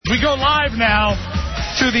We go live now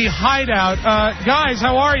to the Hideout. Guys,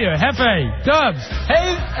 how are you? Jefe, Dubs.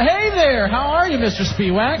 Hey there. How are you, Mr.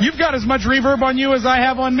 Spiewak? You've got as much reverb on you as I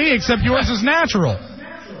have on me, except yours is natural.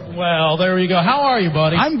 Well, there you go. How are you,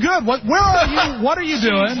 buddy? I'm good. Where are you? What are you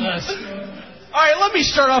doing? All right, let me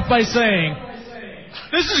start off by saying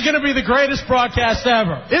this is going to be the greatest broadcast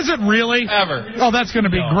ever. Is it really? Ever. Oh, that's going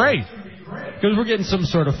to be great. Because we're getting some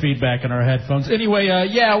sort of feedback in our headphones. Anyway,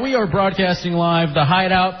 we are broadcasting live, the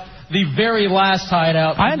Hideout, the very last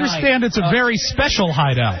Hideout tonight. I understand it's a very special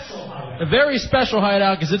Hideout. A very special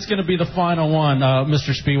Hideout because it's going to be the final one,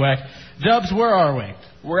 Mr. Spiewak. Dubs, where are we?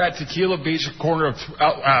 We're at Tequila Beach, corner of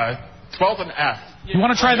 12th and F. You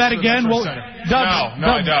want to try that again? No,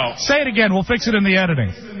 I don't. Say it again. We'll fix it in the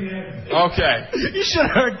editing. Okay. You should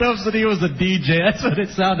have heard Dubs that he was a DJ. That's what it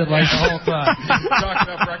sounded like the whole time.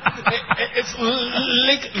 It's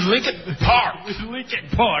Lincoln Park. Lincoln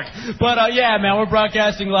Park. But, man, we're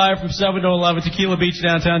broadcasting live from 7 to 11, Tequila Beach,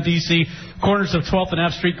 downtown D.C., corners of 12th and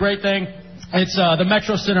F Street. Great thing. It's the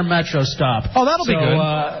Metro Center Metro stop. Oh, that'll be good.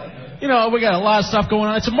 We got a lot of stuff going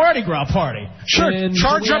on. It's a Mardi Gras party. Sure.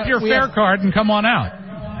 Charge up your fare card and come on out.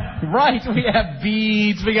 Right. We have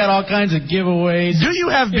beads. We got all kinds of giveaways. Do you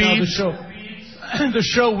have beads? The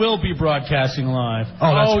show will be broadcasting live.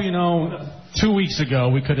 2 weeks ago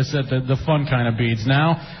we could have said the fun kind of beads.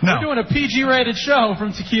 Now we're doing a PG-rated show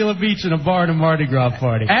from Tequila Beach in a bar at a Mardi Gras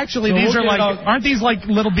party. Actually, these are aren't these like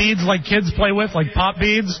little beads like kids play with, like pop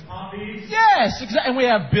beads? Yes, exactly. And we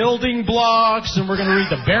have building blocks, and we're going to read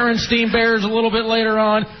the Berenstein Bears a little bit later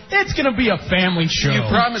on. It's going to be a family show. You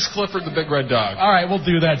promised Clifford the Big Red Dog. All right, we'll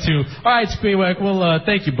do that, too. All right, Spiewak,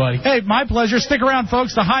 thank you, buddy. Hey, my pleasure. Stick around,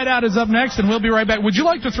 folks. The Hideout is up next, and we'll be right back. Would you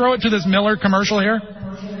like to throw it to this Miller commercial here?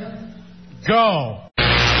 Go.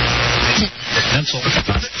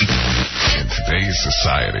 In today's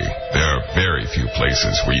society, there are very few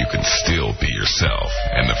places where you can still be yourself,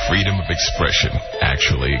 and the freedom of expression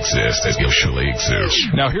actually exists.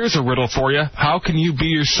 Now here's a riddle for you. How can you be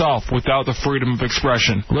yourself without the freedom of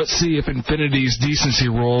expression? Let's see if infinity's decency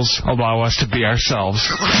rules allow us to be ourselves.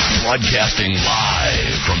 Broadcasting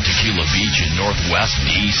live from Tequila Beach in Northwest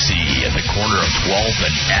D.C. at the corner of 12th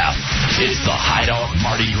and F. It's the Hideout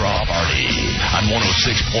Mardi Gras Party on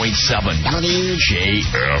 106.7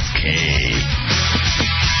 WJFK.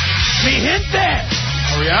 Mi gente!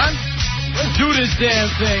 Are we on? Let's do this damn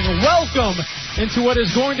thing. Welcome into what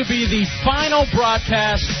is going to be the final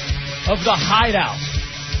broadcast of the Hideout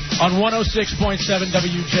on 106.7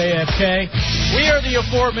 WJFK. We are the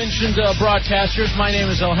aforementioned broadcasters. My name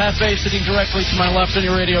is El Jefe. Sitting directly to my left on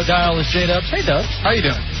your radio dial is J-Dubs. Hey, Dubs. How you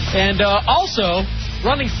doing? And also,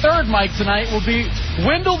 running third mic tonight will be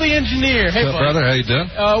Wendell the Engineer. Hey, what's up, brother? How you doing?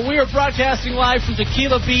 We are broadcasting live from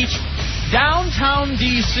Tequila Beach, downtown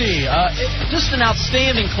D.C. Just an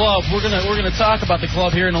outstanding club. We're gonna talk about the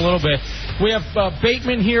club here in a little bit. We have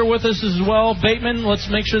Bateman here with us as well. Bateman, let's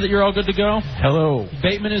make sure that you're all good to go. Hello.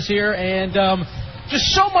 Bateman is here, and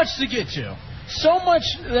just so much to get to. So much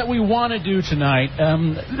that we want to do tonight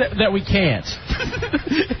that we can't.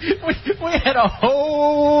 we had a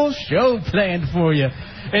whole show planned for you.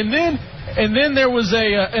 And then there was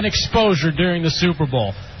an exposure during the Super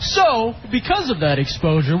Bowl. So, because of that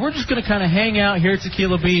exposure, we're just going to kind of hang out here at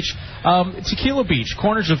Tequila Beach. Tequila Beach,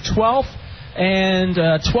 corners of 12th and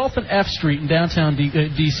 12th and F Street in downtown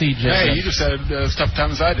D.C. Hey, you just had as tough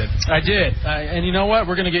time as I did. I did. And you know what?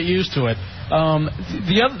 We're going to get used to it.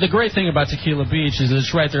 The great thing about Tequila Beach is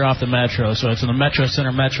it's right there off the Metro, so it's in the Metro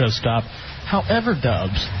Center Metro stop. However,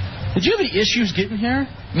 Dubs, did you have any issues getting here?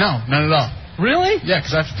 No, not at all. Really? Yeah,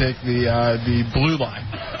 because I have to take the blue line.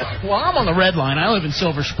 Well, I'm on the red line. I live in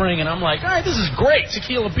Silver Spring, and I'm like, all right, this is great.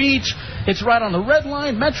 Tequila Beach, it's right on the red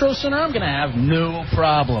line, Metro Center. I'm going to have no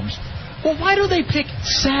problems. Well, why do they pick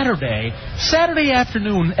Saturday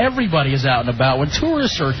afternoon? Everybody is out and about when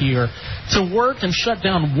tourists are here to work and shut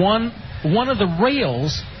down one of the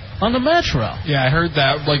rails on the Metro. Yeah, I heard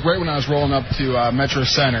that. Like right when I was rolling up to Metro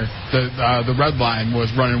Center, the red line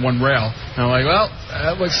was running one rail, and I'm like, well,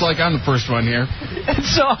 that looks like I'm the first one here. And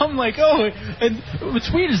so I'm like, oh, and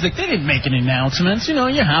what's weird is that they didn't make any announcements. You know,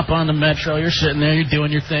 you hop on the Metro, you're sitting there, you're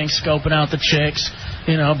doing your thing, scoping out the chicks.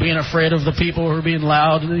 You know, being afraid of the people who are being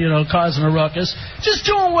loud, you know, causing a ruckus. Just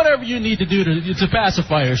doing whatever you need to do to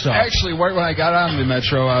pacify yourself. Actually, right when I got on the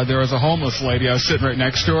Metro, there was a homeless lady. I was sitting right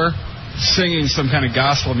next to her, singing some kind of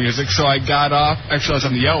gospel music. So I got off. Actually, I was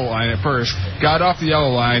on the yellow line at first. Got off the yellow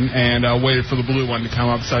line and waited for the blue one to come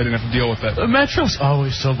up so I didn't have to deal with it. The Metro's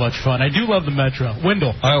always so much fun. I do love the Metro.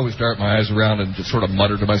 Wendell. I always dart my eyes around and just sort of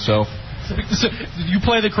mutter to myself. So you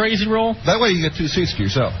play the crazy role? That way you get 2 seats to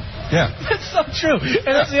yourself. Yeah. That's so true.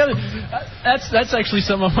 And that's the other. That's actually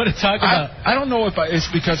something I want to talk about. I don't know if it's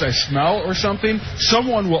because I smell or something.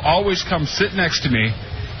 Someone will always come sit next to me,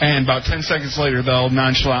 and about 10 seconds later, they'll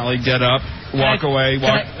nonchalantly get up, walk away,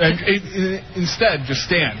 instead just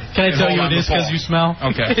stand. Can I tell you it is because you smell?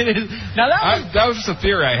 Okay. It is. Now that was just a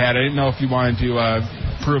theory I had. I didn't know if you wanted to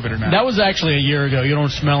prove it or not. That was actually a year ago. You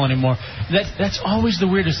don't smell anymore. That's always the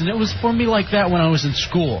weirdest, and it was for me like that when I was in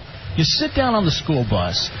school. You sit down on the school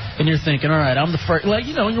bus, and you're thinking, all right, I'm the first,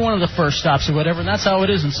 you're one of the first stops or whatever, and that's how it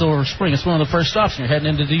is in Silver Spring. It's one of the first stops, and you're heading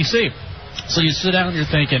into D.C. So you sit down, and you're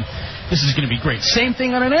thinking, this is going to be great. Same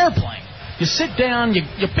thing on an airplane. You sit down, you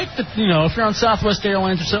pick the, if you're on Southwest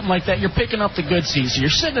Airlines or something like that, you're picking up the good seats. So you're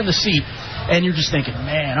sitting in the seat, and you're just thinking,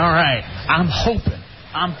 man, all right,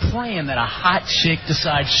 I'm praying that a hot chick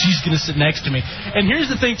decides she's going to sit next to me. And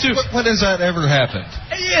here's the thing, too. When has that ever happened?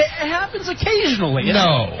 It happens occasionally.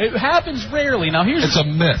 No. It happens rarely. It's a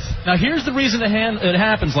myth. Now, here's the reason it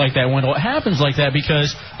happens like that, Wendell. It happens like that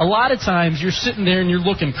because a lot of times you're sitting there and you're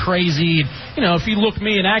looking crazy. If you look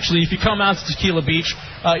me, and actually, if you come out to Tequila Beach,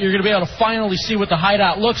 you're going to be able to finally see what the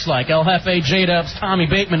Hideout looks like. El Jefe, J-Dubs,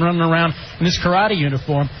 Tommy Bateman running around in his karate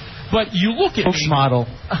uniform. But you look at spokesmodel.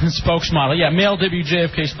 Spokesmodel, yeah, male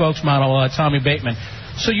WJFK spokesmodel, Tommy Bateman.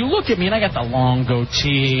 So you look at me, and I got the long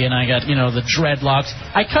goatee, and I got, the dreadlocks.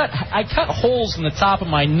 I cut holes in the top of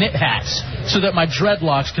my knit hats so that my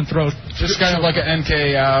dreadlocks can throw. Just kind of like an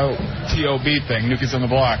NKTOB thing, New Kids on the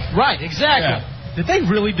Block. Right, exactly. Yeah. Did they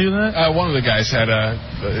really do that? One of the guys had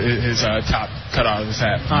his top cut out of his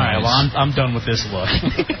hat. All right, well, I'm done with this look.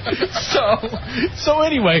 So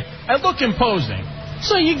anyway, I look imposing.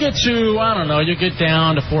 So you get to, you get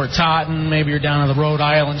down to Fort Totten, maybe you're down at the Rhode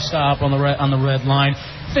Island stop on the red line.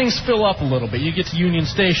 Things fill up a little bit. You get to Union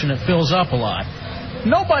Station, it fills up a lot.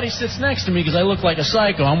 Nobody sits next to me because I look like a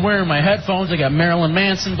psycho. I'm wearing my headphones. I got Marilyn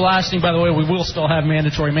Manson blasting. By the way, we will still have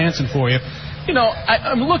mandatory Manson for you.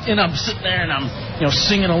 I'm looking, I'm sitting there and I'm,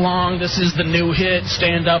 singing along. This is the new hit,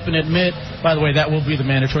 Stand Up and Admit. By the way, that will be the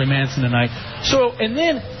mandatory Manson tonight. So, and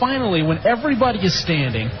then finally, when everybody is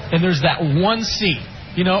standing and there's that one seat,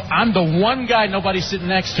 I'm the one guy nobody's sitting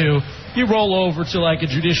next to. You roll over to like a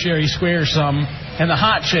Judiciary Square or something, and the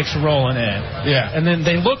hot chicks are rolling in. Yeah. And then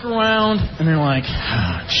they look around, and they're like,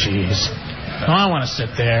 jeez, I want to sit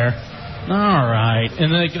there. All right.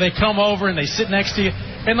 And then they come over, and they sit next to you.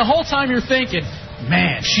 And the whole time you're thinking,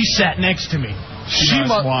 man, she sat next to me. She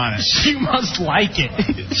must want it. She must like it.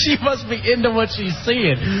 She must be into what she's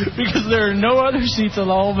seeing. Because there are no other seats on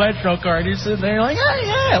the whole Metro card. You're sitting there like, oh,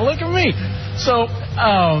 yeah, look at me. So,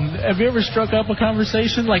 have you ever struck up a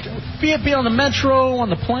conversation? Like, be it on the Metro, on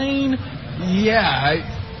the plane? Yeah.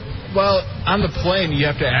 Well, on the plane, you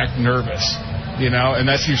have to act nervous. And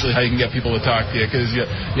that's usually how you can get people to talk to you. Because,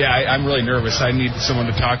 I'm really nervous. I need someone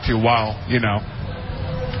to talk to while,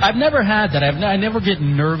 I've never had that. I never get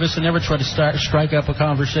nervous. I never try to strike up a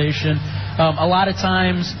conversation. A lot of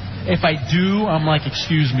times, if I do, I'm like,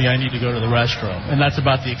 excuse me, I need to go to the restroom. And that's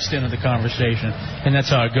about the extent of the conversation. And that's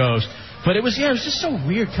how it goes. But it was just so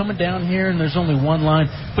weird coming down here, and there's only one line.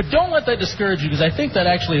 But don't let that discourage you, because I think that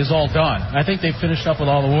actually is all done. I think they finished up with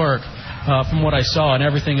all the work from what I saw, and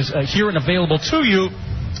everything is here and available to you.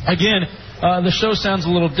 Again, the show sounds a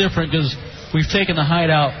little different because we've taken the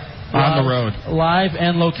Hideout on the road, live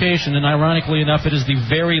and location, and ironically enough, it is the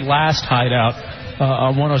very last Hideout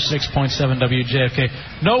on 106.7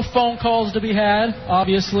 WJFK. No phone calls to be had,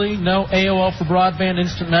 obviously. No AOL for broadband,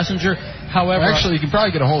 instant messenger. However, actually, you can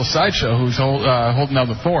probably get a hold of Sideshow, who's holding down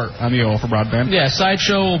the fort on the AOL for broadband. Yeah,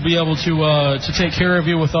 Sideshow will be able to take care of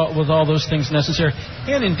you with all those things necessary,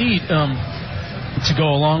 and indeed. To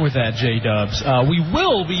go along with that, J-Dubs, we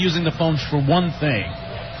will be using the phones for one thing.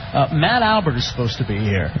 Matt Albert is supposed to be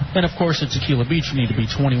here. And, of course, at Tequila Beach, you need to be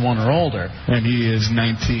 21 or older. And he is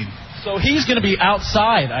 19. So he's going to be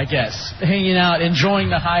outside, I guess, hanging out, enjoying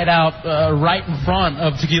the Hideout right in front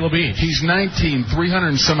of Tequila Beach. He's 19, 300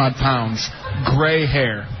 and some odd pounds, gray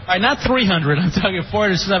hair. All right, not 300. I'm talking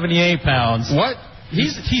 478 pounds. What?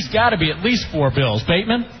 He's got to be at least $4 bills.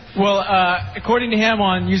 Bateman? Well, according to him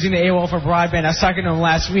on using the AOL for broadband, I was talking to him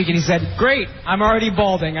last week, and he said, great, I'm already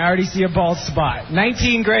balding. I already see a bald spot.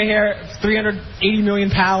 19 gray hair, 380 million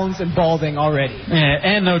pounds, and balding already. Yeah,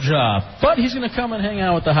 and no job. But he's going to come and hang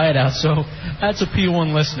out with the Hideout, so that's a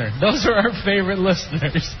P1 listener. Those are our favorite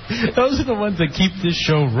listeners. Those are the ones that keep this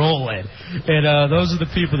show rolling. And those are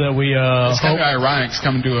the people that we It's kind of ironic. It's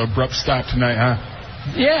coming to an abrupt stop tonight, huh?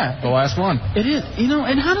 Yeah. The last one. It is.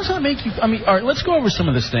 And how does that make you... all right, let's go over some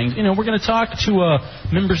of these things. We're going to talk to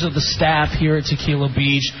members of the staff here at Tequila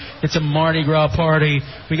Beach. It's a Mardi Gras party.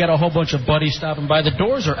 We got a whole bunch of buddies stopping by. The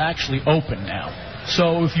doors are actually open now.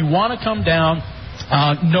 So if you want to come down,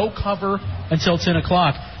 no cover until 10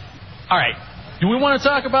 o'clock. All right. Do we want to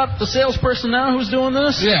talk about the salesperson now who's doing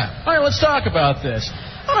this? Yeah. All right, let's talk about this.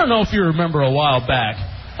 I don't know if you remember a while back.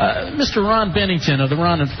 Mr. Ron Bennington of the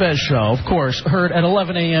Ron and Fez show, of course, heard at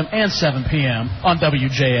 11 a.m. and 7 p.m. on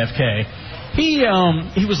WJFK.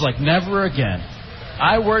 He was like, never again.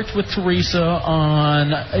 I worked with Teresa on,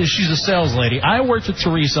 she's a sales lady. I worked with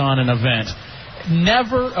Teresa on an event.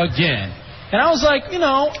 Never again. And I was like,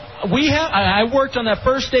 I worked on that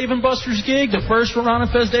first Dave & Buster's gig, the first Ron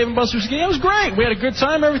and Fez Dave & Buster's gig. It was great. We had a good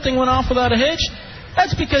time. Everything went off without a hitch.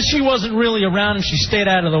 That's because she wasn't really around and she stayed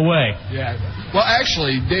out of the way. Yeah. Well,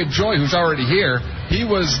 actually, Dave Joy, who's already here, he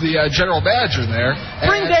was the general manager there.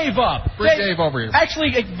 Bring Dave up. Bring Dave over here.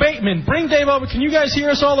 Actually, Bateman, bring Dave over. Can you guys hear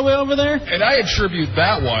us all the way over there? And I attribute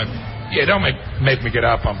that one. Yeah, don't make me get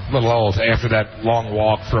up. I'm a little old after that long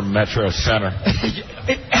walk from Metro Center.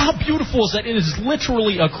 How beautiful is that? It is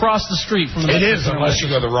literally across the street from the Metro Center. It is, unless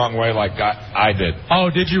you go the wrong way like I did.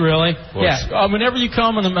 Oh, did you really? Well, yeah. Whenever you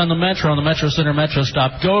come on the Metro Center Metro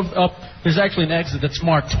stop, go up. There's actually an exit that's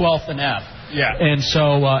marked 12th and F. Yeah. And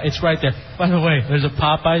so it's right there. By the way, there's a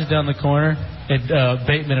Popeyes down the corner. And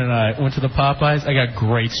Bateman and I went to the Popeyes. I got a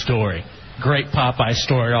great story. Great Popeye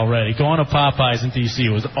story already. Going to Popeyes in D.C.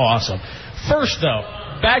 was awesome. First, though,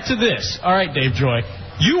 back to this. All right, Dave Joy.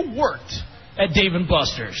 You worked at Dave &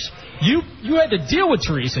 Buster's. You had to deal with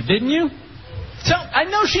Teresa, didn't you? I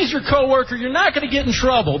know she's your coworker. You're not going to get in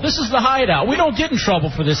trouble. This is the Hideout. We don't get in trouble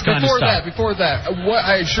for this kind of stuff. Before that, what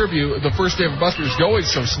I attribute the first Dave & Buster's going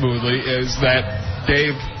so smoothly is that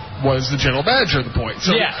Dave was the general manager at the point.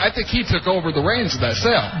 So yeah. I think he took over the reins of that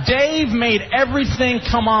sale. Dave made everything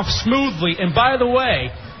come off smoothly. And by the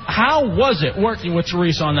way, how was it working with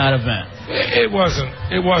Teresa on that event? It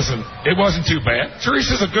wasn't too bad.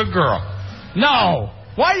 Teresa's a good girl. No.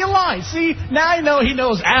 Why are you lying? See, now I know he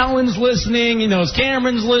knows Alan's listening. He knows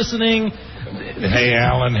Cameron's listening. Hey,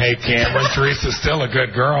 Alan. Hey, Cameron. Teresa's still a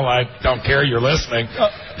good girl. I don't care you're listening.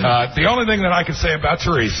 The only thing that I can say about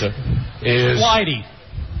Teresa is... Whitey.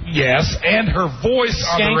 Yes, and her voice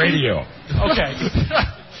Skanky? on the radio. Okay.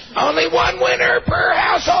 Only one winner per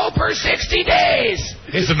household per 60 days.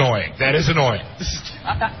 It's annoying. That is annoying.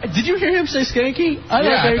 Did you hear him say skanky?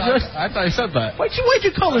 I thought he said that. Why'd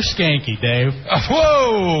you call her skanky, Dave?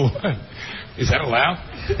 Whoa! Is that allowed?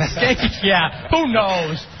 Skanky, yeah. Who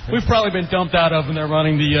knows? We've probably been dumped out of when they're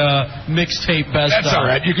running the mixtape best. That's all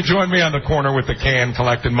right. You can join me on the corner with the can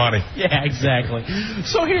collecting money. Yeah, exactly.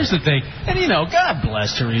 So here's the thing. And, God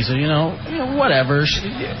bless Teresa, whatever.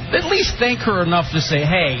 At least thank her enough to say,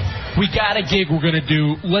 hey, we got a gig we're going to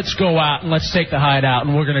do. Let's go out and let's take the Hideout,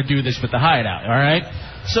 and we're going to do this with the Hideout, all right?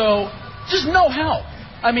 So just no help.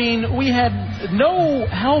 I mean, we had no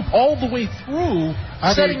help all the way through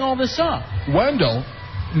setting all this up. Wendell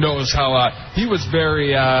knows how he was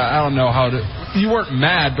very I don't know how to, you weren't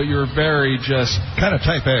mad, but you were very just kind of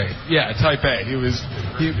type A. Yeah, type A.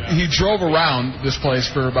 He drove around this place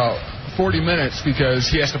for about 40 minutes because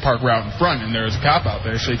he has to park right out in front, and there's a cop out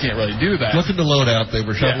there, so he can't really do that. Look at the loadout. They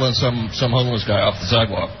were shoveling some homeless guy off the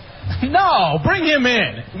sidewalk. No, bring him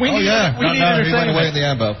in. We need he went away in the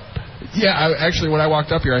ambo. Yeah, actually, when I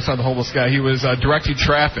walked up here, I saw the homeless guy. He was directing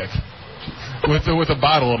traffic with a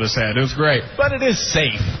bottle in his hand. It was great. But it is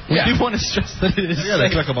safe. Yeah. We want to stress that it is safe.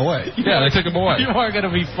 They took him away. They took him away. You are going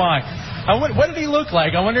to be fine. What did he look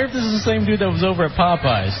like? I wonder if this is the same dude that was over at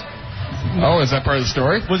Popeyes. Oh, is that part of the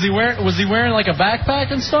story? Was he wearing like a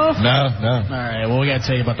backpack and stuff? No. All right, well, we got to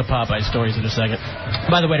tell you about the Popeye stories in a second.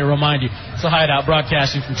 By the way, to remind you, it's the Hideout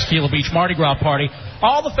broadcasting from Tequila Beach Mardi Gras party.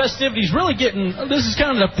 All the festivities really this is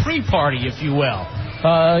kind of the pre-party, if you will.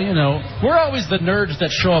 We're always the nerds that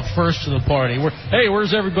show up first to the party. Hey,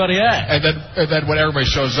 where's everybody at? And then when everybody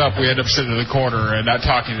shows up, we end up sitting in the corner and not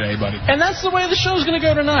talking to anybody. And that's the way the show's going to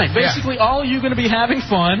go tonight. Basically, all of you are going to be having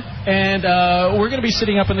fun, and we're going to be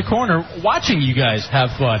sitting up in the corner watching you guys have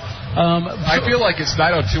fun. I feel like it's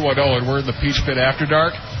 90210 and we're in the Peach Pit After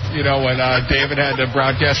Dark. When David had to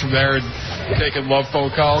broadcast from there and taking love phone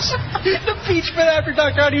calls. The Peach Pit After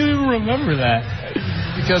Dark, how do you even remember that?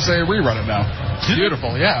 Because they rerun it now. It's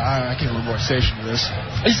beautiful. Yeah, I can't remember what station it is.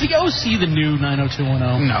 Is the OC the new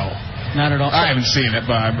 90210? No. Not at all. I haven't seen it,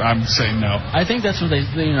 but I'm saying no. I think that's what they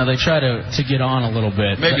try to get on a little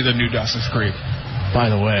bit. Maybe the new Dawson's Creek. By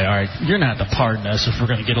the way, all right, you're going to have to pardon us if we're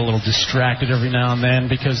going to get a little distracted every now and then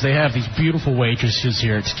because they have these beautiful waitresses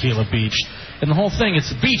here at Tequila Beach, and the whole thing, it's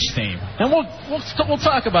a beach theme. And we'll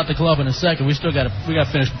talk about the club in a second. We got to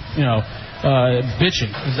finish,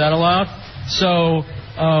 bitching. Is that allowed? So,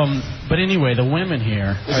 but anyway, the women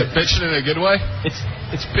here. Is it bitching in a good way?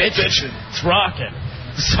 It's bitching. It's rocking.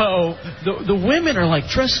 So the women are like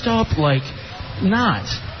dressed up like not.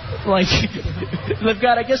 Like they've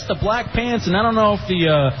got, I guess, the black pants, and I don't know if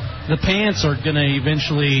the pants are going to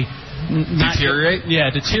eventually deteriorate.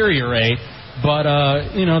 Deteriorate. But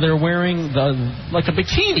they're wearing like a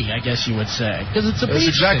bikini, I guess you would say, because it's a beach.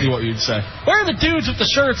 That's exactly thing. what you'd say. Where are the dudes with the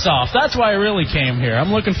shirts off? That's why I really came here.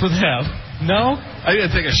 I'm looking for them. No? I need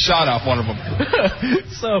to take a shot off one of them.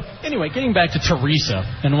 So anyway, getting back to Teresa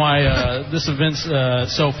and why this event's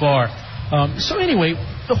so far. So anyway,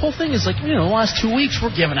 the whole thing is like, the last 2 weeks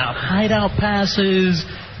we're giving out hideout passes.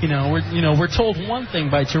 We're told one thing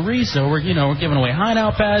by Teresa. We're giving away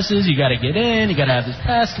hideout passes. You got to get in. You got to have this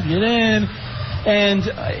pass to get in. And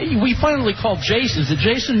we finally called Jason. Is it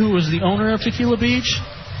Jason who was the owner of Tequila Beach?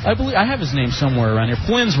 I believe I have his name somewhere around here.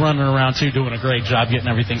 Flynn's running around too, doing a great job getting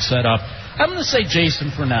everything set up. I'm going to say Jason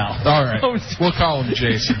for now. All right, we'll call him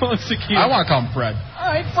Jason. I want to call him Fred. All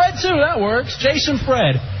right, Fred too. That works. Jason,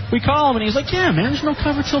 Fred. We call him and he's like, "Yeah, man, there's no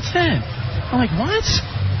cover till 10." I'm like, "What?"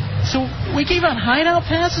 So we gave out hideout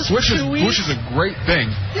passes for 2 weeks. Which is a great thing.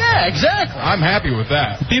 Yeah, exactly. I'm happy with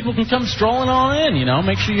that. People can come strolling on in,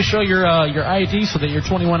 Make sure you show your ID so that you're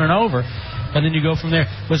 21 and over. And then you go from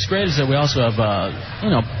there. What's great is that we also have,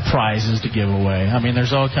 prizes to give away. I mean,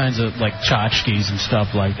 there's all kinds of, like, tchotchkes and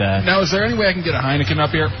stuff like that. Now, is there any way I can get a Heineken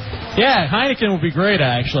up here? Yeah, Heineken would be great,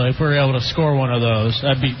 actually, if we were able to score one of those.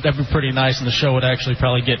 That'd be pretty nice, and the show would actually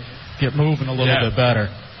probably get moving a little bit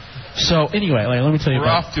better. So, anyway, let me tell you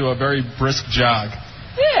We're off to a very brisk jog.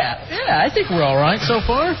 Yeah, I think we're all right so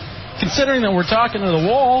far, considering that we're talking to the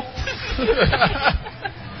wall.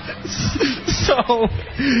 So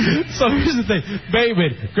here's the thing.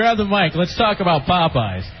 Baby, grab the mic. Let's talk about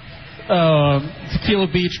Popeyes. Tequila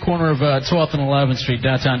Beach, corner of 12th and 11th Street,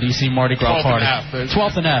 downtown D.C., Mardi Gras party.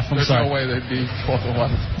 12th and F, I'm sorry. There's no way they'd be 12th and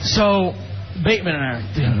 11th. So Bateman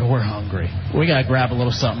and I, we're hungry. We got to grab a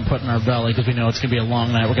little something, put in our belly, because we know it's going to be a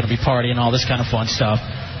long night. We're going to be partying, all this kind of fun stuff.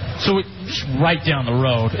 So we just right down the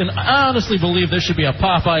road. And I honestly believe there should be a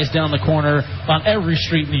Popeyes down the corner on every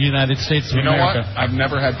street in the United States of America. You know what? I've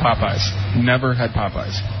never had Popeyes. Never had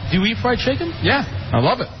Popeyes. Do you eat fried chicken? Yeah, I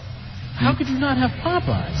love it. How could you not have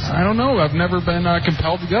Popeyes? I don't know. I've never been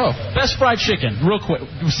compelled to go. Best fried chicken, real quick.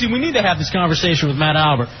 See, we need to have this conversation with Matt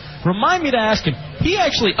Albert. Remind me to ask him. He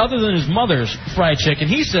actually, other than his mother's fried chicken,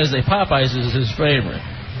 he says that Popeyes is his favorite.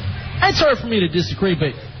 It's hard for me to disagree,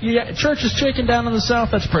 but Church's Chicken down in the South,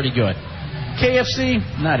 that's pretty good. KFC,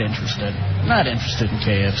 not interested. Not interested in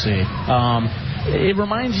KFC. It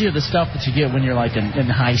reminds you of the stuff that you get when you're like in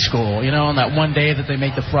high school, on that one day that they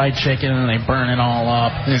make the fried chicken and they burn it all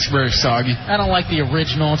up. It's very soggy. I don't like the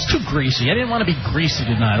original. It's too greasy. I didn't want to be greasy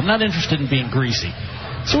tonight. I'm not interested in being greasy.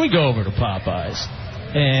 So we go over to Popeyes.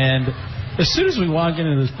 And as soon as we walk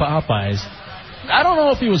into this Popeyes, I don't know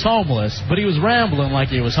if he was homeless, but he was rambling like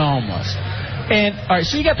he was homeless. And, all right,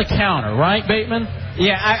 so you got the counter, right, Bateman?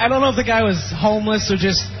 Yeah, I don't know if the guy was homeless or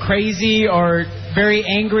just crazy or very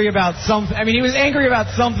angry about something. I mean, he was angry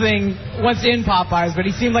about something once in Popeyes, but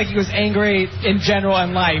he seemed like he was angry in general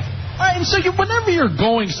in life. All right, and so whenever you're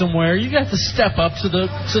going somewhere, you got to step up to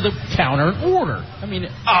the counter and order. I mean,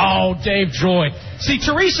 Dave Joy. See,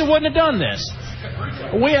 Teresa wouldn't have done this.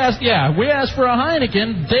 We asked for a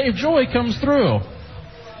Heineken. Dave Joy comes through.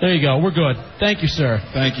 There you go. We're good. Thank you, sir.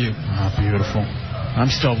 Thank you. Oh, beautiful. I'm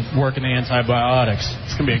still working the antibiotics.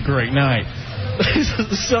 It's going to be a great night.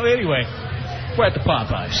 So anyway, we're at the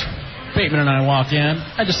Popeyes. Bateman and I walk in.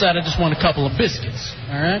 I decided I just want a couple of biscuits.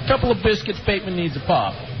 All right? A couple of biscuits. Bateman needs a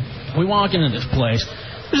pop. We walk into this place.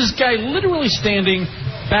 There's this guy literally standing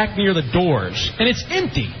back near the doors. And it's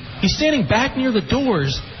empty. He's standing back near the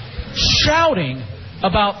doors shouting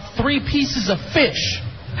about 3 pieces of fish.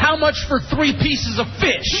 How much for 3 pieces of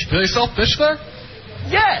fish? Do they sell fish there?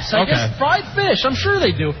 Yes, I guess fried fish. I'm sure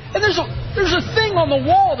they do. And there's a thing on the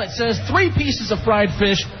wall that says 3 pieces of fried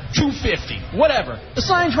fish, $2.50. Whatever. The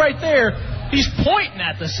sign's right there. He's pointing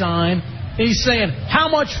at the sign. And he's saying, how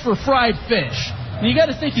much for fried fish? And you got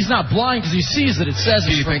to think he's not blind because he sees that it says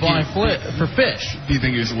it's for fish. Do you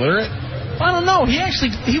think he was literate? I don't know.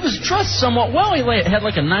 He was dressed somewhat well. He had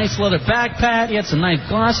like a nice leather backpack. He had some nice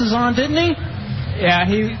glasses on, didn't he? Yeah,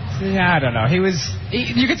 I don't know.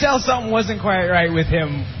 You could tell something wasn't quite right with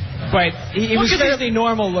him, but he was fairly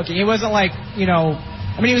normal looking. He wasn't like, he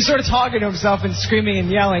was sort of talking to himself and screaming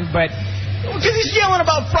and yelling, but... Because he's yelling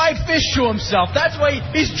about fried fish to himself. That's why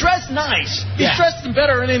he's dressed nice. He's dressed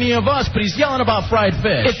better than any of us, but he's yelling about fried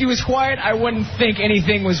fish. If he was quiet, I wouldn't think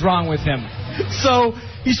anything was wrong with him. So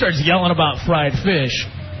he starts yelling about fried fish.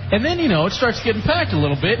 And then, it starts getting packed a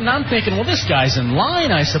little bit, and I'm thinking, well, this guy's in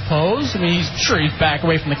line, I suppose. I mean, he's back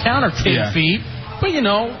away from the counter 10 feet. But, you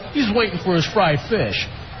know, he's waiting for his fried fish.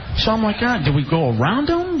 So I'm like, God, do we go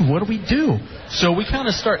around him? What do we do? So we kind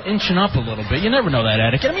of start inching up a little bit. You never know that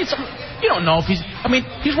etiquette. I mean, you don't know if he's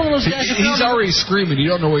one of those guys. He's already screaming.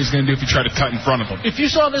 You don't know what he's going to do if you try to cut in front of him. If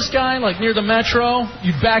you saw this guy, like, near the Metro,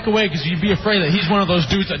 you'd back away because you'd be afraid that he's one of those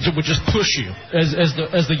dudes that would just push you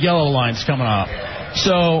as the yellow line's coming up.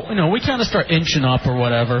 So, you know, we kind of start inching up or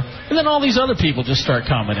whatever. And then all these other people just start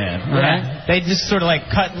coming in, right? Yeah. They just sort of,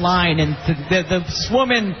 like, cut in line. And this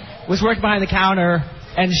woman was working behind the counter,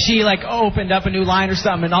 and she, like, opened up a new line or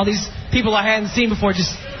something. And all these people I hadn't seen before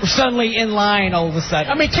just were suddenly in line all of a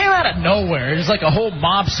sudden. I mean, it came out of nowhere. It was like a whole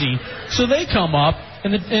mob scene. So they come up,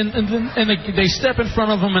 and they step in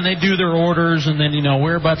front of them, and they do their orders. And then, you know,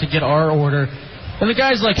 we're about to get our order. And the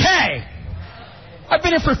guy's like, hey, I've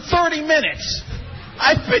been here for 30 minutes.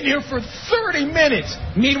 I've been here for 30 minutes.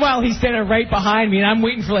 Meanwhile, he's standing right behind me, and I'm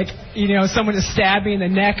waiting for, like, you know, someone to stab me in the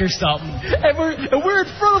neck or something. And we're in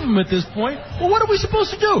front of him at this point. Well, what are we supposed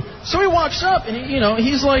to do? So he walks up, and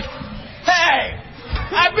he's like, hey,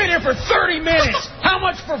 I've been here for 30 minutes. How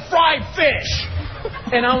much for fried fish?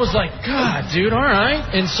 And I was like, God, dude, all right.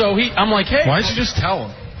 And so I'm like, hey. Why don't you just tell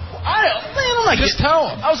him? I'm like, just tell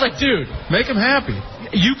him. I was like, dude. Make him happy.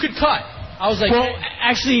 You could cut. I was like, well,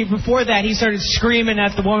 actually, before that, he started screaming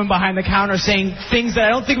at the woman behind the counter, saying things that I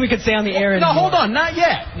don't think we could say on the air anymore. No, hold on, not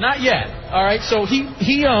yet. All right, so he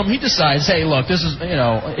decides, hey, look, this is, you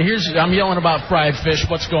know, I'm yelling about fried fish.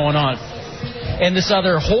 What's going on? And this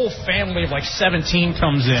other whole family of like 17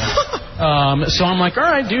 comes in. So I'm like, all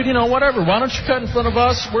right, dude, you know, whatever. Why don't you cut in front of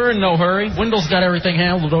us? We're in no hurry. Wendell's got everything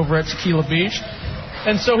handled over at Tequila Beach.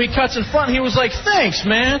 And so he cuts in front. He was like, thanks,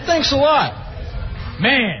 man. Thanks a lot.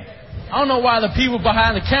 Man. I don't know why the people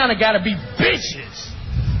behind the counter got to be bitches.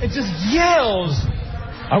 It just yells.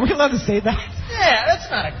 Are we allowed to say that? Yeah,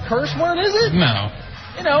 that's not a curse word, is it? No.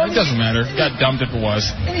 You know, it doesn't matter. It got dumped if it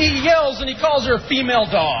was. And he yells and he calls her a female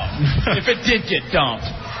dog if it did get dumped.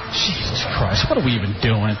 Jesus Christ, what are we even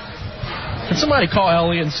doing? Can somebody call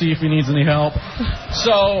Elliot and see if he needs any help?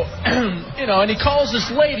 So, you know, and he calls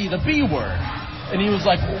this lady the B word. And he was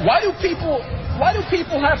like, why do people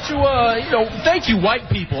have to, thank you,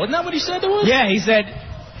 white people? Isn't that what he said to us? Yeah,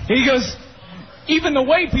 he goes, even the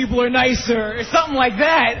white people are nicer, or something like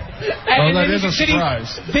that. And that is a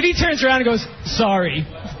surprise. Then he turns around and goes, sorry.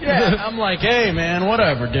 Yeah, I'm like, hey, man,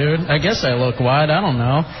 whatever, dude. I guess I look white. I don't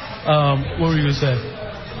know. What were you going to say?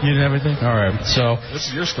 You didn't have anything? All right, so.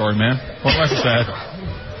 This is your story, man. What was that?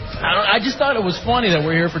 I just thought it was funny that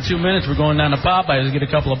we're here for 2 minutes. We're going down to Popeyes to get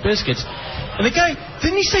a couple of biscuits. And the guy,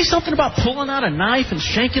 didn't he say something about pulling out a knife and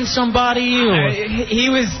shanking somebody? He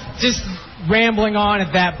was just rambling on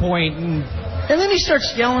at that point. And then he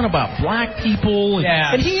starts yelling about black people.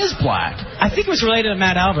 And he is black. I think it was related to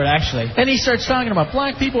Matt Albert, actually. And he starts talking about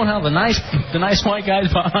black people and how the nice white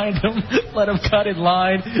guys behind him let him cut in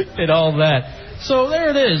line and all that. So there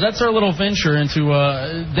it is. That's our little venture into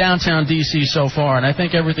downtown D.C. so far, and I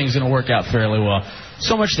think everything's going to work out fairly well.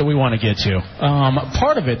 So much that we want to get to.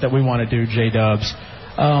 Part of it that we want to do, J-Dubs,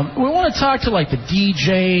 we want to talk to, like, the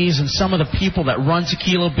DJs and some of the people that run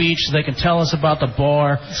Tequila Beach so they can tell us about the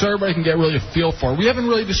bar. So everybody can get really a feel for it. We haven't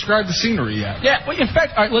really described the scenery yet. Yeah, well, in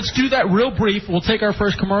fact, all right, let's do that real brief. We'll take our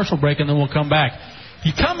first commercial break, and then we'll come back.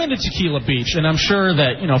 You come into Tequila Beach, and I'm sure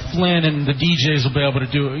that, you know, Flynn and the DJs will be able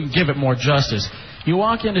to give it more justice. You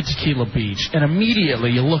walk into Tequila Beach, and immediately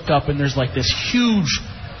you look up, and there's like this huge,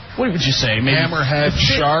 what would you say? Maybe hammerhead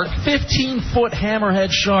shark. 15-foot hammerhead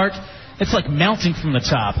shark. It's like melting from the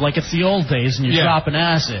top, like it's the old days, and you're dropping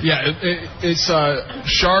acid. Yeah, it's a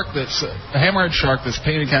shark a hammerhead shark that's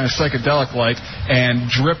painted kind of psychedelic-like and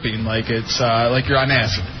dripping like it's like you're on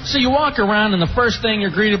acid. So you walk around, and the first thing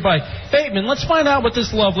you're greeted by, Bateman, let's find out what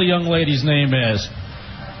this lovely young lady's name is.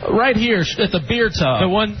 Right here at the beer tub. The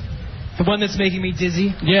one that's making me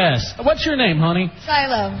dizzy? Yes. What's your name, honey?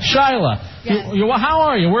 Shiloh. Yes. How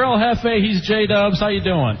are you? We're El Jefe. He's J-Dubs. How you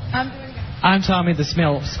doing? I'm doing good. I'm Tommy, the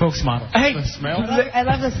spokesmodel. Hey. The smell? I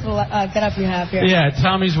love this get-up you have here. Yeah,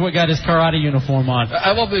 Tommy's got his karate uniform on. I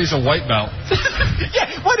love that he's a white belt.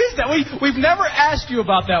 Yeah, what is that? We've never asked you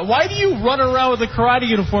about that. Why do you run around with a karate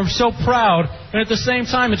uniform so proud, and at the same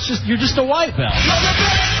time you're just a white belt?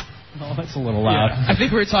 Oh, that's a little loud. Yeah. I think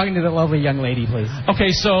we were talking to the lovely young lady, please. Okay,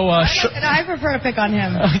 so... I prefer to pick on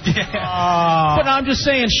him. But I'm just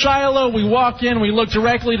saying, Shiloh, we walk in, we look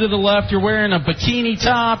directly to the left. You're wearing a bikini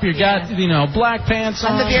top. You got, black pants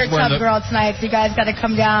on. I'm the beer tub girl tonight, so you guys got to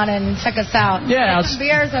come down and check us out. Yeah. Some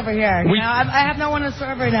beers over here. I have no one to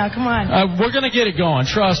serve right now. Come on. We're going to get it going.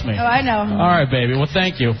 Trust me. Oh, I know. All right, baby. Well,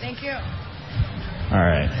 thank you. Thank you. All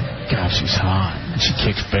right. God, she's hot. She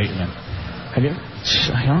kicks Bateman.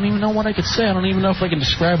 I don't even know what I could say. I don't even know if I can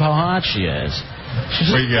describe how hot she is.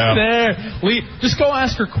 She's just there. Just go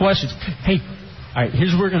ask her questions. Hey, all right,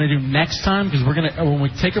 here's what we're going to do next time, because when we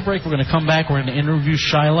take a break, we're going to come back. We're going to interview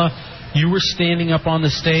Shyla. You were standing up on the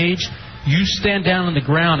stage. You stand down on the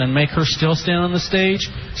ground and make her still stand on the stage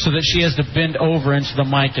so that she has to bend over into the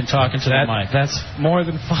mic and talk into the mic. That's more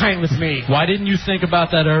than fine with me. Why didn't you think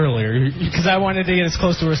about that earlier? Because I wanted to get as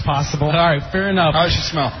close to her as possible. All right, fair enough. How does she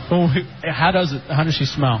smell? How does she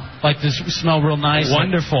smell? Like, does she smell real nice?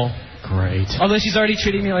 Wonderful. Great. Although she's already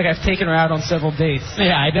treating me like I've taken her out on several dates.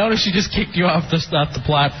 Yeah, I noticed she just kicked you off the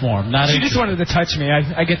platform. She just wanted to touch me.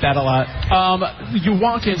 I get that a lot. You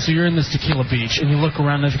walk in, so you're in this Tequila Beach, and you look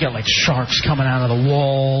around, and you've got, like, sharks coming out of the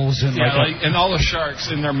walls. And and all the sharks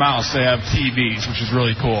in their mouths, they have TVs, which is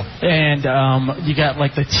really cool. And you got,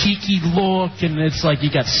 like, the tiki look, and it's like you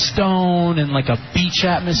got stone and, like, a beach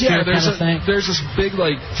atmosphere kind of thing. There's this big,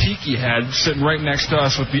 like, tiki head sitting right next to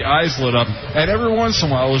us with the eyes lit up, and every once in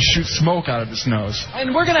a while it'll shoot smoke out of his nose.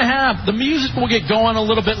 And we're going to have the music will get going a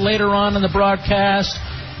little bit later on in the broadcast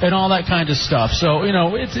and all that kind of stuff. So,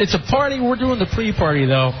 it's a party. We're doing the pre-party,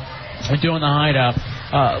 though. We're doing the Hideout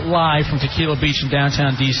live from Tequila Beach in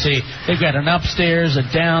downtown D.C. They've got an upstairs, a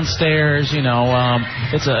downstairs,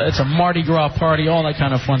 it's a Mardi Gras party, all that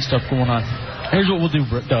kind of fun stuff going on. Here's what we'll do,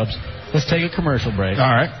 Dubs. Let's take a commercial break. All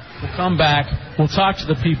right. We'll come back. We'll talk to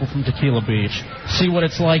the people from Tequila Beach, see what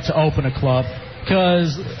it's like to open a club.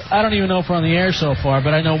 Because I don't even know if we're on the air so far,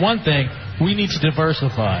 but I know one thing, we need to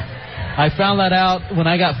diversify. I found that out when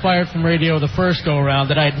I got fired from radio the first go-around,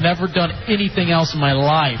 that I had never done anything else in my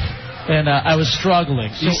life, and I was struggling.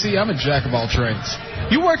 So, you see, I'm a jack of all trades.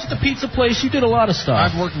 You worked at the pizza place. You did a lot of stuff.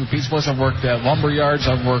 I've worked at the pizza place. I've worked at lumber yards.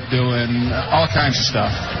 I've worked doing all kinds of stuff.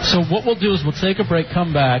 So what we'll do is we'll take a break,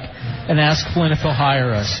 come back, and ask Flynn if he'll hire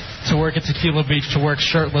us to work at Tequila Beach, to work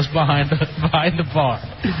shirtless behind the bar.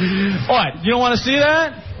 What? You don't want to see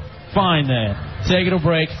that? Fine then. Taking a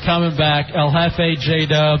break, coming back. El Jefe,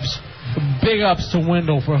 J-Dubs. Big ups to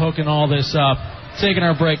Wendell for hooking all this up. Taking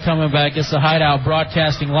our break, coming back. It's the Hideout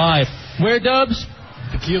broadcasting live. Where, Dubs?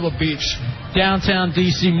 Tequila Beach. Downtown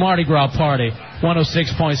D.C. Mardi Gras party.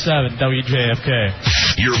 106.7 WJFK.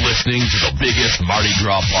 You're listening to the biggest Mardi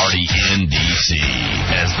Gras party in D.C.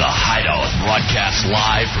 as the Hideout broadcasts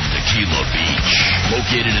live from Tequila Beach,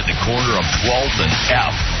 located at the corner of 12th and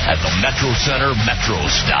F at the Metro Center Metro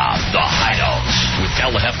Stop. The Hideouts with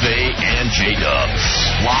El Jefe and J-Dubs,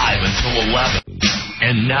 live until 11.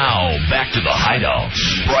 And now, back to the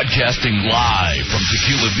Hideouts, broadcasting live from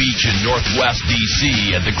Tequila Beach in Northwest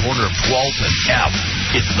D.C. at the corner of 12th and F.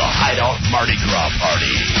 It's the Hideout Mardi Gras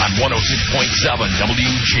Party on 106.7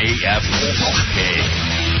 WJFK.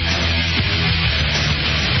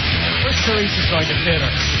 Where's Teresa's going to hit her?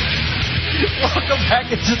 Welcome back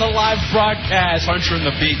into the live broadcast. Punch her in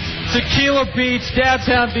the beak. Tequila Beach,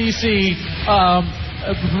 downtown D.C.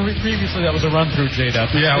 Previously, that was a run-through, J-Dub.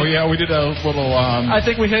 Yeah, we did a little... I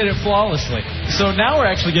think we hit it flawlessly. So now we're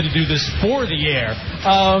actually going to do this for the air.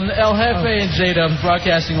 El Jefe and J-Dub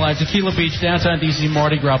broadcasting live, Tequila Beach, downtown D.C.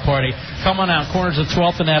 Mardi Gras party. Come on out, corners of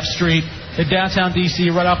 12th and F Street in downtown D.C.,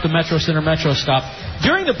 right off the Metro Center Metro Stop.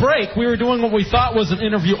 During the break, we were doing what we thought was an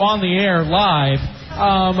interview on the air live.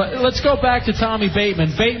 Let's go back to Tommy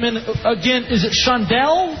Bateman. Bateman, again, is it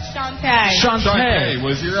Shondell? Shantae. Shantae.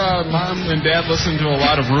 Was your mom and dad listening to a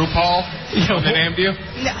lot of RuPaul when they named you?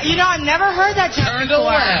 I've never heard that term Turn to the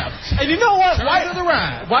left. And you know what? Turn to the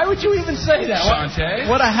right. Why would you even say that? Shantae.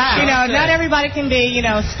 What a hack. Not everybody can be,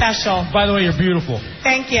 special. By the way, you're beautiful.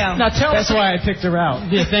 Thank you. Now tell us. That's why I picked her out.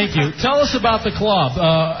 Yeah, thank you. Tell us about the club.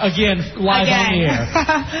 Again, live on the air.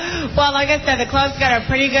 Well, like I said, the club's got a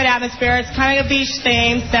pretty good atmosphere. It's kind of a beach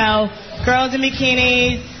theme, so girls in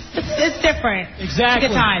bikinis. It's different.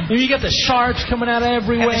 Exactly. It's a good time. You got the sharks coming out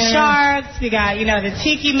everywhere. We got the sharks. We got, the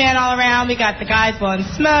tiki men all around. We got the guys blowing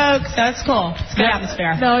smoke. So it's cool. It's a good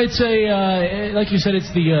atmosphere. No, it's like you said,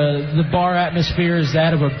 it's the bar atmosphere is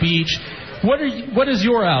that of a beach. What is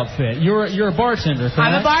your outfit? You're a bartender, correct?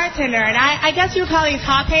 I'm a bartender, and I guess you would call these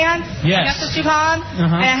hot pants. Yes. I guess what you call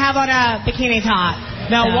them. And I have on a bikini top.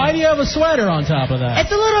 Now, why do you have a sweater on top of that?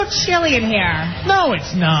 It's a little chilly in here. No,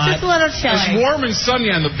 it's not. It's just a little chilly. It's warm and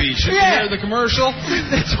sunny on the beach. Did you hear the commercial?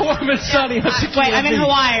 It's warm and sunny on Tequila Wait, I'm in Beach.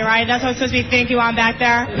 Hawaii, right? That's what I'm supposed to be thinking on back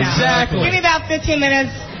there? No. Exactly. Give me about 15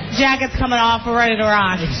 minutes. Jacket's coming off. We're ready to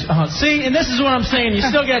rock. See, and this is what I'm saying. You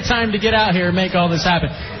still got time to get out here and make all this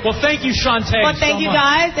happen. Well, thank you, Shantae. Well, thank you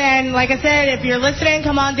guys. And like I said, if you're listening,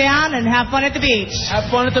 come on down and have fun at the beach.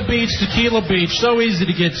 Have fun at the beach, Tequila Beach. So easy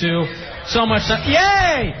to get to. So much fun.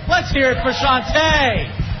 Yay! Let's hear it for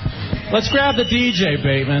Shantae. Let's grab the DJ,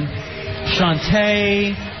 Bateman.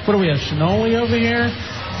 Shantae. What do we have? Shinoli over here?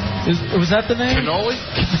 Was that the name? Cannoli?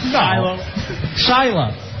 No. Shyla.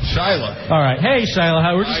 All right. Hey, Shyla.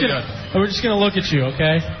 We're just gonna look at you,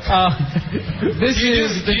 okay? This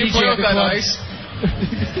is the DJ of the club. Ice?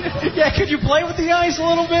 Yeah, could you play with the ice a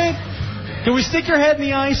little bit? Can we stick your head in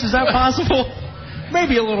the ice? Is that possible?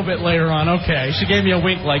 Maybe a little bit later on. Okay. She gave me a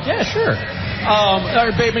wink like, yeah, sure. All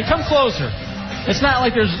right, baby, come closer. It's not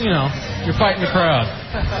like there's, you're fighting the crowd.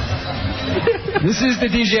 This is the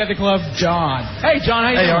DJ of the club, John. Hey, John, how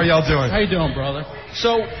you doing? Hey, how are y'all doing? How you doing, brother?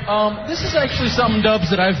 So, this is actually something, Dubs,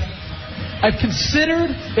 that I've considered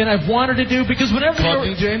and I've wanted to do because whenever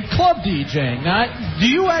Club DJing. Now, do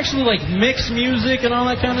you actually like mix music and all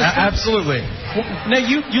that kind of stuff? Absolutely. Now,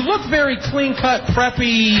 you look very clean-cut,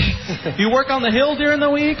 preppy. You work on the hill during the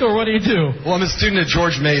week, or what do you do? Well, I'm a student at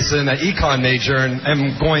George Mason, an econ major, and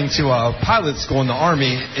I'm going to pilot school in the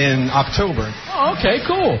Army in October. Oh, okay,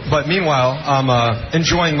 cool. But meanwhile, I'm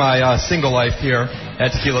enjoying my single life here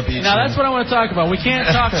at Tequila Beach. Now, that's what I want to talk about. We can't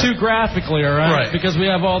talk too graphically, all right? Right. Because we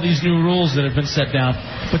have all these new rules that have been set down.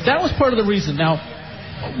 But that was part of the reason. Now,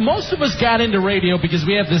 most of us got into radio because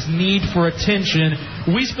we have this need for attention.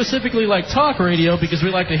 We specifically like talk radio because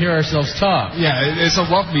we like to hear ourselves talk. Yeah, it's a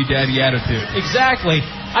love me daddy attitude. Exactly.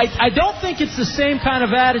 I don't think it's the same kind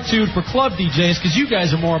of attitude for club DJs because you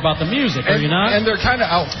guys are more about the music, are you not? And they're kind of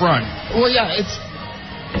out front. Well, yeah,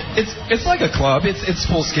 it's like a club. It's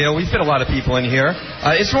full scale. We fit a lot of people in here.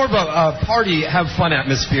 It's more of a party, have fun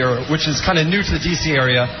atmosphere, which is kind of new to the D.C.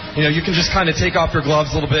 area. You can just kind of take off your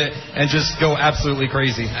gloves a little bit and just go absolutely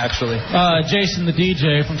crazy, actually. Jason, the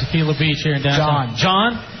DJ from Tequila Beach here in downtown.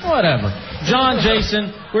 John? Whatever. John,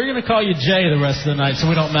 Jason. We're going to call you Jay the rest of the night so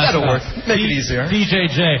we don't mess That'll up. work. Make it easier. DJ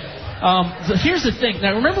Jay. So here's the thing.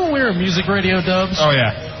 Now, remember when we were in music radio, Dubs? Oh,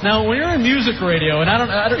 yeah. Now, when you're in music radio, and I don't,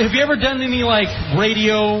 have you ever done any,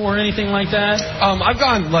 radio or anything like that?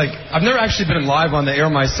 I've never actually been live on the air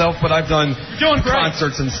myself, but I've done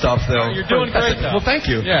concerts and stuff, though. You're doing great, though. Well, thank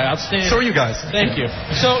you. Yeah, outstanding. So are you guys. Thank you.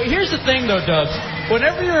 So here's the thing, though, Dubs.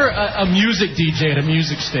 Whenever you're a music DJ at a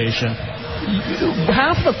music station,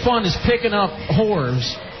 half the fun is picking up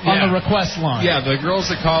whores on the request line. Yeah, the girls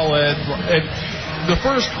that call in. The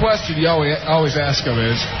first question you always ask them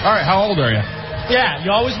is, all right, how old are you? Yeah,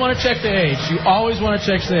 you always want to check the age. You always want to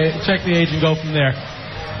check the age and go from there.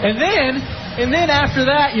 And then after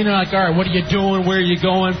that, all right, what are you doing? Where are you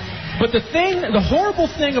going? But the horrible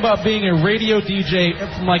thing about being a radio DJ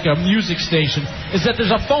from a music station is that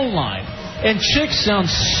there's a phone line. And chicks sound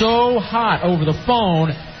so hot over the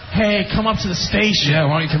phone. Hey, come up to the station. Yeah,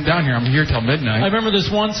 why don't you come down here? I'm here till midnight. I remember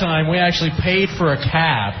this one time we actually paid for a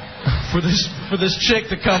cab for this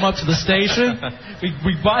chick to come up to the station.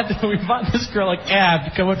 We bought this girl a cab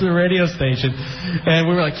to come up to the radio station, and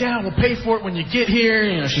we were like, yeah, we'll pay for it when you get here.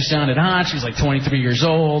 She sounded hot. She was 23 years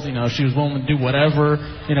old. She was willing to do whatever.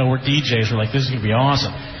 We're DJs. We're like, this is gonna be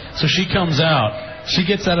awesome. So she comes out. She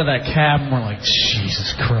gets out of that cab, and we're like,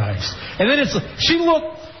 Jesus Christ. And then she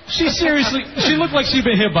looked like she'd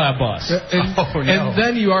been hit by a bus. And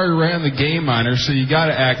then you already ran the game on her, so you got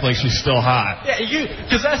to act like she's still hot. Yeah,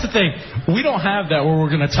 because that's the thing. We don't have that where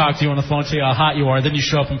we're going to talk to you on the phone, tell you how hot you are, then you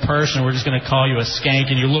show up in person, and we're just going to call you a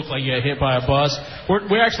skank, and you look like you got hit by a bus.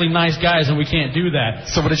 We're actually nice guys, and we can't do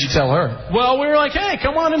that. So what did you tell her? Well, we were like, hey,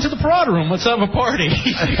 come on into the prod room. Let's have a party.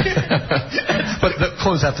 But the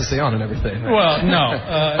clothes have to stay on and everything. Right? Well, no.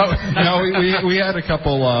 We had a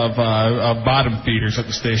couple of bottom feeders at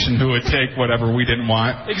the station who would take whatever we didn't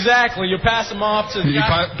want. Exactly. You pass them off to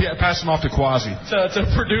pass them off to Quasi. To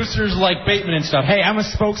producers like Bateman and stuff. Hey, I'm a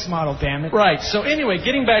spokesmodel, damn it. Right. So anyway,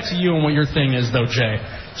 getting back to you and what your thing is, though, Jay.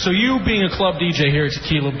 So you being a club DJ here at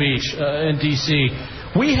Tequila Beach in D.C.,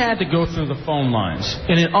 we had to go through the phone lines,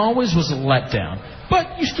 and it always was a letdown.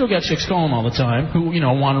 But you still got chicks calling all the time who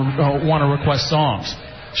want to request songs.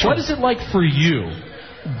 Sure. What is it like for you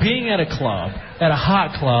being at a club, at a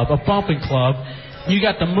hot club, a bumping club? You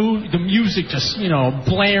got the music just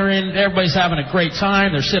blaring. Everybody's having a great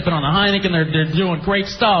time. They're sipping on the Heineken. They're doing great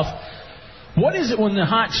stuff. What is it when the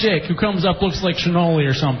hot chick who comes up, looks like Shinoli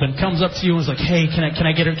or something, comes up to you and is like, hey, can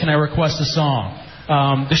I request a song?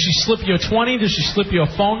 Does she slip you a 20? Does she slip you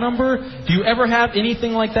a phone number? Do you ever have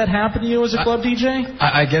anything like that happen to you as a club DJ?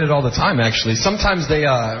 I get it all the time, actually. Sometimes they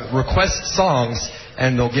request songs,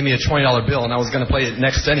 and they'll give me a $20 bill, and I was going to play it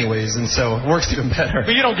next anyways, and so it works even better.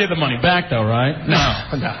 But you don't get the money back, though, right? No.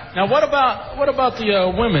 Now, what about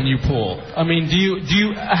the women you pull? I mean,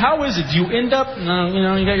 how is it? Do you end up,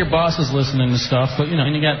 you got your bosses listening to stuff, but,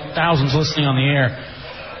 and you got thousands listening on the air.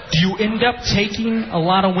 Do you end up taking a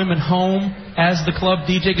lot of women home as the club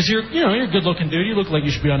DJ? Because you're a good-looking dude. You look like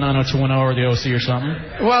you should be on 90210 or the OC or something.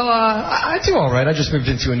 Well, I do all right. I just moved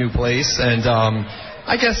into a new place, and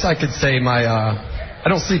I guess I could say I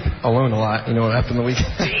don't sleep alone a lot, after the weekend.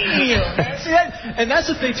 And that's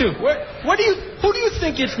the thing, too. Who do you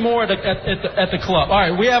think gets more at the club? All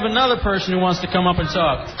right, we have another person who wants to come up and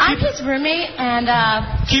talk. I'm his roommate, and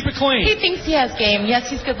keep it clean. He thinks he has game. Yes,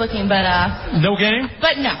 he's good looking, but no game?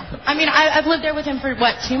 But no. I mean, I've lived there with him for, 2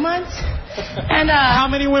 months? And how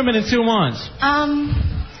many women in 2 months?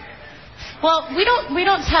 Well, we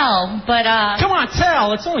don't tell, but come on,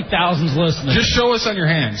 tell. It's only thousands listening. Just show us on your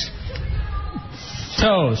hands.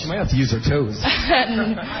 Toes. She might have to use her toes.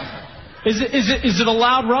 Is it a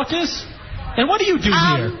loud ruckus? And what do you do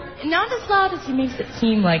here? Not as loud as he makes it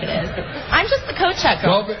seem like it is. I'm just the coat checker.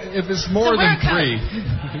 Well, if it's more than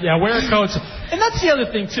 3. Yeah, wear a coat. And that's the other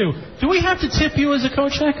thing, too. Do we have to tip you as a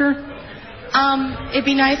coat checker? It'd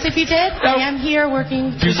be nice if you did. I am here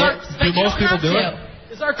working. Do most people do it?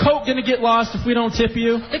 Is our coat going to get lost if we don't tip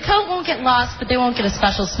you? The coat won't get lost, but they won't get a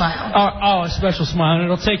special smile. Oh, a special smile.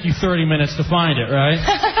 And it'll take you 30 minutes to find it, right?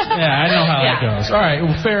 Yeah, I know how that goes. All right,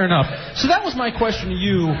 well, fair enough. So that was my question to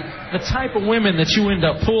you. The type of women that you end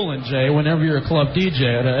up pulling, Jay, whenever you're a club DJ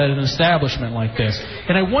at an establishment like this.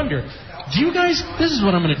 And I wonder, do you guys, this is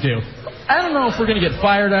what I'm going to do. I don't know if we're going to get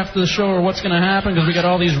fired after the show or what's going to happen because we got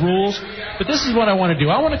all these rules, but this is what I want to do.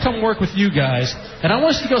 I want to come work with you guys, and I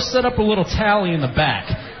want us to go set up a little tally in the back.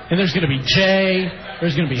 And there's going to be Jay,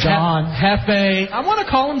 there's going to be John, Jefe. I want to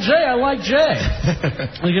call him Jay. I like Jay.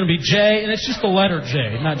 There's going to be Jay, and it's just the letter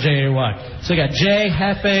J, not J-A-Y. So I got Jay,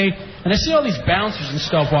 Jefe, and I see all these bouncers and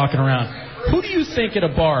stuff walking around. Who do you think at a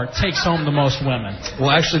bar takes home the most women? Well,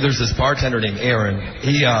 actually, there's this bartender named Aaron.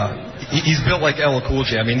 He's built like LL Cool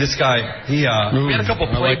J. I mean, this guy, we had a couple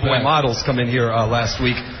Playboy models come in here last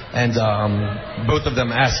week, and both of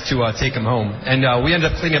them asked to take him home. And we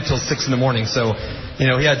ended up cleaning up till 6 in the morning, so, he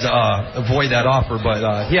had to avoid that offer, but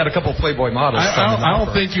he had a couple Playboy models. I don't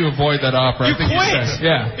think you avoid that offer. You quit.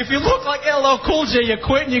 Yeah. If you look like LL Cool J, you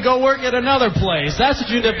quit and you go work at another place. That's what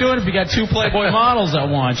you end up doing if you got 2 Playboy models that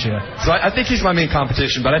want you. So I think he's my main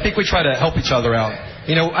competition, but I think we try to help each other out.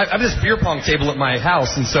 I have this beer pong table at my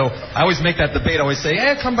house, and so I always make that debate. I always say,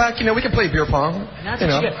 hey, come back, we can play beer pong.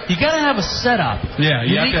 You got to have a setup. Yeah,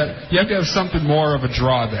 you have to have something more of a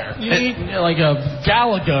draw there. You need like a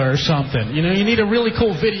Galaga or something. You need a really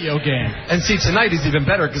cool video game. And see, tonight is even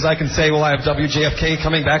better because I can say, well, I have WJFK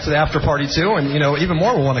coming back to the after party too, and even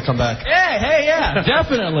more will want to come back. Yeah,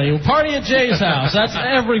 definitely. We'll party at Jay's house. That's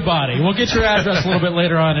everybody. We'll get your address a little bit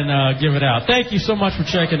later on and give it out. Thank you so much for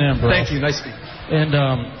checking in, bro. Thank you. Nice speaking. And,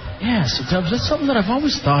 so Dubs, that's something that I've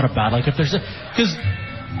always thought about. Like, if there's because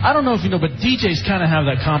I don't know if you know, but DJs kind of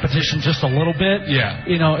have that competition just a little bit. Yeah.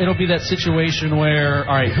 It'll be that situation where,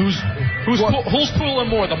 all right, who's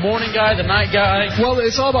pulling more, the morning guy, the night guy? Well,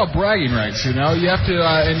 it's all about bragging rights, You have to,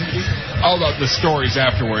 and all about the stories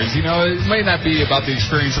afterwards. It may not be about the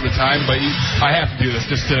experience of the time, but I have to do this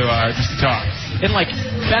just to talk. And like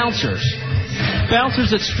bouncers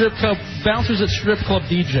at strip club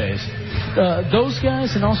DJs. Those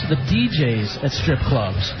guys and also the DJs at strip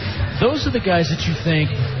clubs, those are the guys that you think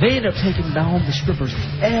they end up taking down the strippers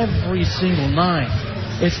every single night.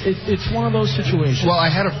 It's one of those situations. Well, I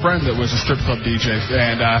had a friend that was a strip club DJ,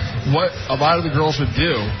 and what a lot of the girls would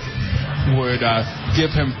do would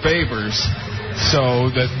give him favors so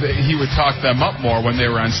that he would talk them up more when they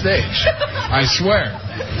were on stage. I swear.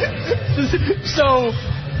 So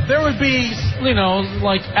there would be,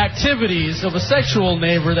 like activities of a sexual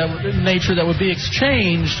nature that would be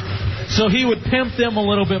exchanged, so he would pimp them a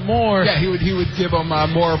little bit more. Yeah, he would give them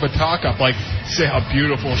more of a talk up, like say how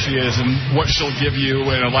beautiful she is and what she'll give you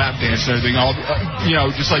in a lap dance and everything. All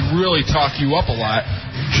just like really talk you up a lot,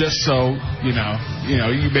 just so you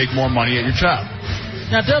make more money at your job.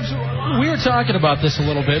 Now, Dubs, we were talking about this a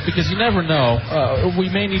little bit because you never know.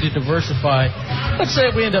 We may need to diversify. Let's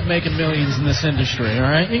say we end up making millions in this industry,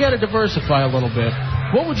 all right? You got to diversify a little bit.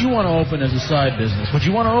 What would you want to open as a side business? Would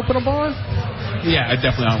you want to open a bar? Yeah, I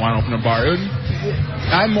definitely want to open a bar.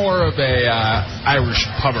 I'm more of a Irish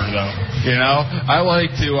pubber, though. I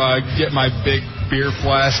like to get my big beer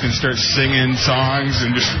flask and start singing songs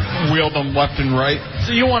and just wheel them left and right.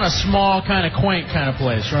 So you want a small, kind of quaint kind of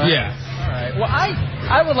place, right? Yeah. All right. Well,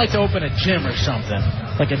 I would like to open a gym or something,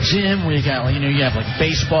 like a gym where you got, you have like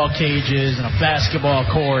baseball cages and a basketball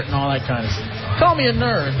court and all that kind of stuff. Call me a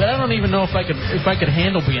nerd, but I don't even know if I could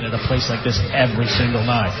handle being at a place like this every single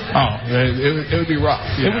night. Oh, it would be rough.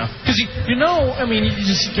 Because I mean, you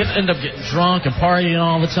just end up getting drunk and partying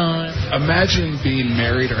all the time. Imagine being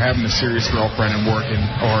married or having a serious girlfriend and working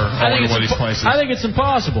or going to one of these places. I think it's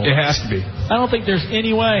impossible. It has to be. I don't think there's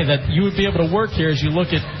any way that you would be able to work here as you look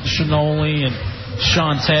at Shanoli and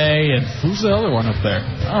Shantae and who's the other one up there?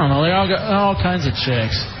 I don't know. They all got all kinds of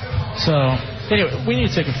chicks. So anyway, we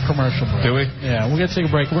need to take a commercial break. Do we? Yeah, we're gonna take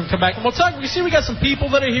a break. We're gonna come back and we'll talk. You see, we got some people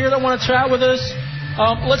that are here that want to chat with us.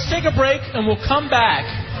 Let's take a break and we'll come back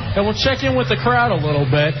and we'll check in with the crowd a little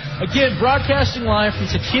bit. Again, broadcasting live from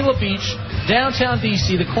Tequila Beach, downtown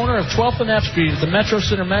D.C., the corner of 12th and F Street at the Metro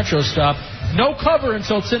Center Metro stop. No cover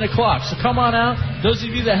until 10 o'clock, so come on out. Those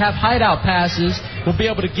of you that have Hideout passes will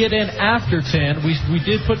be able to get in after 10. We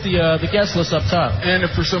did put the guest list up top. And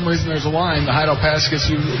if for some reason there's a line, the Hideout pass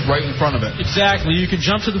gets you right in front of it. Exactly. You can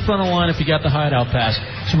jump to the front of the line if you got the Hideout pass.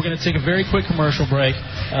 So we're going to take a very quick commercial break.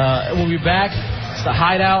 We'll be back. It's the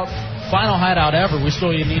Hideout, final Hideout ever. We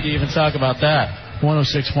still need to even talk about that.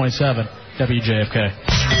 106.7 WJFK.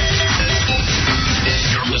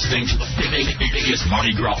 Listening to the biggest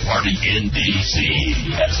Mardi Gras party in D.C.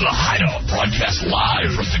 It's the Hideout, broadcast live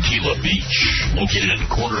from Tequila Beach, located in the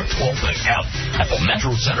corner of 12th and F at the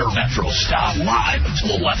Metro Center Metro stop, live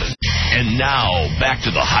until 11. And now, back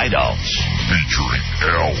to the Hideout, featuring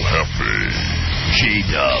El Jefe,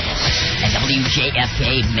 J-Dubs, and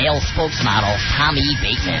WJFK male spokesmodel Tommy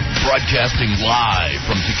Bateman. Broadcasting live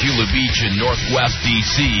from Tequila Beach in Northwest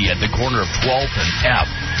D.C. at the corner of 12th and F.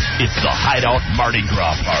 It's the Hideout Mardi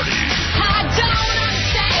Gras party. I don't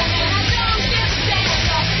understand, I don't understand,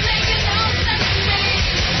 don't make it no sense to me.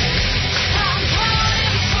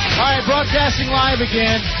 All right, broadcasting live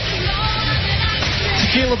again.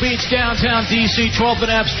 Tequila Beach, downtown D.C., 12th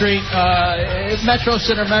and F Street, Metro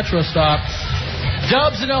Center Metro stop.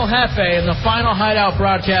 Dubs and El Jefe in the final Hideout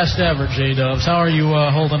broadcast ever, J-Dubs. How are you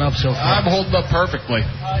holding up so far? I'm holding up perfectly.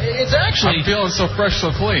 It's actually... I'm feeling so fresh,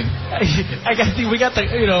 so clean. We got the,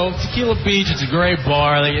 Tequila Beach. It's a great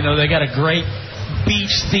bar. They got a great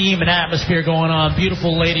beach theme and atmosphere going on.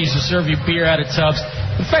 Beautiful ladies who serve you beer out of tubs.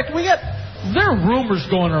 In fact, there are rumors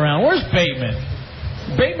going around. Where's Bateman?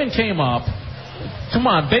 Bateman came up. Come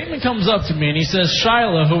on, Bateman comes up to me and he says,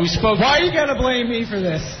 Shyla, who we spoke to... Why are you going to blame me for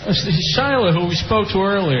this? Shyla, who we spoke to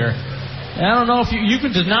earlier. And I don't know if you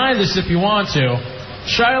can deny this if you want to.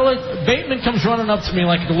 Shyla, Bateman comes running up to me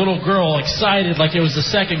like a little girl, excited like it was the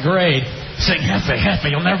second grade, saying, Jefe,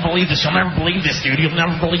 you'll never believe this. You'll never believe this, dude. You'll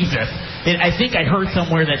never believe this. And I think I heard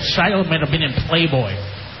somewhere that Shyla might have been in Playboy.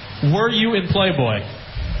 Were you in Playboy?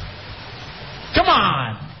 Come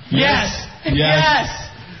on. Yes.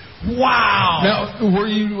 Wow. Now, were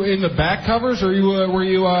you in the back covers, or were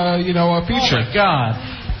you a feature? Oh, my God.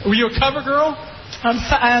 Were you a cover girl?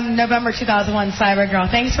 I'm November 2001 Cyber Girl.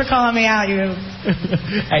 Thanks for calling me out, you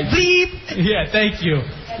bleep. Yeah, thank you.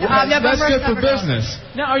 That's good for business.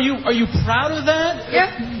 Now, are you proud of that?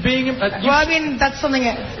 Yeah. Well, I mean, that's something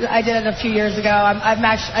I did a few years ago.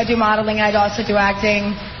 I do modeling. I also do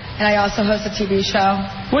acting. And I also host a TV show.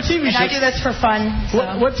 What TV show? And I do this for fun. So.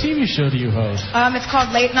 What TV show do you host? It's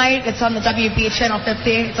called Late Night. It's on the WB Channel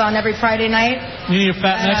 50. It's on every Friday night. You need a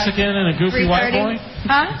fat Mexican and a goofy white boy?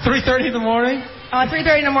 Huh? 3:30 in the morning?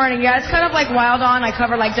 3:30 in the morning. Yeah, it's kind of like Wild On. I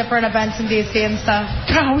cover like different events in D.C. and stuff.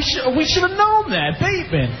 God, we should have known that.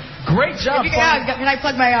 Bateman. Great job. Can I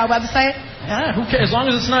plug my website? Yeah, who cares? As long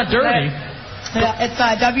as it's not dirty. It's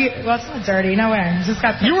Well, it's not dirty. No way. It's just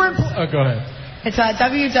got. You were in. Go ahead. It's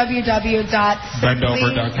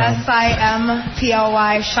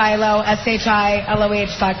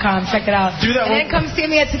www.simply.shiloh.com. Check it out. Do that. And then come see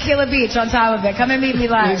me at Tequila Beach on top of it. Come and meet me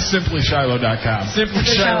live. It's simplyShiloh.com.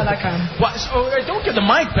 SimplyShiloh.com. Don't get the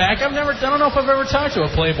mic back. I don't know if I've ever talked to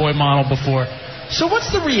a Playboy model before. So what's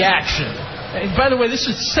the reaction? And by the way, this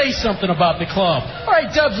should say something about the club. All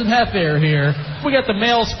right, Dubs and Jefe are here. We got the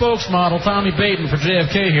male spokesmodel, Tommy Bateman, for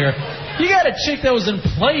JFK here. You got a chick that was in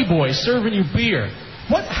Playboy serving you beer.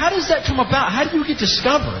 How does that come about? How do you get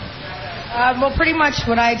discovered? Well, pretty much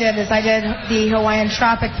what I did is I did the Hawaiian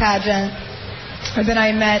Tropic pageant. And then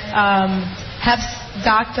I met Hef's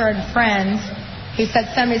doctor and friends. He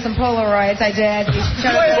said, send me some Polaroids. I did.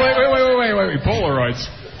 Wait.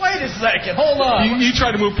 Polaroids. Wait a second. Hold on. You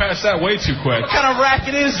tried to move past that way too quick. What kind of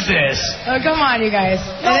racket is this? Oh, come on, you guys.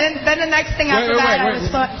 No. And then the next thing after that, I was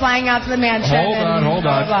flying out to the mansion. Hold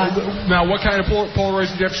on. Now, what kind of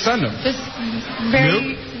Polaroids did you have to send them? Just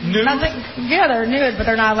very... Nude? Yeah, they're nude, but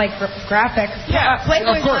they're not, like, graphic. Yeah,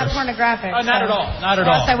 Playboy's not pornographic. Not at all. Not at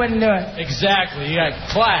all. Else I wouldn't do it. Exactly. You got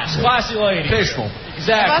class. Classy lady. Tasteful.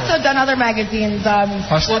 Exactly. I've also done other magazines.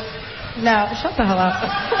 Hustler? No, shut the hell up.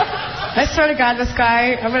 I swear to God, this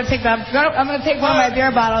guy, I'm gonna take one of my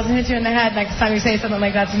beer bottles and hit you in the head next time you say something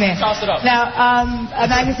like that to me. Toss it up. Now,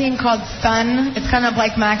 a magazine called Sun. It's kind of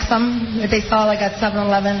like Maxim. They sell like at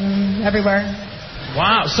 7-Eleven everywhere.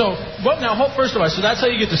 Wow. So, now, first of all, so that's how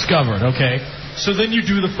you get discovered, okay? So then you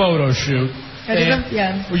do the photo shoot.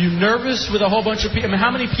 Yeah. Were you nervous with a whole bunch of people? I mean,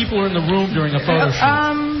 how many people were in the room during the photo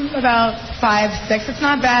shoot? About 5, 6. It's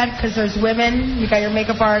not bad because there's women. You got your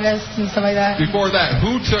makeup artists and stuff like that. Before that,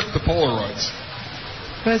 who took the Polaroids?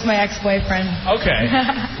 It was my ex-boyfriend. Okay.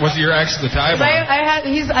 Was it your ex at the time?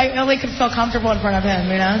 I only could feel comfortable in front of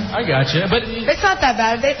him, you know? I got you. But it's not that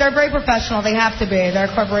bad. They're very professional. They have to be. They're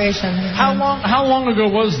a corporation. How long ago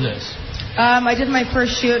was this? I did my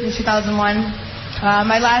first shoot in 2001.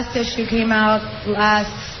 My last issue came out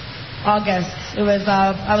last August. It was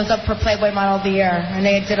I was up for Playboy Model of the Year, and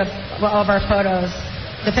they did all of our photos.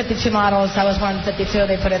 The 52 models, I was one of the 52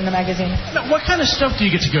 they put in the magazine. Now, what kind of stuff do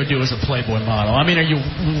you get to go do as a Playboy model? I mean, are you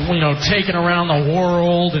taking around the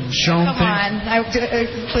world and showing things? Come on,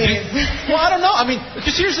 please. Well, I don't know. I mean,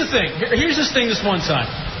 because here's the thing. Here's this thing this one time.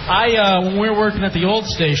 When we were working at the old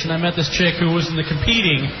station, I met this chick who was in the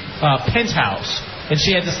competing penthouse. And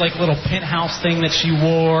she had this little penthouse thing that she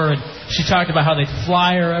wore, and she talked about how they'd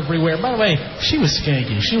fly her everywhere. By the way, she was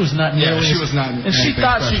skanky. She was not nearly. Yeah, she was not. And she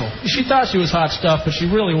thought she was hot stuff, but she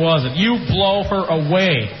really wasn't. You blow her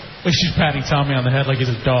away. Like she's patting Tommy on the head like he's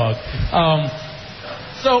a dog.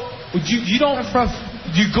 So you don't.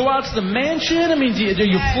 Do you go out to the mansion? I mean, are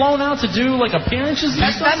you flown out to do appearances?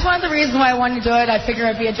 That's one of the reasons why I wanted to do it. I figure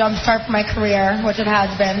it'd be a jump start for my career, which it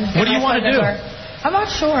has been. What do you want to do? I'm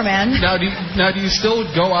not sure, man. Now, do you still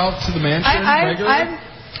go out to the mansion regularly?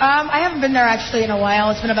 I haven't been there actually in a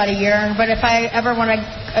while. It's been about a year. But if I ever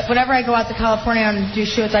whenever I go out to California and do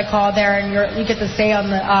shoots, I call there, and you get to stay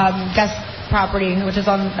on the guest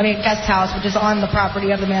house, which is on the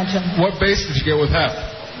property of the mansion. What base did you get with Hef?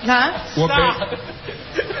 Huh?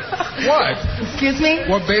 What? Excuse me?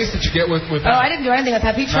 What base did you get with Hef? Oh, I didn't do anything with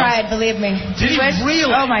Hef. He tried, believe me. Did he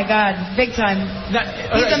really? Oh my God, big time.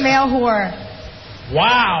 He's a male whore.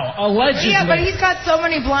 Wow, allegedly. Yeah, but he's got so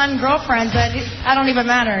many blonde girlfriends that I don't even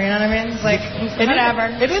matter, you know what I mean? It's like, whatever.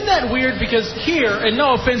 Isn't that weird? Because here, and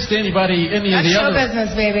no offense to anybody, any of the other... That's show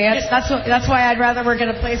business, baby. That's why I'd rather work at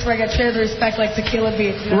a place where I get treated with respect like Tequila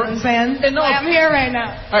Beach, you know what I'm saying? And I'm here right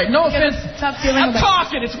now. All right, no offense. I'm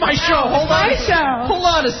talking. It's my show. Hold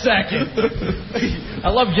on a second.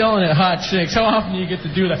 I love yelling at hot chicks. How often do you get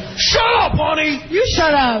to do that? Shut up, honey! You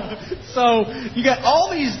shut up. So you got all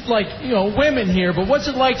these women here, but what's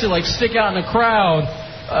it like to stick out in a crowd?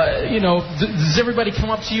 Does everybody come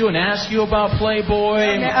up to you and ask you about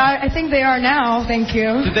Playboy? I think they are now. Thank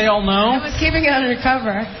you. Did they all know? I was keeping it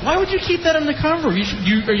undercover. Why would you keep that undercover? Are you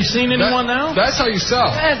seeing anyone now? That's how you sell.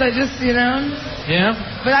 Yes, I just Yeah.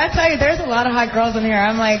 But I tell you, there's a lot of hot girls in here.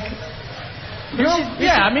 I'm like.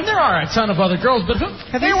 Yeah, I mean there are a ton of other girls, but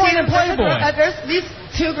they weren't in Playboy. There's these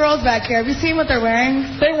 2 girls back here. Have you seen what they're wearing?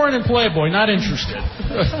 They weren't in Playboy. Not interested.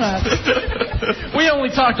 We only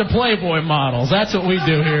talk to Playboy models. That's what we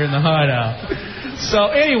do here in the Hideout.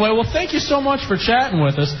 So anyway, well, thank you so much for chatting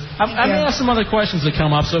with us. I'm going to ask some other questions that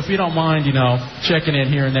come up, so if you don't mind, checking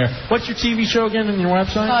in here and there. What's your TV show again and your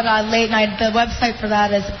website? Called Late Night. The website for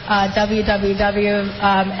that is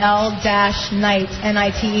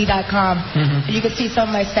www.l-nite.com. Mm-hmm. You can see some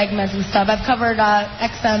of my segments and stuff. I've covered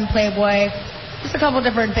XM, Playboy, just a couple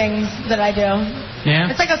different things that I do.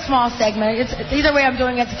 Yeah. It's like a small segment. It's either way I'm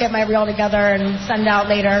doing it to get my reel together and send out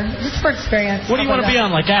later, just for experience. What do you want to be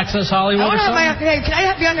on, like Access Hollywood or something? Can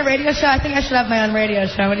I be on the radio show? I think I should have my own radio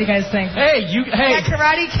show. What do you guys think? Hey.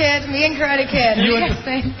 Karate Kid, me and Karate Kid. What do you guys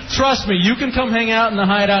think? Trust me, you can come hang out in the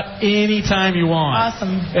Hideout anytime you want.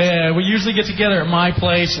 Awesome. We usually get together at my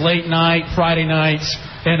place late night, Friday nights,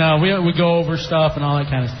 and we go over stuff and all that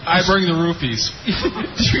kind of stuff. I bring the roofies.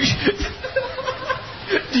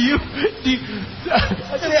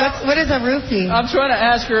 What is a roofie? I'm trying to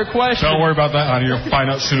ask her a question. Don't worry about that, honey. You'll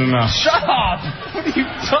find out soon enough. Shut up! What are you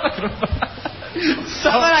talking about?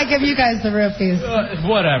 How about I give you guys the roofies?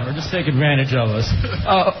 Whatever. Just take advantage of us.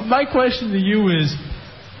 My question to you is,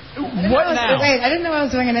 what now? Wait, I didn't know I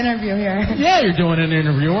was doing an interview here. Yeah, you're doing an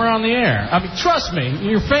interview. We're on the air. I mean, trust me,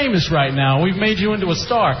 you're famous right now. We've made you into a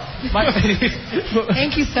star.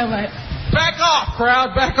 Thank you so much. Back off,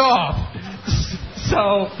 crowd. Back off.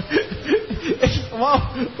 So, well,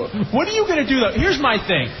 what are you going to do, though? Here's my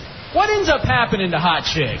thing. What ends up happening to hot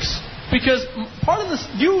chicks? Because part of this,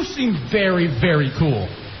 you seem very, very cool.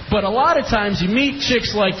 But a lot of times you meet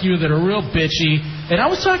chicks like you that are real bitchy. And I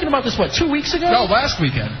was talking about this, 2 weeks ago? No, last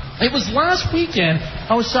weekend. It was last weekend.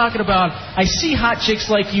 I was talking about, I see hot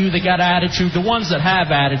chicks like you that got attitude, the ones that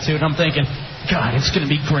have attitude. I'm thinking, God, it's going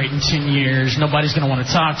to be great in 10 years. Nobody's going to want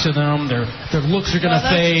to talk to them. Their looks are going to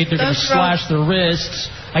fade. They're going to slash their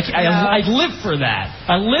wrists. I live for that.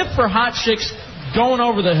 I live for hot chicks going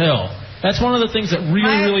over the hill. That's one of the things that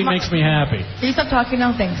really makes me happy. Can you stop talking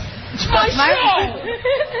now? Thanks. It's my show!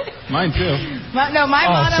 Mine too. My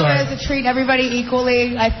motto is to treat everybody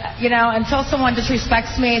equally. Until someone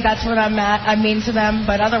disrespects me, that's what I'm at. I mean to them,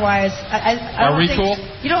 but otherwise, Are we cool?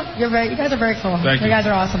 You guys are very cool. Thank you. You guys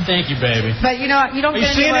are awesome. Thank you, baby. But you don't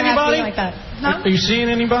get seeing anywhere anybody like that. No? Are you seeing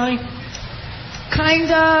anybody?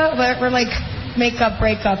 Kinda, but we're like makeup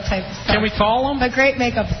breakup type stuff. Can we call them? But great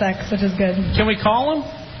makeup sex, which is good. Can we call them?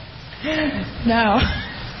 No.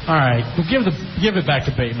 All right. Well, give it back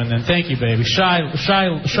to Bateman then. Thank you, baby. Shiloh?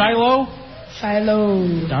 Shiloh.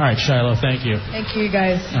 All right, Shiloh. Thank you. Thank you,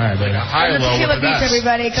 guys. All right, baby. Tequila Beach,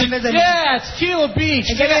 everybody. Come visit. Yeah, it's Tequila Beach.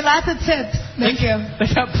 And give me lots of tips. Thank you. They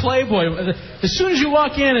got Playboy. As soon as you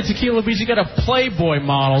walk in at Tequila Beach, you got a Playboy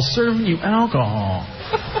model serving you alcohol.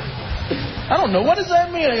 I don't know. What does that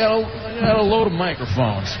mean? I got a load of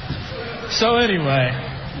microphones. So anyway,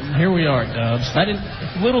 here we are, Dubs.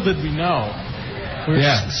 Little did we know. We're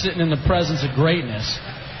just sitting in the presence of greatness.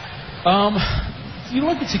 You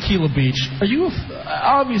look at Tequila Beach.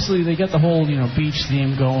 Obviously they got the whole beach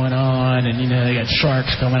theme going on, and they got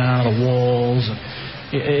sharks coming out of the walls. And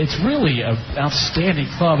it's really an outstanding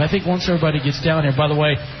club. I think once everybody gets down here. By the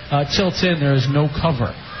way, till 10 there is no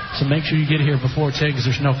cover, so make sure you get here before 10 because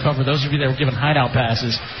there's no cover. Those of you that were given hideout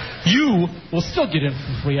passes, you will still get in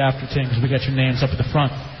for free after 10 because we got your names up at the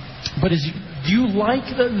front. But do you like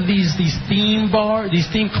these theme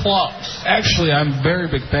clubs? Actually, I'm a very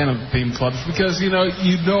big fan of the theme clubs because you know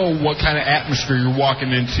what kind of atmosphere you're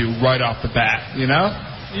walking into right off the bat. You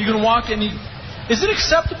can walk in. Is it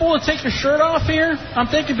acceptable to take your shirt off here? I'm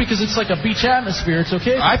thinking because it's like a beach atmosphere. It's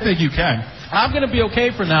okay. I think you can. I'm going to be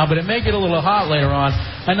okay for now, but it may get a little hot later on.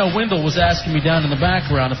 I know Wendell was asking me down in the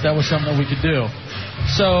background if that was something that we could do.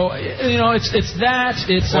 So, it's that.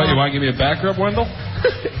 What, you want to give me a back rub, Wendell?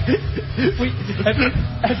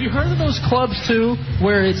 Have you heard of those clubs, too,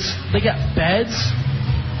 where they got beds?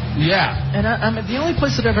 Yeah. And the only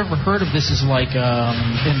place that I've ever heard of this is like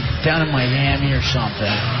down in Miami or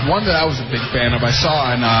something. One that I was a big fan of, I saw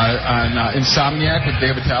on Insomniac with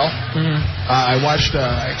David Tell. Mm-hmm. I watched,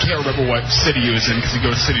 I can't remember what city he was in because he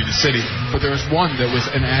goes city to city, but there was one that was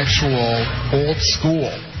an actual old school.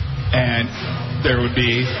 And there would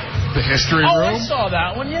be the history room. Oh, I saw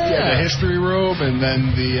that one, yeah. Yeah, the history room, and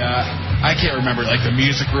then the, I can't remember, like the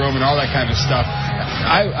music room and all that kind of stuff.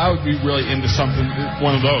 I would be really into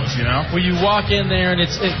one of those, Where you walk in there and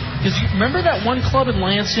because you remember that one club in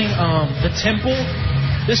Lansing, the Temple?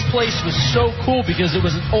 This place was so cool because it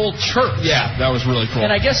was an old church. Yeah, that was really cool.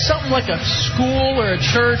 And I guess something like a school or a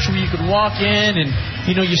church where you could walk in and,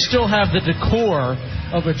 you still have the decor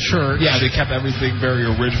of a church. Yeah, they kept everything very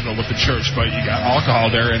original with the church, but you got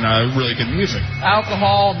alcohol there and really good music.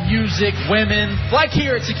 Alcohol, music, women, like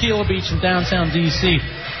here at Tequila Beach in downtown D.C.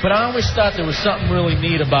 But I always thought there was something really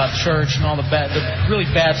neat about church and all the really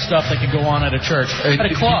bad stuff that could go on at a church. At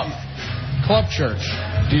a club church.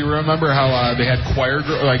 Do you remember how they had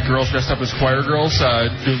girls dressed up as choir girls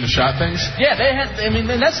doing the shot things? Yeah, they had. I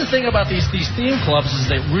mean, and that's the thing about these theme clubs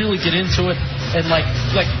is they really get into it. And like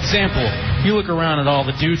example, you look around at all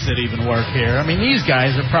the dudes that even work here. I mean, these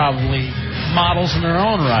guys are probably models in their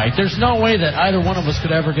own right. There's no way that either one of us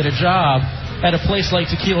could ever get a job at a place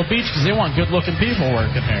like Tequila Beach because they want good-looking people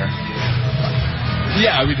working there.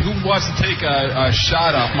 Yeah, I mean, who wants to take a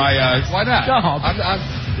shot off my? Why not? No.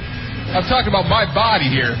 I'm talking about my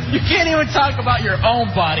body here. You can't even talk about your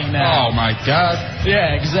own body now. Oh, my God.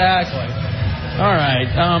 Yeah, exactly. All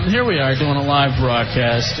right. Here we are doing a live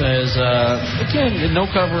broadcast. Again,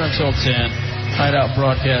 no cover until 10. Hideout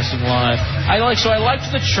Broadcasting Live. I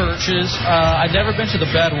liked the churches. I've never been to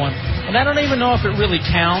the bed one. And I don't even know if it really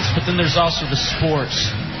counts, but then there's also the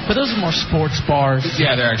sports. But those are more sports bars.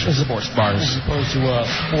 Yeah, they're actually sports bars. As opposed to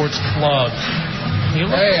sports clubs.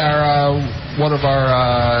 Hey, one of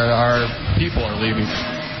our people are leaving.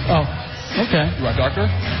 Oh, okay. You want a doctor?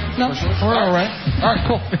 No, we're all right. All right,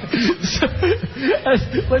 cool. So,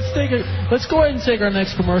 let's go ahead and take our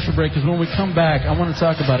next commercial break because when we come back, I want to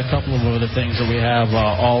talk about a couple of other things that we have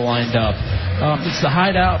all lined up. It's the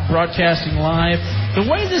Hideout Broadcasting Live. The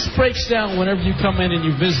way this breaks down whenever you come in and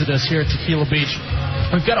you visit us here at Tequila Beach,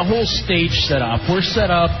 we've got a whole stage set up. We're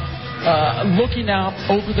set up looking out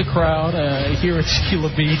over the crowd here at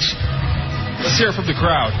Tequila Beach. Let's hear it from the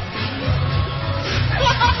crowd.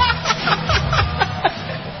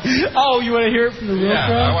 Oh, you want to hear it from the real crowd?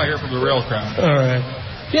 Yeah, I want to hear it from the real crowd. All right.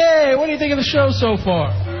 Yay, what do you think of the show so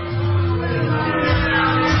far?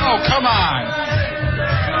 Oh, come on.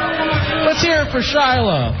 Let's hear it for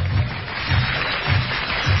Shiloh.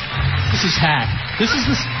 This is hack. This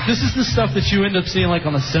is the stuff that you end up seeing like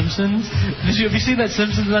on The Simpsons. Have you seen that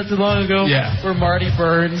Simpsons not too long ago? Yeah. Where Marty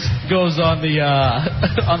Burns goes on the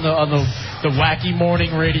on the wacky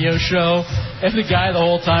morning radio show, and the guy the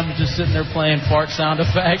whole time is just sitting there playing fart sound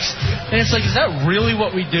effects, and it's like, is that really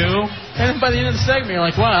what we do? And then by the end of the segment, you're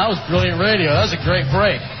like, wow, that was brilliant radio. That was a great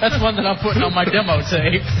break. That's one that I'm putting on my demo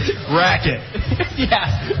tape. Racket.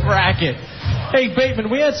 Yeah, racket. Hey, Bateman,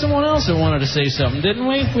 we had someone else that wanted to say something, didn't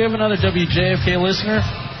we? We have another WJFK listener.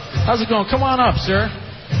 How's it going? Come on up, sir.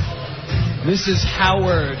 This is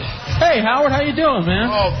Howard. Hey, Howard, how you doing, man?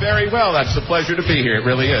 Oh, very well. That's a pleasure to be here. It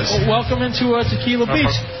really is. Well, welcome into Tequila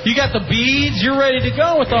Beach. You got the beads. You're ready to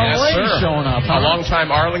go with all the ladies showing up, huh? A long-time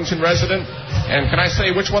Arlington resident. And can I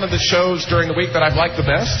say which one of the shows during the week that I've liked the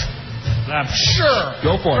best? Sure.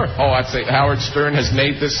 Go for it. Oh, I'd say Howard Stern has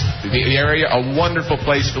made the area a wonderful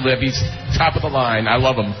place to live. He's top of the line. I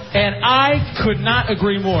love him. And I could not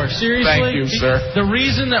agree more. Seriously. Thank you, sir. The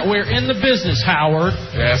reason that we're in the business, Howard,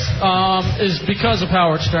 yes, is because of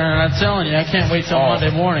Howard Stern. And I'm telling you, I can't wait till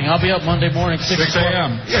Monday morning. I'll be up Monday morning, 6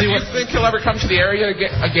 a.m. Yeah, do you think he'll ever come to the area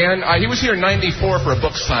again? He was here in '94 for a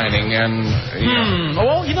book signing, and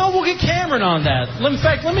well, we'll get Cameron on that. In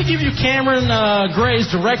fact, let me give you Cameron Gray's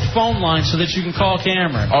direct phone line so that you can call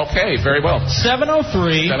Cameron. Okay, very well.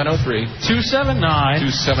 703 279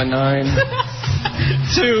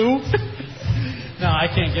 No, I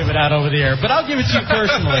can't give it out over the air, but I'll give it to you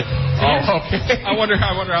personally. Oh, okay. I wonder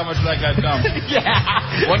how much that got dumped. Yeah.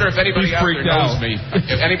 I wonder if anybody out there knows me.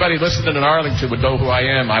 If anybody listening in Arlington would know who I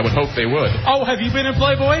am, I would hope they would. Oh, have you been in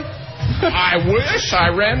Playboy? I wish I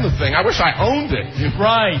ran the thing. I wish I owned it.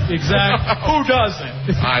 Right, exactly. Who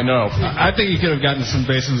doesn't? I know. I think you could have gotten some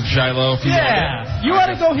bases with Shiloh. If you you ought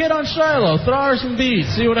to go hit on Shiloh. Throw her some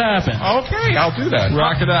beats. See what happens. Okay, I'll do that.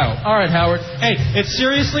 Rock it out. All right, Howard. Hey, it's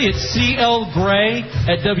CLGray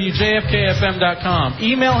at WJFKFM.com.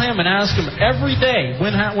 Email him and ask him every day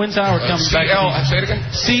when's Howard coming back. Say it again.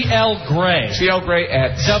 CL Gray. CL Gray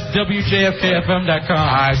at WJFKFM.com.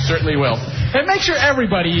 I certainly will. And make sure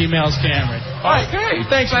everybody emails Cameron. All right. Okay.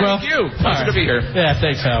 Thanks, bro. Thank you. Pleasure to be here. Yeah,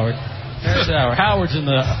 thanks, Howard. There's Howard. Howard's in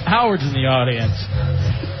the audience.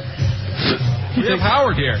 We have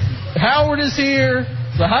Howard here. Howard is here.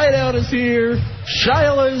 The Hideout is here.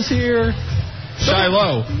 Shiloh is here.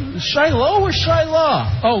 Shiloh. Shiloh or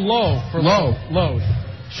Shiloh? Oh, low. For low. Load.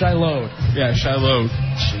 Shiloh. Yeah, Shiloh.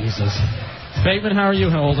 Jesus. Bateman, how are you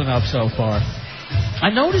holding up so far? I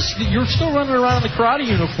noticed that you're still running around in the karate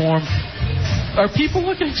uniform. Are people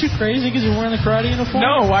looking at you crazy because you're wearing the karate uniform?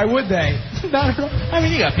 No, why would they? I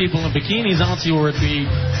mean, you got people in bikinis. I don't see where it'd be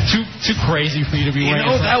too crazy for you to be wearing.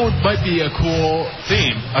 That might be a cool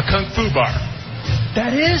theme, a kung fu bar.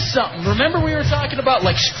 That is something. Remember we were talking about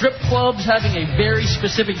like strip clubs having a very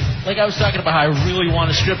specific, like I was talking about how I really want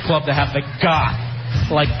a strip club to have the goth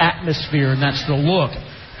like atmosphere, and that's the look.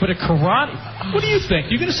 But a karate, what do you think?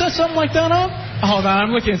 You going to set something like that up? Hold on, I'm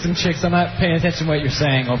looking at some chicks. I'm not paying attention to what you're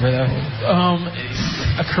saying over there.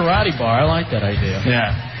 A karate bar. I like that idea. Yeah,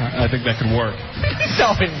 I think that could work.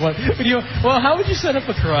 Tell me what. Well, how would you set up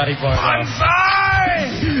a karate bar?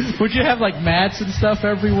 Bonsai! Would you have like mats and stuff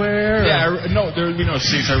everywhere? Yeah, no, there would be no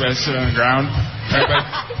seats. Everybody sit on the ground.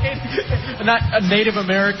 Not a Native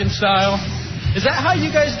American style. Is that how you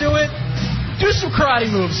guys do it? Do some karate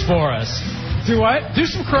moves for us. Do what? Do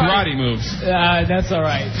some karate moves. That's all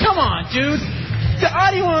right. Come on, dude. The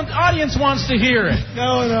audience wants to hear it.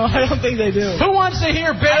 No, I don't think they do. Who wants to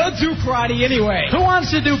hear Bateman? I don't do karate anyway. Who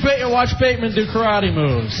wants to watch Bateman do karate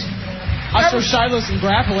moves? I show Shiloh some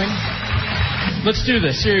grappling. Let's do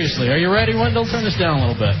this, seriously. Are you ready, Wendell? Turn this down a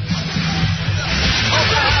little bit.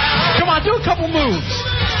 Come on, do a couple moves.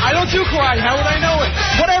 I don't do karate. How would I know it?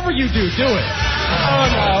 Whatever you do it. Oh,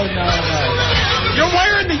 no. You're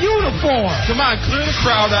wearing the uniform. Come on, clear the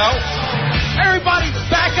crowd out. Everybody,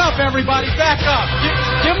 back up, everybody. Back up.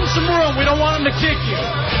 Give them some room. We don't want them to kick you.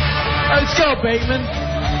 All right, let's go, Bateman.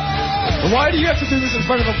 Why do you have to do this in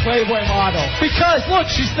front of a Playboy model? Because,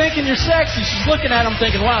 look, she's thinking you're sexy. She's looking at him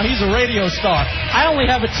thinking, wow, he's a radio star. I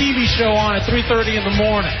only have a TV show on at 3:30 in the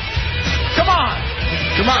morning. Come on.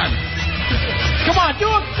 Come on. Come on,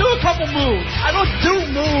 do a couple moves. I don't do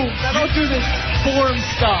moves. I don't do this form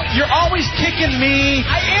stuff. You're always kicking me.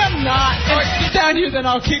 I am not. All right, get down here, then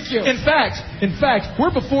I'll kick you. In fact,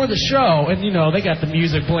 we're before the show, and they got the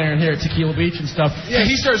music blaring here at Tequila Beach and stuff. Yeah,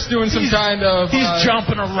 he starts doing some kind of... He's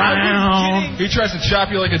jumping around. He tries to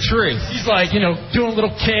chop you like a tree. He's like, doing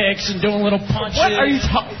little kicks and doing little punches. What are you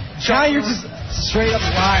talking? Now you're just straight up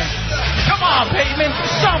lying. Come on, Bateman, do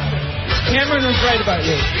something. Cameron was right about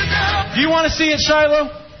you. Do you want to see it,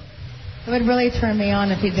 Shiloh? It would really turn me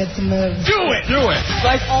on if he did some moves. Do it!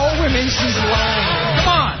 Like all women, she's lying.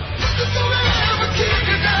 Come on!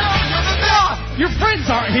 Your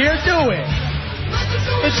friends aren't here. Do it!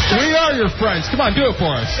 We are your friends. Come on, do it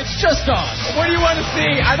for us. It's just us. What do you want to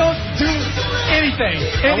see? I don't do anything.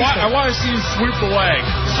 I want to see you sweep the leg.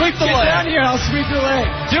 Sweep the leg. Get down here, I'll sweep your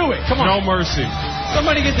leg. Do it. Come on. No mercy.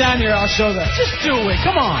 Somebody get down here, I'll show them. Just do it.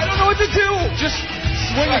 Come on. I don't know what to do. Just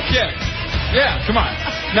swing a kick. Yeah, come on.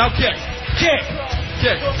 Now kick. Kick.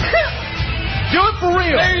 Do it for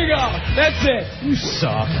real. There you go. That's it. You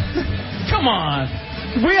suck. Come on.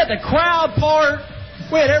 We had the crowd part.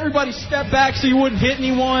 We had everybody step back so you wouldn't hit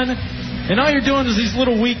anyone. And all you're doing is these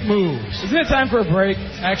little weak moves. Isn't it time for a break?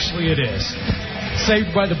 Actually, it is.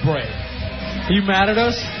 Saved by the break. Are you mad at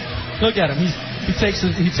us? Look at him. He takes the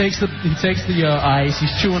ice.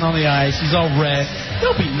 He's chewing on the ice. He's all red.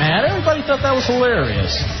 Don't be mad. Everybody thought that was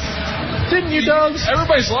hilarious. Didn't you, Dogs?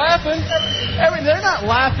 Everybody's laughing. They're not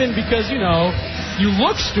laughing because, you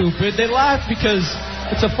look stupid. They laugh because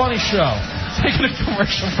it's a funny show. Taking a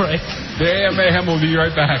commercial break. The AM Mayhem will be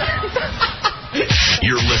right back.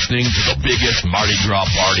 You're listening to the biggest Mardi Gras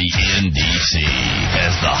party in D.C.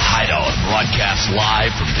 as the Hideout broadcasts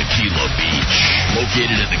live from Tequila Beach,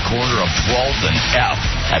 located at the corner of 12th and F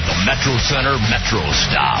at the Metro Center Metro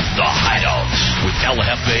Stop. The Hideout with El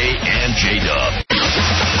Jefe and J-Dub.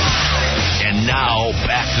 And now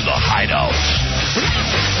back to the Hideout.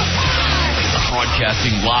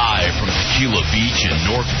 Broadcasting live from Tequila Beach in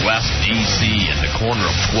Northwest D.C. in the corner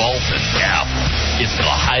of 12th and F. It's the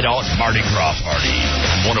Hideout Mardi Gras Party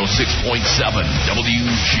on 106.7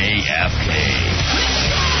 WJFK.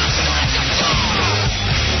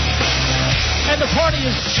 And the party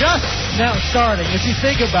is just now starting. If you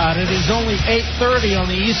think about it, it's only 8:30 on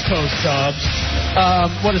the East Coast, Dubs.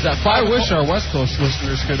 What is that? I wish our West Coast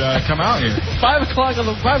listeners could come out here.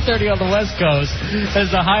 5:30 on the West Coast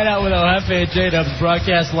as the Hideout with El Jefe and J-Dubs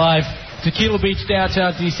broadcast live. Tequila Beach,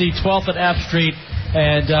 downtown D.C., 12th and F Street,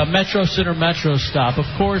 and Metro Center Metro Stop. Of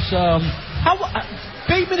course,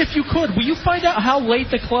 Bateman, if you could, will you find out how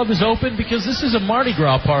late the club is open? Because this is a Mardi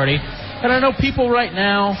Gras party, and I know people right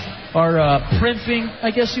now are primping,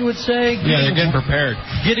 I guess you would say. Yeah, they're getting prepared.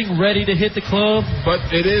 Getting ready to hit the club. But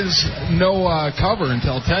it is no cover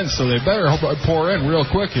until 10, so they better pour in real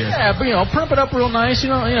quick here. Yeah, but, primp it up real nice.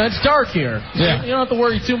 It's dark here. Yeah. You don't have to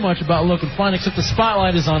worry too much about looking fine, except the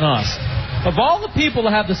spotlight is on us. Of all the people to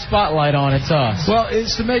have the spotlight on, it's us. Well,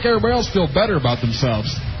 it's to make everybody else feel better about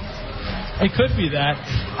themselves. It could be that.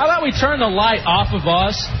 How about we turn the light off of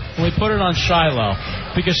us and we put it on Shiloh?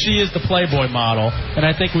 Because she is the Playboy model, and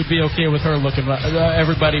I think we'd be okay with her looking,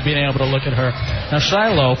 everybody being able to look at her. Now,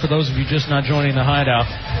 Shiloh, for those of you just not joining the Hideout,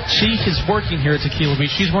 she is working here at Tequila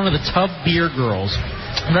Beach. She's one of the tub beer girls.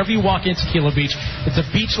 Whenever you walk in Tequila Beach, it's a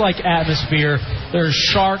beach-like atmosphere. There's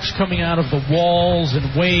sharks coming out of the walls and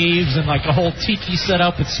waves and like a whole tiki set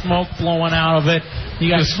up with smoke blowing out of it.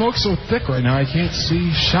 The smoke's so thick right now, I can't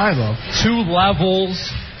see Shiloh. 2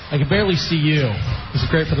 levels. I can barely see you. This is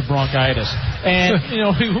great for the bronchitis. And,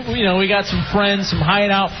 we got some friends, some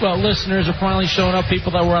Hideout listeners are finally showing up,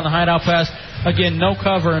 people that were on the Hideout Fest. Again, no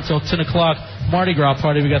cover until 10 o'clock. Mardi Gras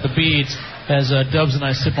party, we got the beads as Dubs and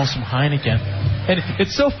I sip on some Heineken. And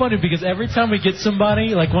it's so funny because every time we get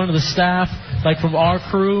somebody, like one of the staff, like from our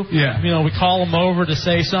crew, we call them over to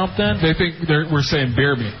say something. They think we're saying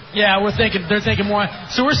beer me. Yeah, they're thinking more.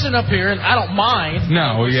 So we're sitting up here, and I don't mind.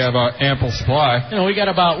 No, we have ample supply. We got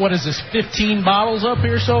about, 15 bottles up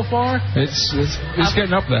here so far? It's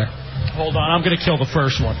getting up there. Hold on, I'm going to kill the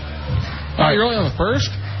first one. Oh, you're only on the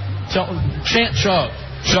first? Chant chug.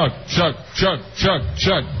 Chug, chug, chug, chug,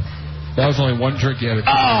 chug. That was only one drink you had to do.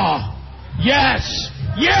 Oh, yes!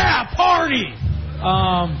 Yeah, party!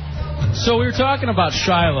 So we were talking about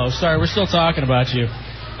Shiloh. Sorry, we're still talking about you.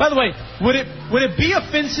 By the way, would it be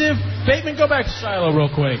offensive? Bateman, go back to Shiloh real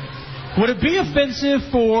quick. Would it be offensive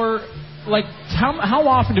for, how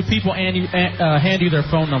often do people hand you their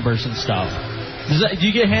phone numbers and stuff? Do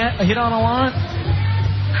you get hit on a lot?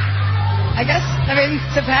 I guess,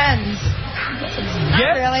 depends.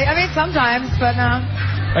 Not really. Sometimes, but no.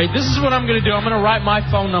 All right, this is what I'm going to do. I'm going to write my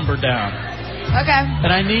phone number down. Okay.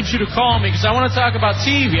 And I need you to call me because I want to talk about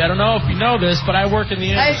TV. I don't know if you know this, but I work in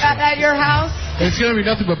the industry. At your house? It's going to be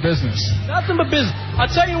nothing but business. Nothing but business. I'll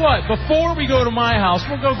tell you what, before we go to my house,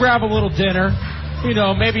 we'll go grab a little dinner. You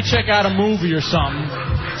know, maybe check out a movie or something.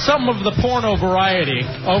 Some of the porno variety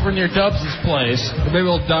over near Dubs' place. Maybe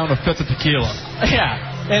we'll down a fifth of tequila.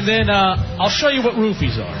 Yeah. And then I'll show you what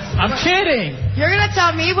roofies are. I'm kidding. You're going to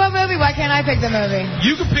tell me what movie? Why can't I pick the movie?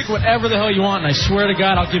 You can pick whatever the hell you want, and I swear to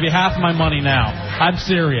God, I'll give you half of my money now. I'm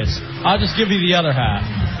serious. I'll just give you the other half.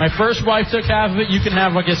 My first wife took half of it. You can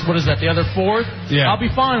have, I guess, what is that, the other fourth? Yeah. I'll be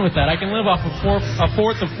fine with that. I can live off a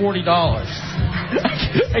fourth of $40.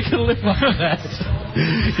 I can live off of that.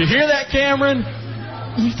 You hear that, Cameron?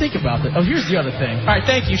 You think about that. Oh, here's the other thing. All right,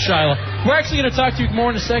 thank you, Shiloh. We're actually going to talk to you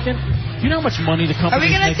more in a second. You know how much money the company Are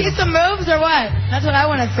we going to see some moves or what? That's what I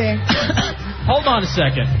want to see. Hold on a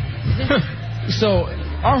second. So,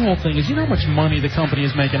 our whole thing is, you know how much money the company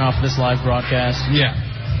is making off of this live broadcast? Yeah.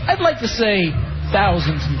 I'd like to say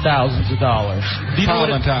thousands and thousands of dollars. Do you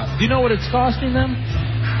know what it's costing them?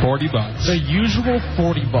 $40. The usual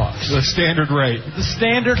 $40. The standard rate. The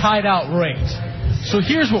standard Hideout rate. So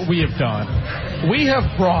here's what we have done. We have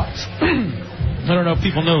brought, I don't know if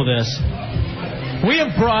people know this, we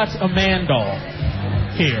have brought a man doll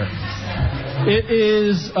here. It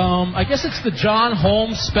is, I guess it's the John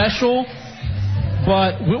Holmes special,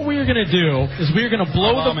 but what we're going to do is we're going to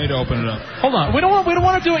blow Allow me to open it up. Hold on. We don't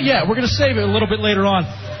want to do it yet. We're going to save it a little bit later on.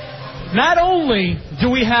 Not only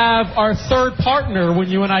do we have our third partner when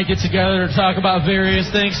you and I get together to talk about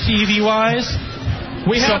various things TV-wise,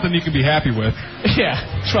 we have something you can be happy with.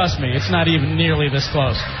 Yeah, trust me, it's not even nearly this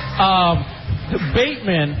close.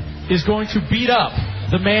 Bateman is going to beat up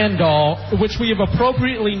the man doll, which we have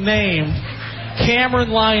appropriately named Cameron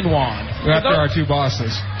Linewand. After our two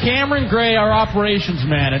bosses. Cameron Gray, our operations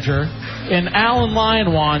manager, and Alan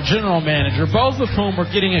Linewand, general manager, both of whom are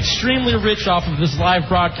getting extremely rich off of this live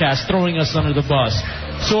broadcast, throwing us under the bus.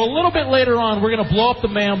 So a little bit later on, we're going to blow up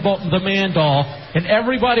the man doll, and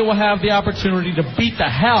everybody will have the opportunity to beat the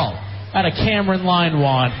hell out of Cameron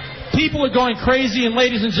Linewand. People are going crazy, and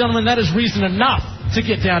ladies and gentlemen, that is reason enough to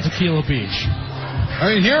get down to Tequila Beach.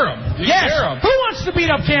 I mean, hear him. Yes. Hear him. Who wants to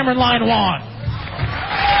beat up Cameron Linewand?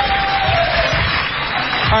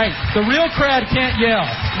 All right, the real crowd can't yell.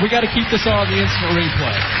 We got to keep this all in the instant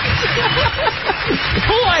replay.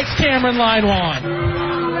 Who likes Cameron Linewand?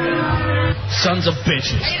 Sons of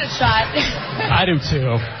bitches. I need a shot. I do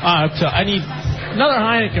too. I need another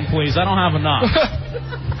Heineken, please. I don't have enough.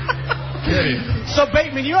 So,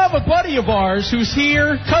 Bateman, you have a buddy of ours who's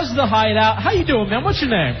here because of the Hideout. How you doing, man? What's your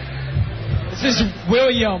name? This is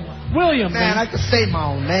William. William, man. I can say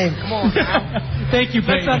my own name. Come on, now. Thank you,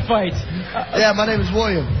 Bateman. Let's not fight. Yeah, my name is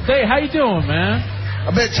William. Hey, how you doing, man?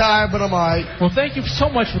 A bit tired, but I'm all right. Well, thank you so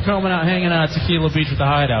much for coming out, hanging out at Tequila Beach with the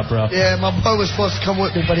Hideout, bro. Yeah, my brother was supposed to come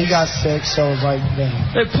with me, but he got sick, so I was like, damn.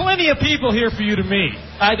 There are plenty of people here for you to meet.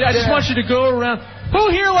 I just want you to go around. Who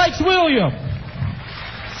here likes William?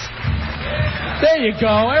 There you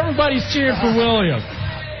go. Everybody's cheering for William.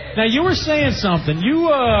 Now, you were saying something.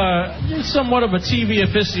 You're somewhat of a TV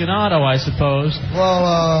aficionado, I suppose.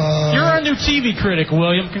 Well, you're our new TV critic,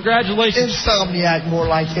 William. Congratulations. Insomniac, more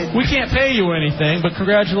like it. We can't pay you anything, but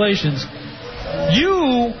congratulations.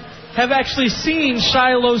 You have actually seen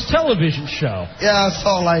Shiloh's television show. Yeah, I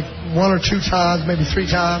saw like 1 or 2 times, maybe 3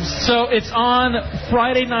 times. So it's on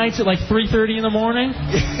Friday nights at like 3:30 in the morning?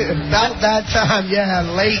 About that time,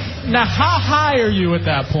 yeah, late. Now, how high are you at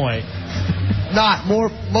that point? Not,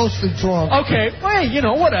 mostly drunk. Okay,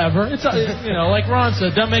 well, whatever. It's like Ron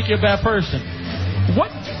said, doesn't make you a bad person.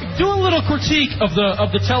 Do a little critique of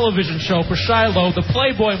the television show for Shiloh, the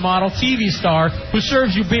Playboy model TV star who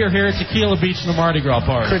serves you beer here at Tequila Beach in the Mardi Gras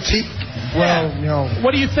party. Critique? Well,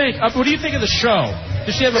 What do you think? What do you think of the show?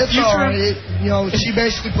 Does she have a future? All right. She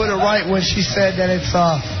basically put it right when she said that it's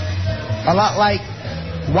a lot like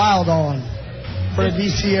Wild On for the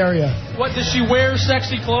D.C. area. What, does she wear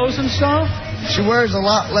sexy clothes and stuff? She wears a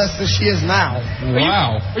lot less than she is now.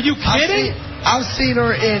 Wow. Are you kidding? I've seen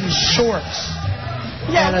her in shorts.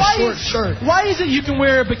 Yeah, and a short shirt. Why is it you can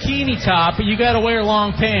wear a bikini top but you got to wear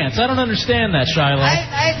long pants? I don't understand that, Shiloh.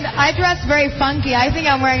 I dress very funky. I think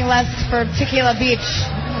I'm wearing less for Tequila Beach,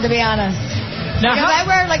 to be honest. Now, because I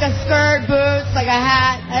wear like a skirt, boots, like a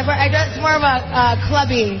hat. I dress more of a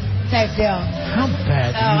clubby type deal. How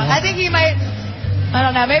bad? I think he might. I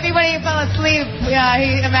don't know. Maybe when he fell asleep, he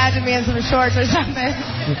imagined me in some shorts or something.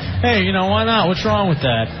 Hey, why not? What's wrong with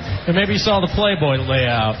that? Or maybe he saw the Playboy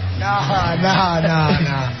layout. Nah.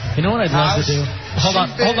 You know what I'd love to do? Hold on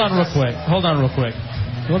real quick.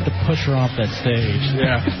 You love to push her off that stage.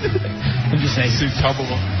 Yeah. And just say,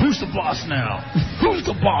 who's the boss now? Who's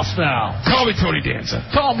the boss now? Call me Tony Danza.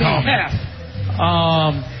 Call me Half.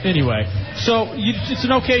 Anyway, so it's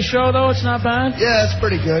an okay show, though? It's not bad? Yeah, it's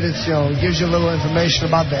pretty good. It's, it gives you a little information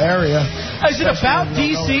about the area. Is it about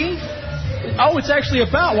D.C.? Oh, it's actually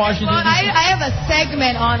about Washington, Well, D.C. I have a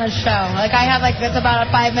segment on a show. It's about a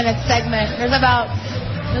 5-minute segment. There's about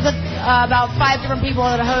 5 different people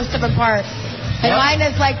that host different parts. And mine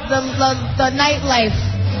is like the nightlife.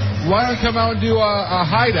 Why don't you come out and do a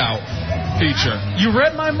Hideout feature? You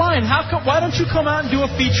read my mind. Why don't you come out and do a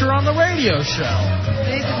feature on the radio show?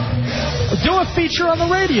 Do a feature on the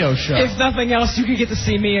radio show. If nothing else, you could get to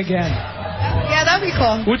see me again. Yeah, that'd be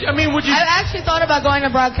cool. Would you? I actually thought about going to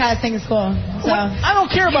broadcasting school. So. I don't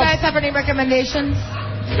care about. You guys have any recommendations?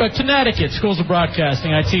 Connecticut Schools of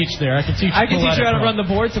Broadcasting. I teach there. I can teach you how to run the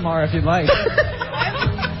board tomorrow if you'd like.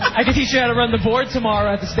 I can teach you how to run the board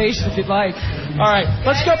tomorrow at the station if you'd like. All right,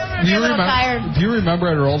 let's go. Do you remember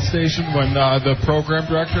at our old station when the program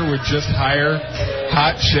director would just hire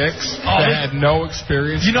hot chicks that had no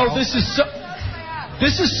experience? This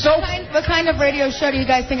is so. What kind of radio show do you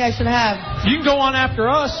guys think I should have? You can go on after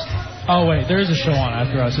us. Oh, wait, there is a show on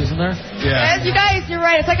after us, isn't there? Yeah. You guys, you're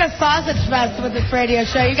right. It's like a sausage fest with this radio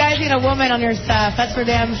show. You guys need a woman on your staff. That's for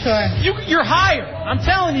damn sure. You're hired. I'm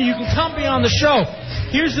telling you, you can come be on the show.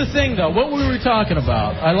 Here's the thing, though. What were we talking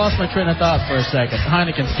about? I lost my train of thought for a second.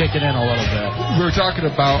 Heineken's kicking in a little bit. We were talking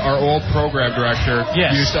about our old program director.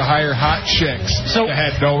 Yes. Used to hire hot chicks that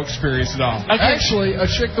had no experience at all. Okay. Actually, a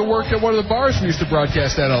chick that worked at one of the bars we used to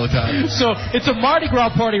broadcast at all the time. So it's a Mardi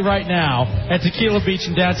Gras party right now at Tequila Beach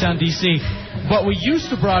in downtown D.C., but we used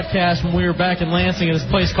to broadcast when we were back in Lansing at this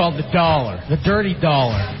place called The Dollar, the Dirty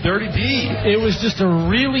Dollar. Dirty D. It was just a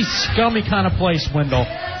really scummy kind of place, Wendell.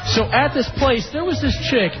 So at this place, there was this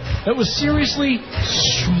chick that was seriously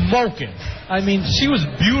smoking. I mean, she was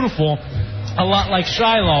beautiful, a lot like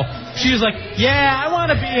Shiloh. She was like, yeah, I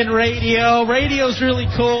want to be in radio. Radio's really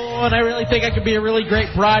cool, and I really think I could be a really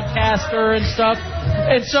great broadcaster and stuff.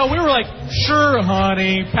 And so we were like, sure,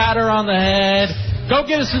 honey, pat her on the head. Go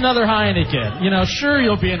get us another Heineken. Sure,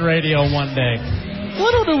 you'll be in radio one day.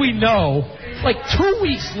 Little do we know, like 2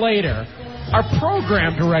 weeks later, our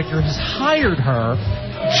program director has hired her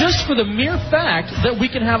just for the mere fact that we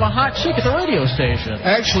can have a hot chick at the radio station.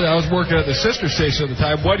 Actually, I was working at the sister station at the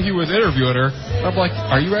time. When he was interviewing her, I'm like,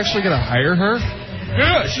 are you actually going to hire her?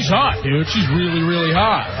 Yeah, she's hot, dude. She's really, really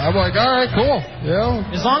hot. I'm like, all right, cool.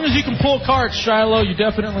 As long as you can pull carts, Shiloh, you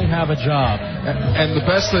definitely have a job. And the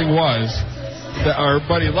best thing was that our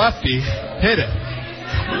buddy Lefty hit it.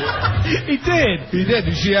 He did. He did.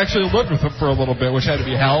 She actually lived with him for a little bit, which had to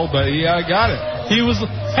be hell, but he got it. He was.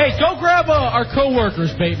 Hey, go grab our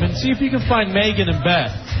co-workers, Bateman. See if you can find Megan and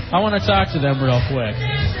Beth. I want to talk to them real quick.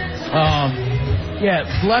 Yeah,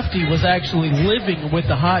 Lefty was actually living with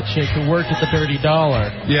the hot chick who worked at the Dirty Dollar.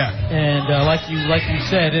 Yeah. And like you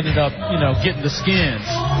said, ended up getting the skins,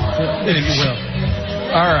 if you will.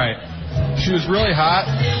 All right. She was really hot.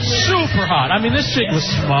 Super hot. I mean, this chick was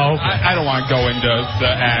smoking. I don't want to go into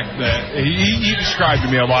the act that he described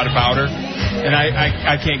to me a lot about her, and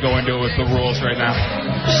I can't go into it with the rules right now.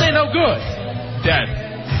 Just say no good. Dead.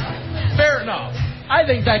 Fair enough. I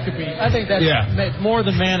think that's more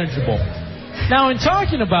than manageable. Now, in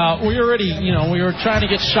talking about, we were trying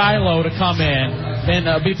to get Shiloh to come in and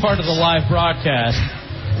be part of the live broadcast.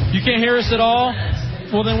 You can't hear us at all?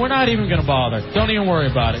 Well, then we're not even going to bother. Don't even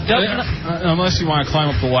worry about it. Unless you want to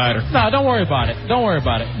climb up the ladder. No, don't worry about it. Don't worry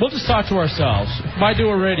about it. We'll just talk to ourselves. Might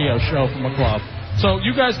do a radio show from a club. So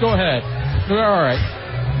you guys go ahead. We're all right.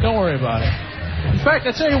 Don't worry about it. In fact,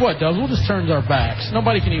 I tell you what, Dubs, we'll just turn our backs.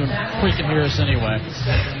 Nobody can even freaking hear us anyway.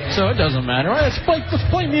 So it doesn't matter. All right, let's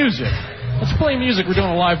play music. Let's play music. We're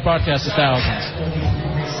doing a live broadcast of thousands.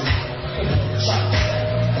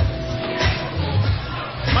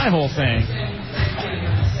 My whole thing.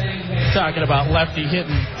 Talking about Lefty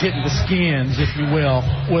getting the skins, if you will,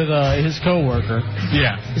 with his coworker.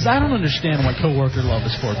 Yeah. Because I don't understand what coworker love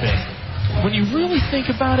is for, Ben. When you really think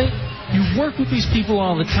about it, you work with these people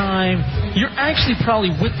all the time. You're actually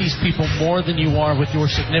probably with these people more than you are with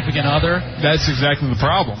your significant other. That's exactly the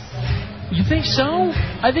problem. You think so?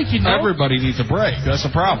 I think Everybody needs a break. That's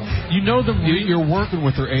the problem. You know them. You're working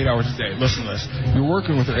with her 8 hours a day. Listen to this. You're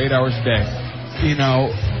working with her 8 hours a day.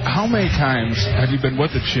 How many times have you been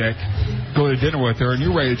with a chick, go to dinner with her, and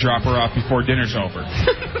you're ready to drop her off before dinner's over?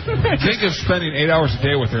 Think of spending 8 hours a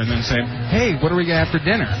day with her and then saying, hey, what are we going to have for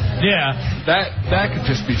dinner? Yeah. That could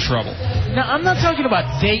just be trouble. Now, I'm not talking about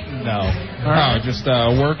dating, though. Right? Just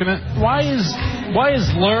working it? Why is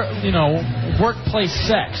workplace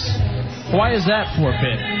sex Why is that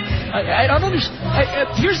forbidden? I don't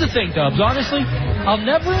understand. Here's the thing, Dubs. Honestly, I'll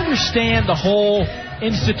never understand the whole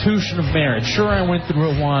institution of marriage. Sure, I went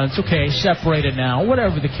through it once. Okay, separated now.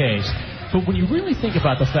 Whatever the case. But when you really think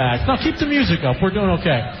about the fact... Now, keep the music up. We're doing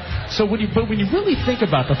okay. So when you really think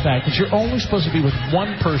about the fact that you're only supposed to be with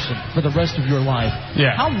one person for the rest of your life,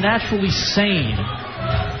 how naturally insane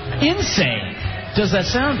does that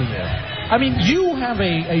sound to you? I mean, you have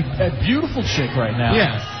a beautiful chick right now.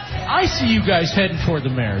 Yeah. I see you guys heading toward the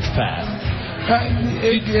marriage path.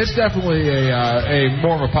 It's definitely a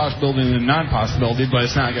more of a possibility than a non-possibility, but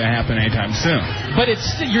it's not going to happen anytime soon. But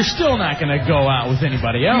you're still not going to go out with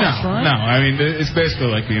anybody else, right? No. I mean, it's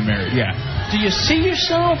basically like being married, yeah. Do you see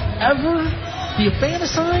yourself ever? Do you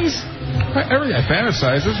fantasize? I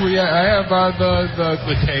fantasize. I have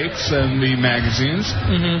the tapes and the magazines.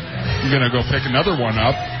 Mm-hmm. I'm going to go pick another one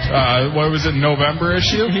up. What was it, November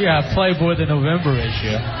issue? Yeah, Playboy, the November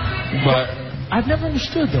issue. But... I've never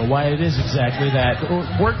understood, though, why it is exactly that.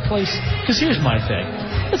 Workplace, because here's my thing.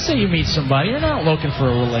 Let's say you meet somebody, you're not looking for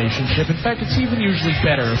a relationship. In fact, it's even usually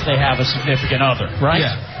better if they have a significant other, right?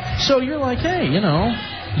 Yeah. So you're like, hey, you want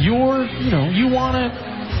it,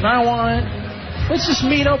 I want it. Let's just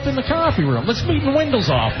meet up in the coffee room. Let's meet in Wendell's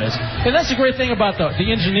office. And that's the great thing about the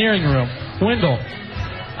engineering room. Wendell,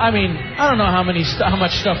 I mean, I don't know how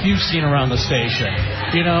much stuff you've seen around the station,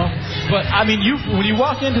 But, I mean, when you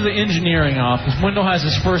walk into the engineering office, Wendell has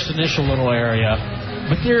his first initial little area,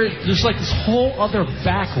 but there's like this whole other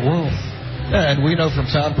back room. Yeah, and we know from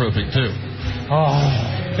soundproofing, too. Oh.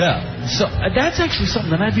 Yeah. So that's actually something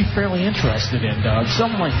that I'd be fairly interested in, Doug.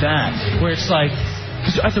 Something like that, where it's like...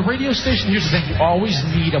 Because at the radio station, here's the thing, you always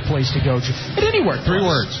need a place to go to. At any work. Three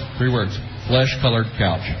words. Flesh-colored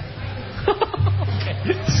couch.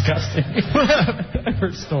 Disgusting. I've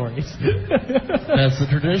heard stories. That's the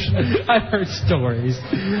tradition. I've heard stories.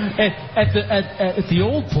 At the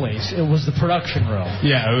old place, it was the production room.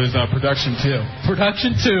 Yeah, it was Production 2.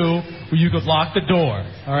 Production 2, where you could lock the door.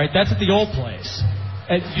 All right, that's at the old place.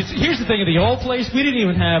 And here's the thing: at the old place, we didn't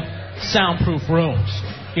even have soundproof rooms.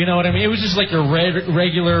 You know what I mean? It was just like your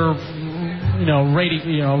regular.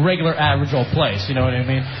 Regular average old place, you know what I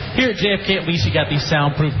mean? Here at JFK, at least you got these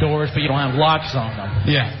soundproof doors, but you don't have locks on them.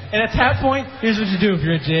 Yeah. And at that point, here's what you do if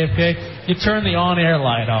you're at JFK. You turn the on-air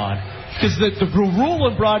light on. Because the rule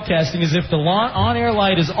in broadcasting is if the on-air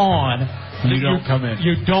light is on, you don't come in.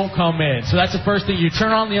 You don't come in. So that's the first thing. You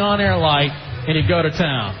turn on the on-air light, and you go to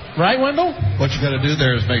town. Right, Wendell? What you got to do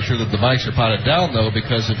there is make sure that the mics are potted down, though,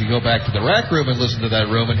 because if you go back to the rack room and listen to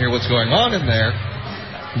that room and hear what's going on in there...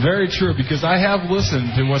 Very true, because I have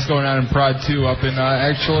listened to what's going on in Prod 2 up in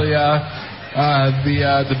the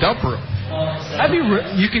dump room.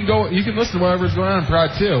 You can listen to whatever's going on in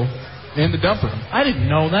Prod 2 in the dump room. I didn't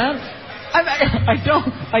know that.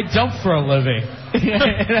 I dump for a living.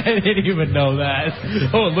 I didn't even know that.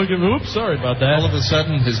 Oh, look at me. Oops, sorry about that. All of a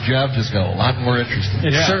sudden, his job just got a lot more interesting.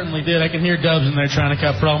 It certainly did. I can hear Dubs in there trying to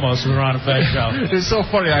cut promos for the Ron Effect show. It's so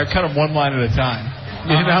funny. I cut them one line at a time.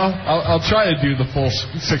 I'll try to do the full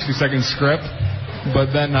 60-second script, but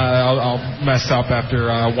then I'll mess up after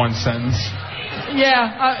one sentence.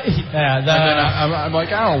 And then I'm like,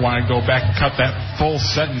 I don't want to go back and cut that full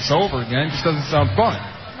sentence over again. It just doesn't sound fun.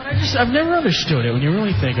 But I've never understood it when you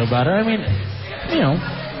really think about it. I mean,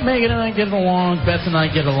 Megan and I get along, Beth and I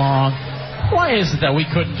get along. Why is it that we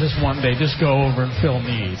couldn't just one day just go over and fulfill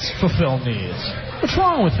needs? What's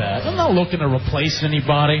wrong with that? I'm not looking to replace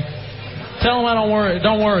anybody. Tell them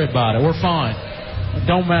don't worry about it. We're fine. It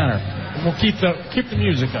don't matter. We'll keep the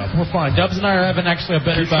music up. We're fine. Dubs and I are having actually a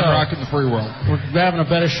better show. Keep on rocking the free world. We're having a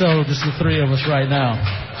better show, just the three of us right now.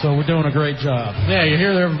 So we're doing a great job. Yeah, you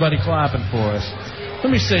hear everybody clapping for us. Let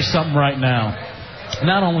me say something right now.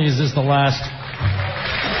 Not only is this the last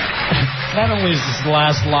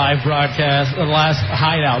live broadcast, or last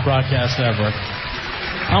Hideout broadcast ever,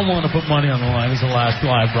 I'm willing to put money on the line. It's the last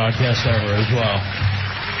live broadcast ever as well.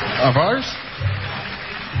 Of ours?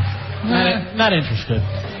 Not interested.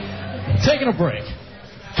 Taking a break.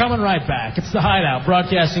 Coming right back. It's the Hideout,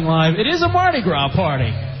 broadcasting live. It is a Mardi Gras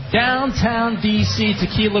party. Downtown D.C.,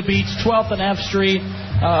 Tequila Beach, 12th and F Street.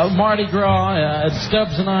 Mardi Gras.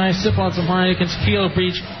 Stubbs and I sip on some Heineken, Tequila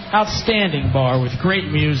Beach. Outstanding bar with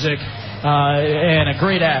great music and a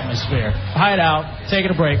great atmosphere. Hideout,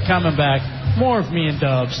 taking a break. Coming back. More of me and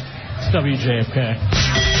Dubs. It's WJFK.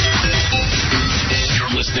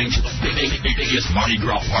 listening to the biggest Mardi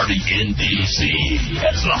Gras party in D.C.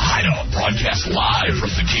 It's the Hideout, broadcast live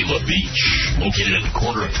from Tequila Beach, located at the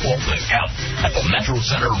corner of 12th and F at the Metro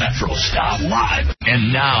Center Metro Stop Live.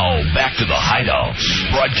 And now, back to the Hideout,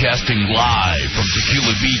 broadcasting live from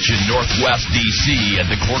Tequila Beach in Northwest D.C.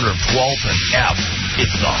 at the corner of 12th and F.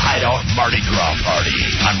 It's the Hideout Mardi Gras party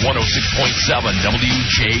on 106.7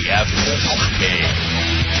 WJFK.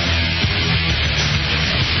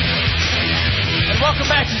 And welcome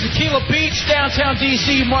back to Tequila Beach, downtown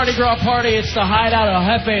D.C. Mardi Gras party. It's the Hideout of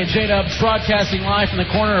Jefe and J-Dubs, broadcasting live from the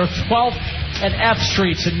corner of 12th and F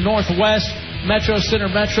Streets in Northwest Metro Center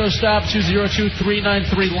Metro Stop,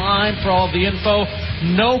 202-393-LINE for all of the info.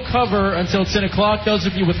 No cover until 10 o'clock. Those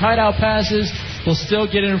of you with Hideout passes will still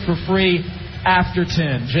get in for free after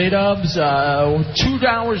 10. J-Dubs, 2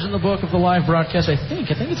 hours in the book of the live broadcast. I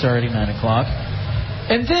think it's already 9 o'clock.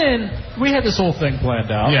 And then we had this whole thing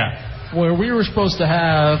planned out. Yeah. Where we were supposed to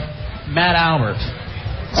have Matt Albert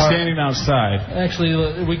standing outside. Actually,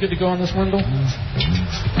 are we good to go on this, Wendell?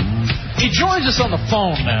 He joins us on the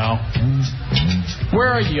phone now.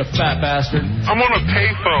 Where are you, fat bastard? I'm on a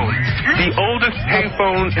payphone. The oldest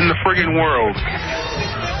payphone in the friggin' world.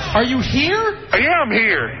 Are you here? Yeah, I'm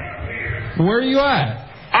here. Where are you at?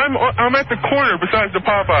 I'm at the corner besides the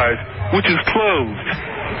Popeyes, which is closed.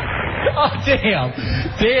 Oh, damn.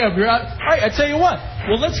 Damn, you're out. All right, I tell you what.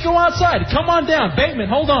 Well, let's go outside. Come on down. Bateman,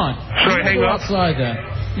 hold on. Should I hang up? Outside then.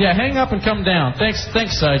 Yeah, hang up and come down. Thanks,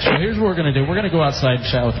 Sideshow. Here's what we're going to do. We're going to go outside and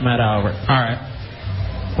chat with Matt Albert. All right.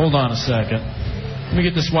 Hold on a second. Let me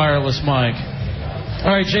get this wireless mic.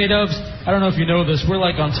 All right, J-Dubs, I don't know if you know this. We're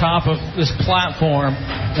like on top of this platform.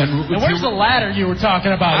 And where's the ladder you were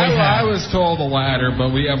talking about? I was told a ladder, but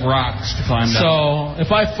we have rocks to climb down. So, if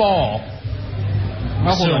I fall...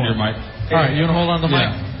 I'll hold on your mic. All right, you want to hold on the mic?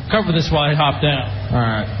 Cover this while I hop down. All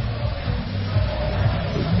right.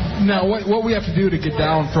 Now, what we have to do to get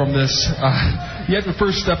down from this, you have to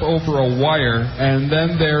first step over a wire, and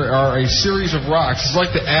then there are a series of rocks. It's like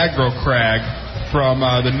the aggro crag from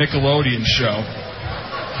the Nickelodeon show.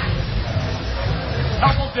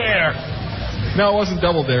 Double Dare. No, it wasn't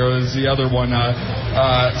Double Dare. It was the other one.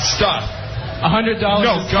 Stuff. $100.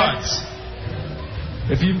 No, Guts.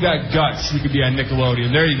 If you've got guts, you could be on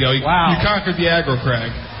Nickelodeon. There you go. Wow. You conquered the aggro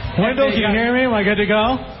crag. Wendell, can you hear me? Am I good to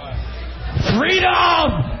go?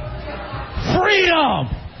 Freedom! Freedom!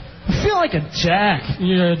 I feel like a jack.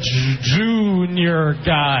 You're a junior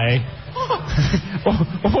guy.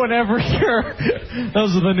 Whenever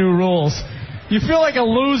those are the new rules. You feel like a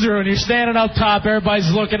loser when you're standing up top.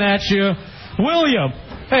 Everybody's looking at you. William.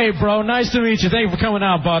 Hey, bro. Nice to meet you. Thank you for coming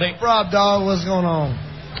out, buddy. Rob, dog, what's going on?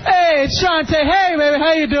 Hey, it's Shantae. Hey, baby.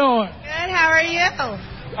 How you doing? Good. How are you?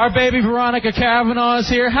 Our baby Veronica Kavanaugh is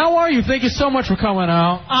here. How are you? Thank you so much for coming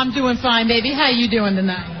out. I'm doing fine, baby. How you doing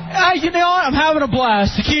tonight? You know what? I'm having a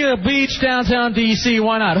blast. Tequila Beach, downtown D.C.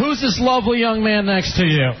 Why not? Who's this lovely young man next to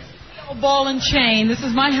you? Ball and Chain. This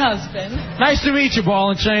is my husband. Nice to meet you, Ball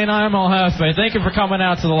and Chain. I'm El Jefe. Thank you for coming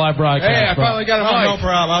out to the live broadcast. Hey, I finally got a mic. No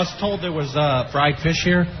problem. I was told there was fried fish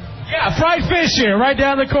here. Yeah, fried fish here, right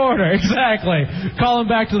down the corner. Exactly. Calling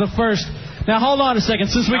back to the first. Now, hold on a second.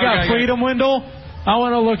 Since we got Freedom Wendell, I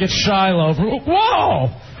want to look at Shiloh.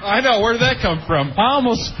 Whoa! I know. Where did that come from? I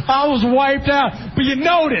almost wiped out. But you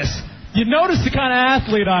notice the kind of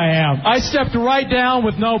athlete I am. I stepped right down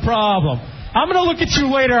with no problem. I'm going to look at you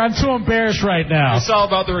later. I'm too embarrassed right now. It's all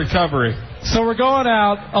about the recovery. So we're going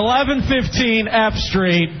out 1115 F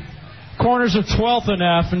Street, corners of 12th and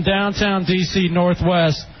F in downtown D.C.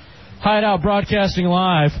 Northwest. Hideout broadcasting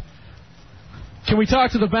live. Can we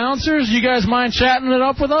talk to the bouncers? You guys mind chatting it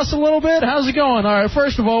up with us a little bit? How's it going? All right,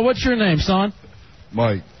 first of all, what's your name, son?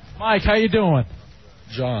 Mike. Mike, how you doing?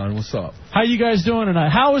 John, what's up? How you guys doing tonight?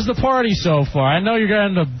 How was the party so far? I know you're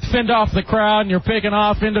going to fend off the crowd and you're picking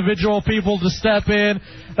off individual people to step in,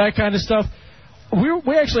 that kind of stuff.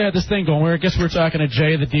 We actually had this thing going. I guess we were talking to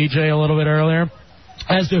Jay, the DJ, a little bit earlier,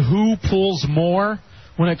 as to who pulls more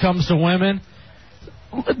when it comes to women.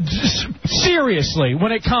 Seriously,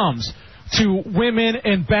 when it comes to women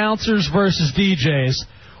and bouncers versus DJs,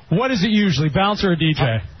 what is it usually, bouncer or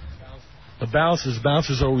DJ? The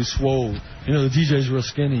bouncers always swole. You know, the DJ's real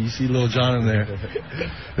skinny. You see little John in there.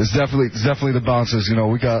 It's definitely the bouncers. You know,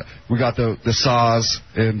 we got the size,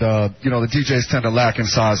 and you know, the DJs tend to lack in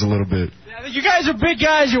size a little bit. Yeah, you guys are big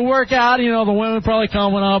guys. You work out. You know, the women probably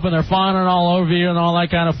coming up and they're fawning all over you and all that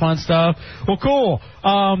kind of fun stuff. Well, cool.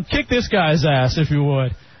 Kick this guy's ass if you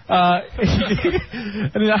would. I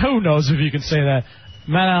mean, who knows if you can say that.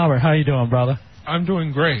 Matt Albert, how you doing, brother? I'm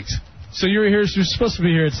doing great. So you're supposed to be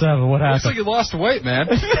here at 7. What happened? Looks like you lost weight, man.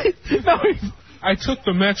 No, I took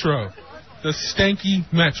the Metro. The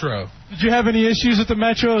stanky Metro. Did you have any issues with the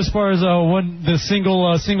Metro as far as the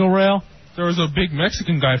single rail? There was a big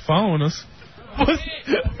Mexican guy following us.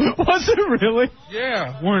 Was it really?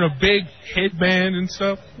 Yeah, wearing a big headband and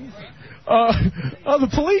stuff. The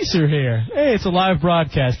police are here. Hey, it's a live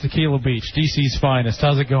broadcast, Tequila Beach, DC's finest.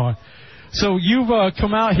 How's it going? So you've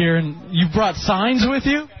come out here and you brought signs with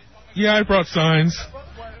you? Yeah, I brought signs.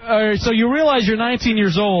 So you realize you're 19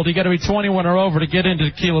 years old. You got to be 21 or over to get into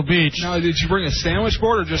Tequila Beach. Now, did you bring a sandwich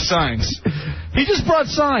board or just signs? He just brought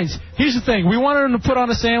signs. Here's the thing. We wanted him to put on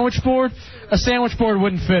a sandwich board. A sandwich board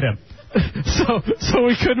wouldn't fit him. So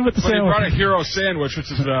we couldn't with the But sandwich. he brought a hero sandwich,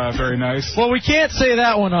 which is very nice. Well, we can't say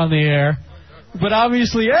that one on the air. But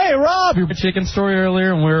obviously, hey, Rob, your chicken story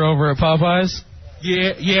earlier, and we were over at Popeyes.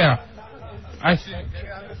 Yeah. I think.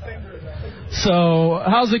 So,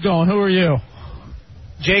 how's it going? Who are you?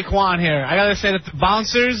 Jay Kwan here. I gotta say that the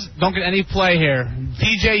bouncers don't get any play here.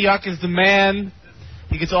 DJ Yuck is the man.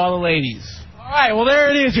 He gets all the ladies. All right, well,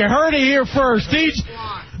 there it is. You heard it here first. DJ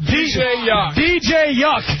Yuck. DJ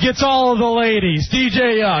Yuck gets all of the ladies.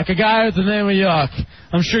 DJ Yuck, a guy with the name of Yuck.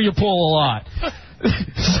 I'm sure you pull a lot.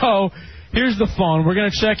 So, here's the phone. We're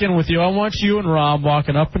going to check in with you. I want you and Rob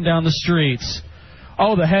walking up and down the streets.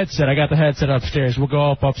 Oh, the headset. I got the headset upstairs. We'll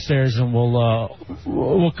go upstairs and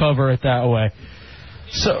we'll cover it that way.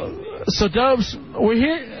 So Dubs, we're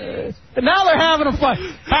here. Now they're having a fight.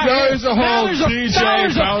 There's a whole DJ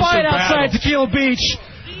There's a fight outside battle. Tequila Beach.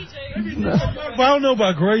 I don't know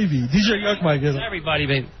about Gravy. DJ Yuck might get it. Everybody,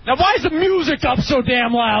 baby. Now, why is the music up so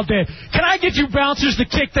damn loud, Dave? Can I get you bouncers to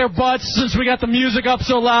kick their butts since we got the music up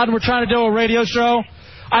so loud and we're trying to do a radio show?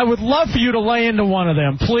 I would love for you to lay into one of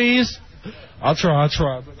them, please. I'll try.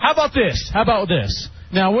 How about this?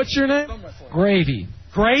 Now, what's your name? Gravy.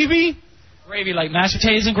 Gravy? Gravy, like mashed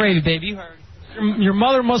potatoes and gravy, baby. You heard. Your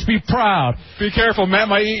mother must be proud. Be careful, Matt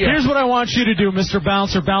might eat you. Here's what I want you to do, Mr.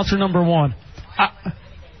 Bouncer, bouncer number one.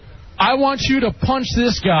 I want you to punch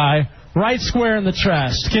this guy right square in the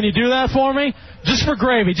chest. Can you do that for me? Just for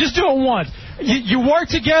Gravy. Just do it once. You work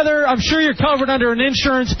together. I'm sure you're covered under an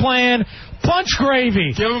insurance plan. Punch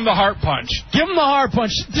Gravy. Give him the heart punch. Give him the heart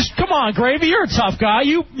punch. Just come on, Gravy. You're a tough guy.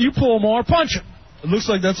 You pull more. Punch him. It looks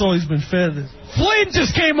like that's all he's been fed. Flynn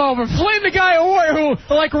just came over. Flynn, the guy who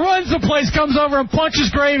runs the place, comes over and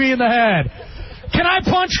punches Gravy in the head. Can I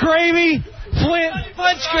punch Gravy? Flynn,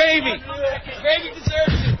 punch Gravy. Gravy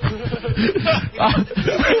deserves it.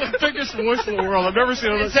 The biggest voice in the world. I've never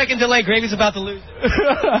seen it. Second delay. Gravy's about to lose.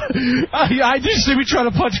 I just see me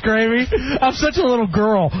trying to punch Gravy. I'm such a little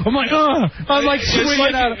girl. I'm like, I'm like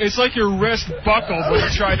swinging out. It's like your wrist buckled when you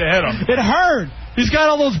tried to hit him. It hurt. He's got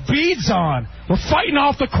all those beads on. We're fighting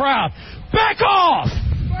off the crowd. Back off!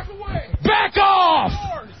 Back away! Back off!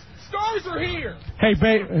 Stars are here! Hey,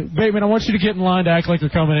 Bateman, I want you to get in line to act like you're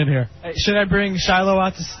coming in here. Hey, should I bring Shiloh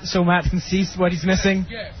out so Matt can see what he's missing?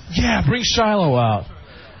 Yes. Yeah, bring Shiloh out.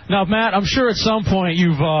 Now, Matt, I'm sure at some point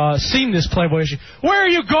you've seen this Playboy issue. Where are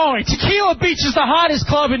you going? Tequila Beach is the hottest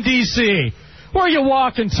club in D.C. Where are you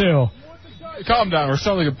walking to? Calm down. We're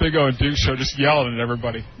sounding like a Big O and Duke show, just yelling at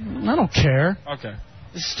everybody. I don't care. Okay.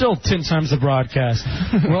 It's still 10 times the broadcast.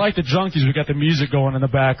 We're like the junkies. We got the music going in the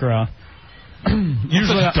background.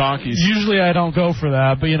 Usually I don't go for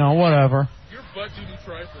that, but, whatever. Your butt duty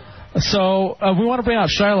trifle. So we want to bring out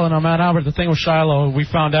Shiloh and Matt Albert. The thing with Shiloh, we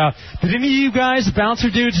found out. Did any of you guys, the bouncer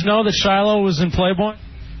dudes, know that Shiloh was in Playboy?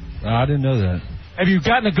 I didn't know that. Have you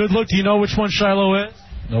gotten a good look? Do you know which one Shiloh is?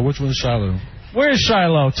 No, which one's Shiloh? Where's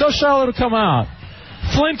Shiloh? Tell Shiloh to come out.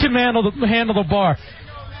 Flynn can handle the bar.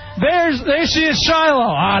 There she is,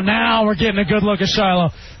 Shiloh. Now we're getting a good look at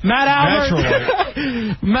Shiloh. Matt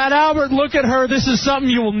Albert. Matt Albert, look at her. This is something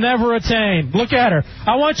you will never attain. Look at her.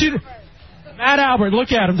 I want you to... Matt Albert,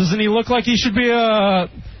 look at him. Doesn't he look like he should be a...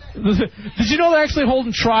 Did you know they're actually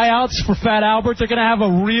holding tryouts for Fat Albert? They're going to have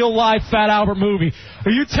a real-life Fat Albert movie.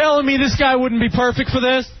 Are you telling me this guy wouldn't be perfect for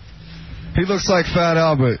this? He looks like Fat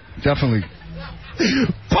Albert. Definitely.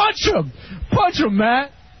 Punch him! Punch him,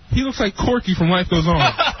 Matt! He looks like Corky from Life Goes On.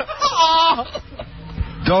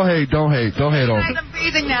 Don't hate on him. I'm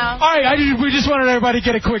breathing now. All right, we just wanted everybody to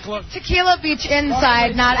get a quick look. Tequila Beach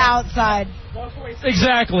inside, not outside.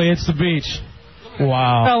 Exactly, it's the beach.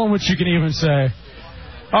 Wow. Tell them what you can even say.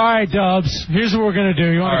 All right, Dubs, here's what we're going to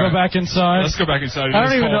do. You want to go back inside? Let's go back inside. I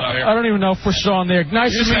don't even know if we're still on there.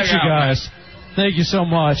 Nice to meet you guys. Thank you so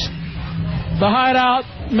much. The Hideout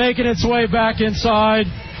making its way back inside.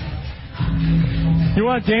 You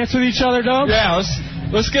want to dance with each other, Dubs? Yeah,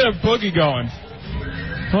 let's get a boogie going.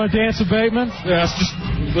 You want to dance with Bateman? Yeah,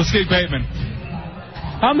 let's get Bateman.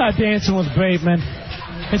 I'm not dancing with Bateman.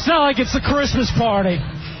 It's not like it's the Christmas party.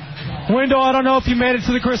 Window, I don't know if you made it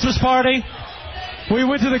to the Christmas party. We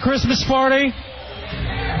went to the Christmas party.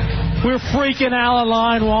 We're freaking Alan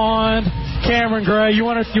Line 1. Cameron Gray, you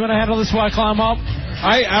want to handle this while I climb up?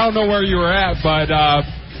 I don't know where you were at, but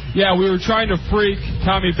yeah, we were trying to freak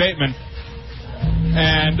Tommy Bateman.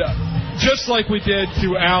 And just like we did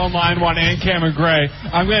to Alan Line 1 and Cameron Gray,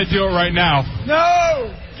 I'm going to do it right now.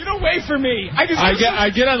 No! Get away from me! I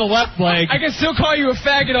get on the left leg. I can still call you a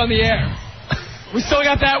faggot on the air. We still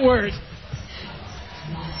got that word.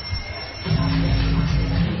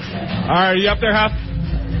 All right, you up there, Huff?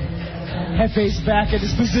 Hefe's back at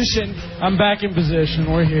his position. I'm back in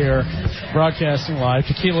position. We're here, broadcasting live.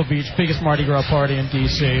 Tequila Beach, biggest Mardi Gras party in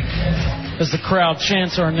D.C. As the crowd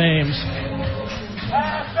chants our names.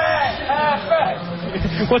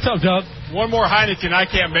 What's up, Doug? One more Heineken. I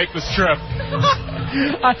can't make this trip.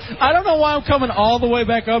 I don't know why I'm coming all the way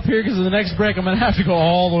back up here, because in the next break I'm going to have to go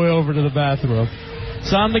all the way over to the bathroom.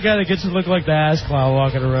 So I'm the guy that gets to look like the ass clown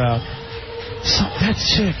walking around. So that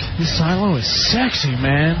chick, this Silo, is sexy,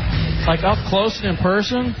 man. Like up close and in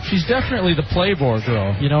person, she's definitely the Playboy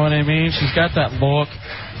girl. You know what I mean? She's got that look.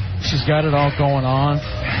 She's got it all going on.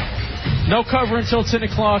 No cover until 10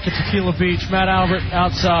 o'clock at Tequila Beach. Matt Albert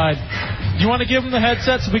outside. You want to give him the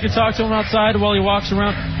headset so we can talk to him outside while he walks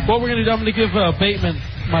around? What we're going to do, I'm going to give Bateman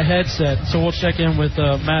my headset, so we'll check in with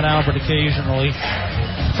Matt Albert occasionally.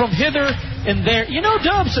 From hither and there. You know,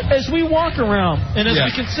 Dubs, as we walk around and as we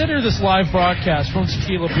consider this live broadcast from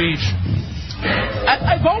Tequila Beach,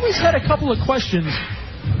 I've always had a couple of questions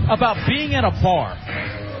about being at a bar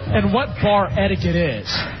and what bar etiquette is.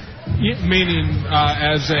 Meaning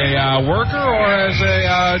as a worker or as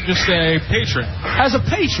a just a patron? As a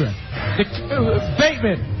patron.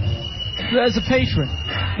 Bateman, as a patron.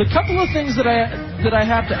 The couple of things that I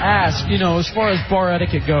have to ask, you know, as far as bar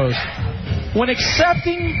etiquette goes. When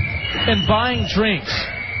accepting and buying drinks.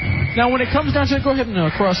 Now, when it comes down to it, go ahead and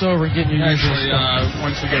cross over and get your usual stuff.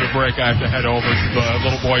 Once we get a break, I have to head over to the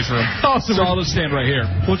little boys' room. Awesome. So I'll just stand right here.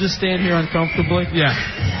 We'll just stand here uncomfortably. Yeah.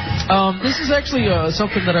 This is actually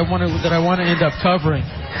something that I want to end up covering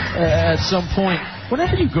at some point.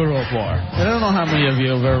 Whenever you go to a bar, and I don't know how many of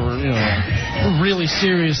you have ever, you know, really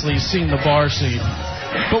seriously seen the bar scene,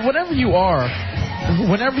 but whenever you are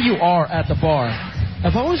at the bar,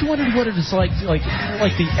 I've always wondered what it is like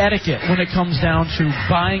the etiquette when it comes down to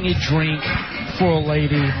buying a drink for a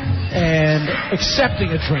lady and accepting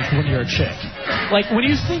a drink when you're a chick. Like, when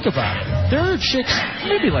you think about it, there are chicks,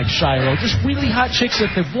 maybe like Shiloh, just really hot chicks, if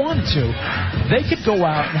they wanted to, they could go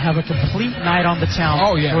out and have a complete night on the town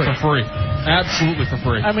for free. Absolutely for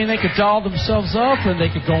free. I mean, they could doll themselves up, and they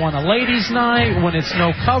could go on a ladies' night when it's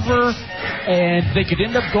no cover, and they could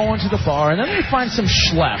end up going to the bar, and then they find some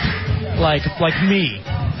schlep, like me,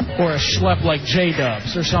 or a schlep like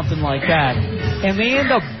J-Dubs, or something like that, and they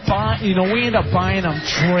end up we end up buying them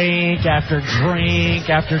drink after drink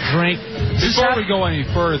after drink. Before we go any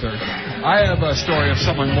further, I have a story of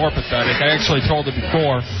someone more pathetic. I actually told it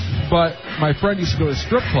before, but my friend used to go to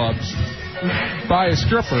strip clubs, buy a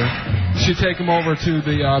stripper, she'd take him over to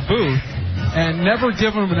the booth, and never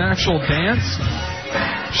give him an actual dance.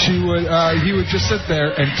 He would just sit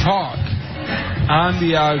there and talk on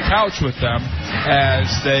the couch with them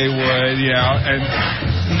as they would, you know, and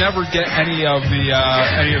never get any of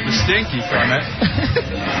the stinky from it,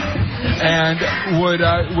 and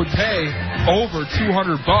would pay over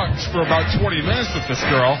 $200 for about 20 minutes with this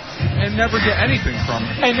girl and never get anything from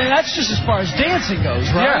her. And then that's just as far as dancing goes,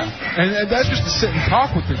 right? Yeah, and that's just to sit and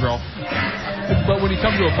talk with the girl. But when you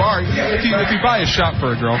come to a bar, if you buy a shot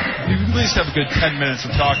for a girl, you at least have a good 10 minutes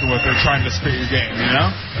of talking with her, trying to spit your game, you know?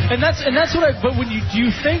 And that's what But do you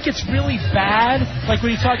think it's really bad? Like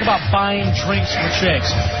when you talk about buying drinks for chicks,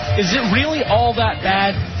 is it really all that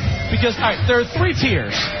bad? Because there are three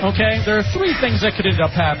tiers, okay? There are three things that could end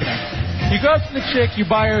up happening. You go up to the chick, you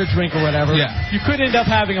buy her a drink or whatever. Yeah. You could end up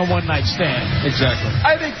having a one-night stand. Exactly.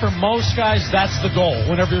 I think for most guys, that's the goal.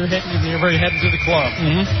 Whenever you're heading to the club,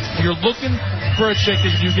 you're looking for a chick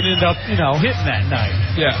that you can end up, hitting that night.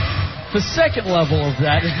 Yeah. The second level of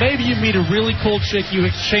that is maybe you meet a really cool chick, you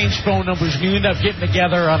exchange phone numbers, and you end up getting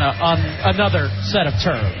together on another set of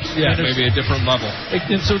terms. Yeah, maybe a different level.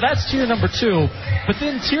 And so that's tier number 2. But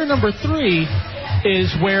then tier number 3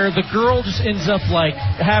 is where the girl just ends up like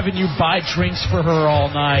having you buy drinks for her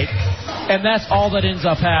all night, and that's all that ends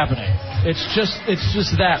up happening. It's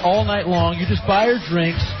just that all night long. You just buy her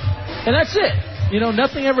drinks, and that's it.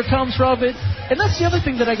 Nothing ever comes from it. And that's the other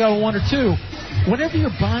thing that I gotta wonder too. Whenever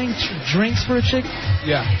you're buying drinks for a chick,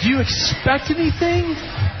 do you expect anything?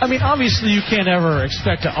 I mean, obviously you can't ever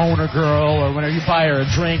expect to own a girl, or whenever you buy her a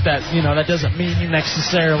drink, that that doesn't mean you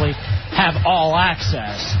necessarily have all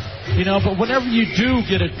access. You know, but whenever you do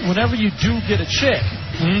get a chick,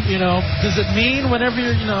 you know, does it mean whenever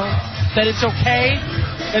you're, you know, that it's okay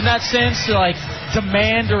in that sense to like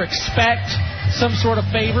demand or expect some sort of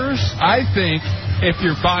favors? I think if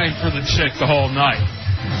you're buying for the chick the whole night,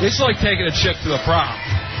 it's like taking a chick to the prom.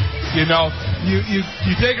 You know, you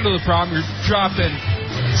take her to the prom, you're dropping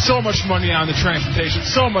so much money on the transportation,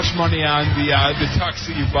 so much money on the tux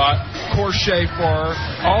that you bought, crochet for her,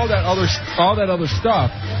 all that other stuff,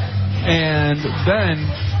 and then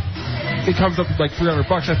it comes up to like $300.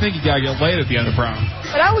 I think you gotta get laid at the end of prom.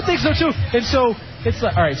 And I would think so too. And so it's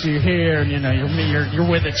like, all right, so you're here, and you know, you're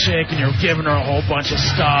with a chick, and you're giving her a whole bunch of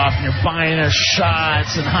stuff, and you're buying her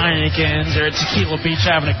shots and Heinekens, or at Tequila Beach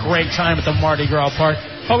having a great time at the Mardi Gras party.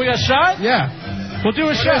 Oh, we got a shot? Yeah. We'll do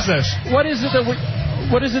a shot. What is this?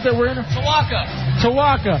 What is it that we're in? Tawaka.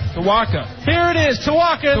 Here it is,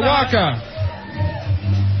 Tawaka.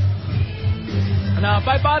 Now, if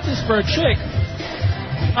I bought this for a chick,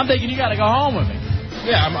 I'm thinking you got to go home with me.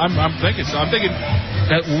 Yeah, I'm thinking so. I'm thinking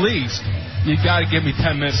at least you got to give me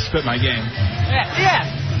 10 minutes to spit my game. Yeah.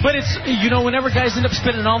 But it's, you know, whenever guys end up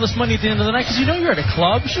spending all this money at the end of the night, because you know you're at a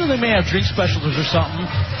club, sure they may have drink specials or something,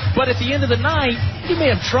 but at the end of the night, you may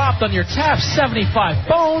have dropped on your tab 75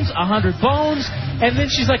 bones, 100 bones, and then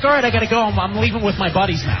she's like, all right, I got to go home. I'm leaving with my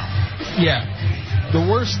buddies now. Yeah. The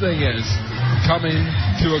worst thing is coming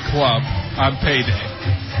to a club on payday.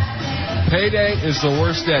 Payday is the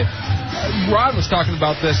worst day. Ron was talking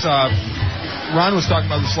about this last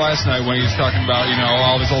night when he was talking about, you know,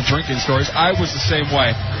 all his old drinking stories. I was the same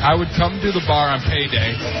way. I would come to the bar on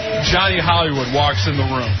payday. Johnny Hollywood walks in the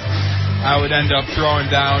room. I would end up throwing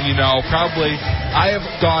down, you know, probably, I have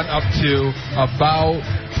gone up to about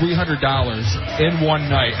 $300 in one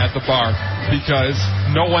night at the bar because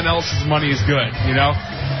no one else's money is good, you know?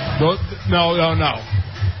 No.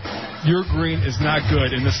 Your green is not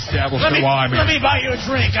good in this establishment while I'm here. Let me buy you a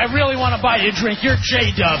drink. I really want to buy you a drink. You're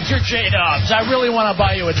J-Dubs. I really want to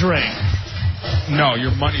buy you a drink. No,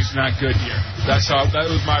 your money's not good here. That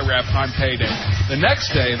was my rap on payday. The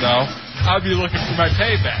next day, though, I'll be looking for my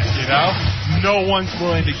payback, you know? No one's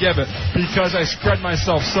willing to give it because I spread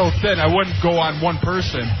myself so thin. I wouldn't go on one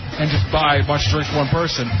person and just buy a bunch of drinks for one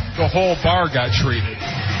person. The whole bar got treated.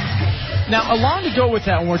 Now, along to go with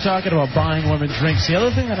that, when we're talking about buying women drinks, the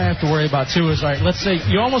other thing that I have to worry about, too, is, all right, let's say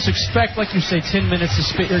you almost expect, like you say, 10 minutes to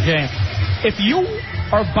spit your game. If you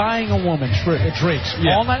are buying a woman drinks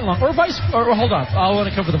all night long, or hold on, I want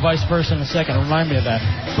to cover the vice versa in a second. Remind me of that.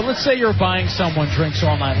 But let's say you're buying someone drinks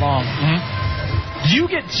all night long. Do you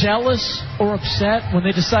get jealous or upset when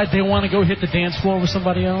they decide they want to go hit the dance floor with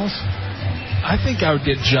somebody else? I think I would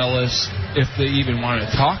get jealous if they even wanted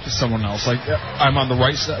to talk to someone else. Like, I'm on the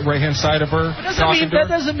right-hand side of her. That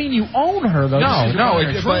doesn't mean you own her, though.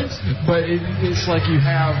 But it's like you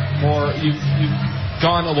have more. You've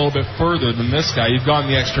gone a little bit further than this guy. You've gone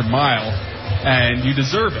the extra mile, and you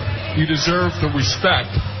deserve it. You deserve the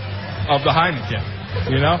respect of the Heineken.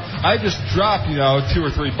 You know, I just dropped, you know, $2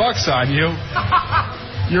 or $3 on you.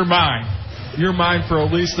 You're mine. You're mine for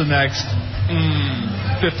at least the next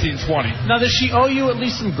 15, 20. Now, does she owe you at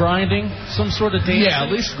least some grinding, some sort of dancing? Yeah,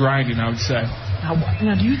 at least grinding, I would say.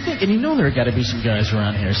 Now, do you think, and you know there got to be some guys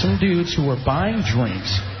around here, some dudes who are buying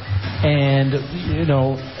drinks, and, you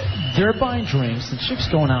know, they're buying drinks, the chick's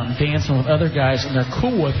going out and dancing with other guys, and they're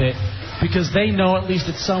cool with it because they know at least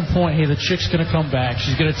at some point, hey, the chick's going to come back,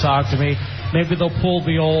 she's going to talk to me. Maybe they'll pull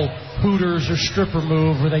the old Hooters or stripper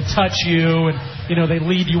move where they touch you and, you know, they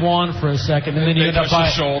lead you on for a second, and then you end up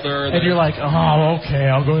buying, shoulder, and you're like, oh, okay,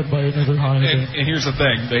 I'll go ahead and buy another Heineken. And here's the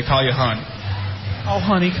thing, they call you honey. Oh,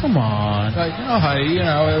 honey, come on. Like, no, honey, you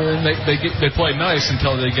know, they play nice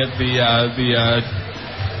until they get the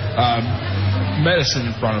medicine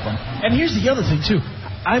in front of them. And here's the other thing too.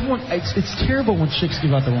 It's terrible when chicks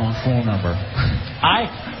give out the wrong phone number.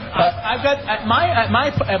 I've got at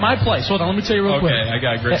my place. Hold on, let me tell you real quick. Okay, I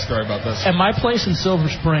got a great story about this. At my place in Silver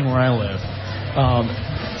Spring, where I live,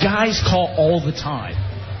 guys call all the time,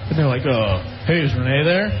 and they're like, "Hey, is Renee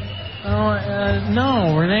there?"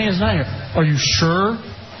 No, Renee is not here. Are you sure?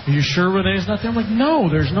 Are you sure Renee's not there? I'm like, no,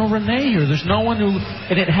 there's no Renee here. There's no one who...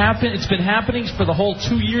 And it's been happening for the whole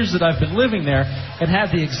 2 years that I've been living there and have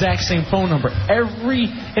the exact same phone number.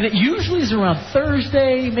 And it usually is around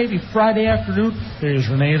Thursday, maybe Friday afternoon. There's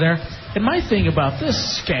Renee there. And my thing about this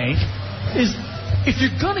skank is if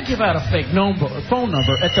you're going to give out a fake phone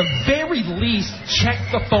number, at the very least, check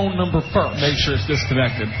the phone number first. Make sure it's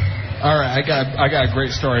disconnected. All right, I got a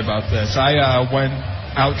great story about this. I went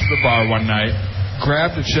out to the bar one night,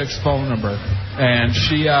 grabbed a chick's phone number, and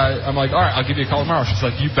I'm like, all right, I'll give you a call tomorrow. She's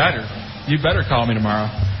like, you better call me tomorrow.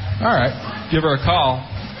 All right, give her a call.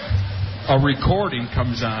 a recording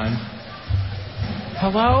comes on.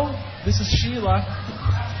 Hello, this is Sheila.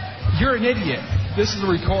 You're an idiot. This is a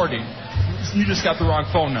recording. You just got the wrong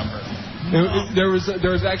phone number. There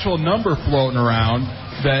was actual number floating around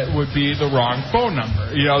that would be the wrong phone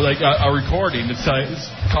number. You know, like a recording to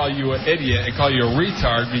call you an idiot and call you a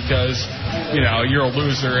retard because, you know, you're a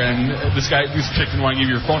loser and this chick didn't want to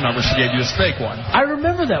give you your phone number, she gave you this fake one. I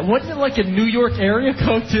remember that. Wasn't it like a New York area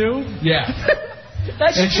code too? Yeah.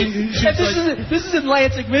 This is in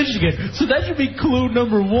Lansing, Michigan. So that should be clue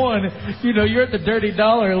number one. You know, you're at the Dirty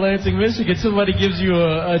Dollar in Lansing, Michigan. Somebody gives you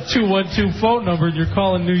a 212 phone number and you're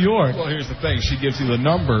calling New York. Well, here's the thing. She gives you the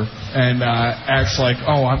number and acts like,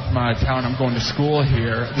 oh, I'm from out of town. I'm going to school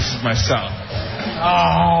here. This is my cell.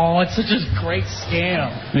 Oh, it's such a great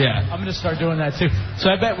scam. Yeah. I'm going to start doing that, too.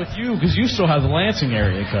 So I bet with you, because you still have the Lansing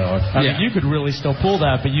area code, I mean, you could really still pull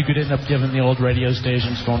that, but you could end up giving the old radio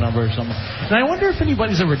station's phone number or something. And I wonder if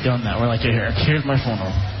anybody's ever done that. We're like, here's my phone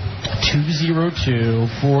number.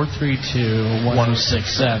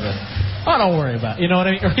 202-432-1067. Oh, don't worry about it. You know what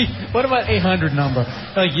I mean? What about 800 number?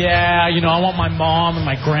 Like, yeah, you know, I want my mom and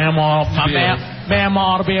my grandma, my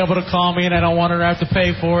mama to be able to call me, and I don't want her to have to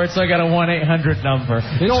pay for it, so I got a 1-800 number.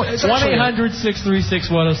 You know, it's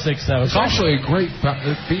 1-800-636-1067. It's actually a great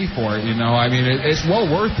fee for it, you know. I mean, it's well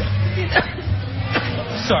worth it.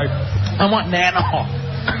 Sorry. I want Nana.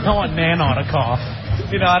 I want Nana to call.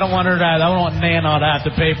 You know, I don't want Nana to have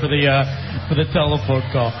to pay for the telephone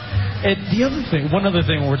call. And the other thing, one other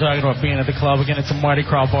thing, when we're talking about being at the club again, it's a Mardi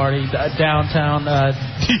Gras party downtown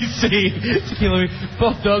D.C.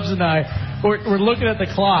 Both Dubs and I, we're looking at the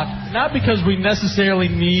clock, not because we necessarily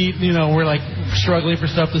need, you know, we're like struggling for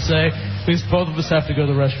stuff to say, because both of us have to go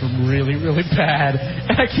to the restroom really, really bad.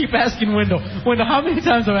 And I keep asking Wendell, how many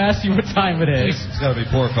times have I asked you what time it is? It's got to be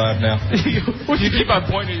 4 or 5 now. You keep on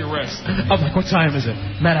pointing at your wrist. I'm like, what time is it?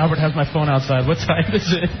 Matt Albert has my phone outside. What time is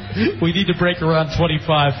it? We need to break around 25.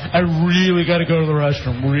 I really got to go to the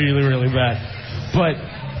restroom really, really bad. But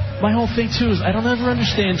my whole thing, too, is I don't ever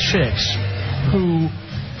understand chicks who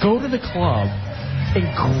go to the club and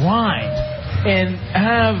grind and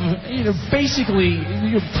have, you know, basically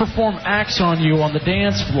perform acts on you on the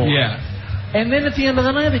dance floor. Yeah. And then at the end of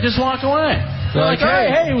the night, they just walk away. They're like,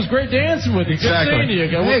 hey, it was great dancing with you. Exactly. Good seeing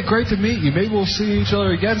you. Hey, great to meet you. Maybe we'll see each other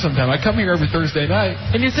again sometime. I come here every Thursday night.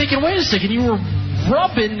 And you're thinking, wait a second, you were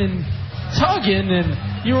rubbing and tugging and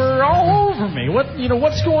you were all over me.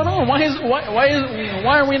 What's going on? Why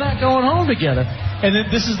are we not going home together? And then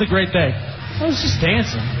this is the great thing. I was just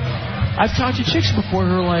dancing. I've talked to chicks before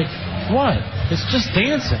who are like, what? It's just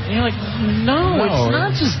dancing. And you're like, no, it's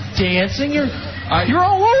not just dancing. You're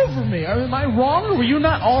all over me. Am I wrong, or were you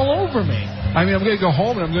not all over me? I mean, I'm going to go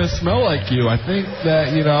home and I'm going to smell like you. I think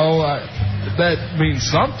that, you know, that means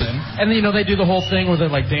something. And, you know, they do the whole thing where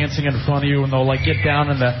they're, like, dancing in front of you, and they'll, like, get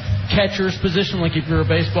down in the catcher's position, like if you're a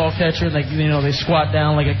baseball catcher, and, they squat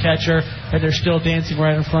down like a catcher, and they're still dancing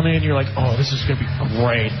right in front of you, and you're like, oh, this is going to be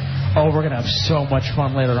great. Oh, we're going to have so much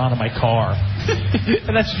fun later on in my car.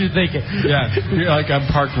 And that's what you're thinking. Yeah, you're like, I'm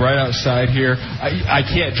parked right outside here. I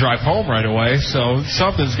can't drive home right away, so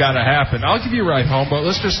something's got to happen. I'll give you a ride home, but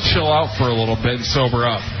let's just chill out for a little bit and sober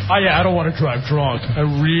up. Oh, yeah, I don't want to drive drunk. I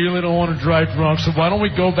really don't want to drive drunk, so why don't we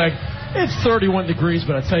go back? It's 31 degrees,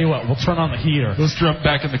 but I tell you what, we'll turn on the heater. Let's jump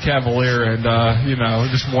back in the Cavalier and,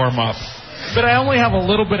 just warm up. But I only have a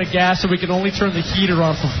little bit of gas, so we can only turn the heater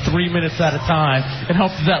on for 3 minutes at a time and hope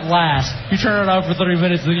that lasts. You turn it off for 3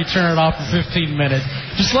 minutes, then you turn it off for 15 minutes.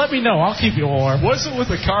 Just let me know. I'll keep you warm. What's it with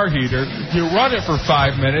the car heater? You run it for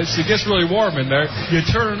 5 minutes. It gets really warm in there. You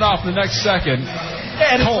turn it off the next second.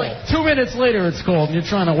 Yeah, and cold. It's like 2 minutes later, it's cold, and you're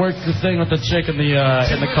trying to work the thing with the chick in the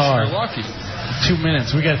car. You're lucky. 2 minutes.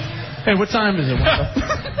 Hey, what time is it, Wendell?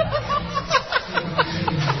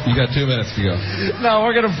 You got 2 minutes to go. No,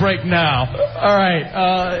 we're going to break now. All right.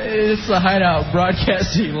 It's the Hideout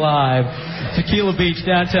broadcasting live. Tequila Beach,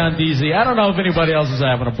 downtown DZ. I don't know if anybody else is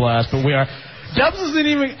having a blast, but we are. Dubs isn't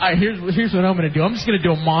even... Here's what I'm going to do. I'm just going to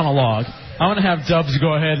do a monologue. I'm going to have Dubs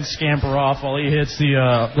go ahead and scamper off while he hits the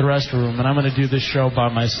restroom, and I'm going to do this show by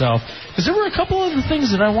myself. Because there were a couple other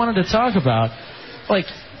things that I wanted to talk about. Like,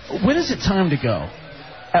 when is it time to go?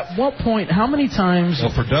 At what point, how many times...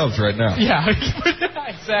 Well, for Dubs right now. Yeah,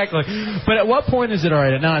 exactly. But at what point is it, all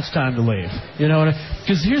right, now it's time to leave? You know,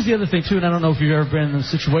 because here's the other thing, too, and I don't know if you've ever been in a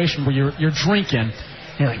situation where you're drinking,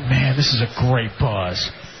 and you're like, man, this is a great buzz.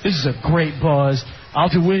 This is a great buzz. I'll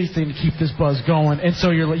do anything to keep this buzz going. And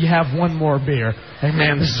so you have one more beer. Hey,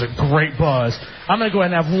 man, this is a great buzz. I'm going to go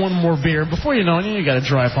ahead and have one more beer. Before you know it, you got to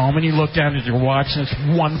drive home, and you look down at your watch, and it's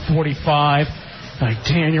 1:45. Like,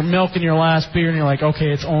 damn, you're milking your last beer, and you're like,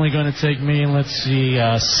 okay, it's only going to take me, let's see,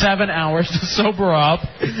 7 hours to sober up.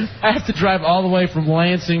 I have to drive all the way from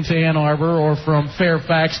Lansing to Ann Arbor or from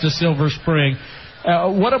Fairfax to Silver Spring.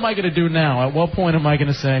 What am I going to do now? At what point am I going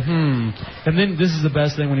to say, And then this is the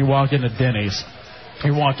best thing when you walk into Denny's.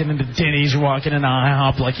 You're walking into Denny's, you're walking into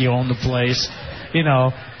IHOP like you own the place. You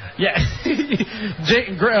know, yeah,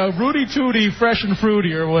 Rudy Tooty, fresh and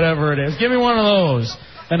fruity or whatever it is. Give me one of those.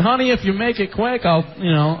 And honey, if you make it quick,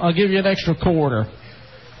 I'll give you an extra quarter.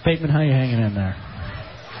 Bateman, how you hanging in there?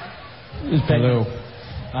 Hello.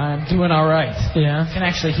 I'm doing all right. Yeah? I can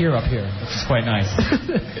actually hear up here, which is quite nice.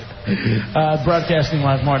 Broadcasting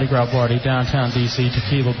live Mardi Gras party, downtown D.C.,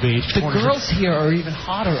 Tequila Beach. The girls here are even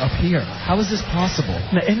hotter up here. How is this possible?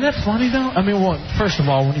 Now, isn't that funny, though? I mean, well, first of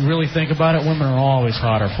all, when you really think about it, women are always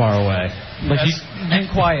hotter far away. Like and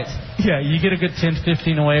quiet. Yeah, you get a good 10,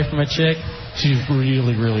 15 away from a chick, she's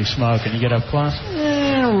really, really smoking. You get up close,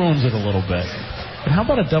 it ruins it a little bit. But how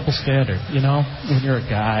about a double standard, you know? When you're a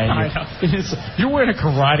guy, you're wearing a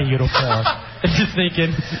karate uniform, and you're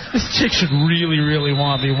thinking, this chick should really, really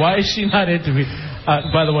want me. Why is she not into me?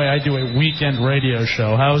 By the way, I do a weekend radio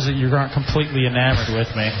show. How is it you aren't completely enamored with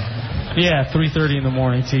me? Yeah, 3:30 in the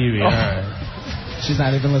morning TV. All right. She's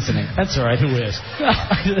not even listening. That's all right. Who is?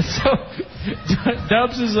 So,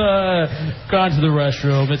 Dubs has gone to the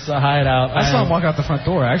restroom. It's the Hideout. I saw him walk out the front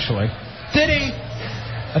door, actually. Did he?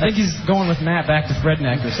 I think he's going with Matt back to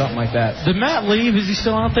Redneck or something like that. Did Matt leave? Is he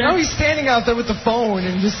still out there? No, he's standing out there with the phone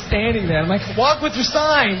and just standing there. I'm like, walk with your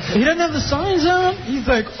signs. He doesn't have the signs on? He's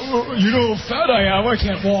like, oh, you know how fat I am. I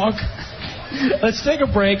can't walk. Let's take a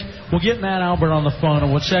break. We'll get Matt Albert on the phone,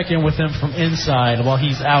 and we'll check in with him from inside while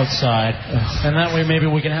he's outside. And that way maybe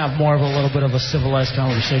we can have more of a little bit of a civilized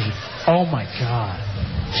conversation. Oh, my God.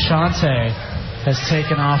 Shantae has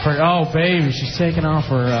taken off her... Oh, baby, she's taken off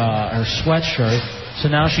her sweatshirt. So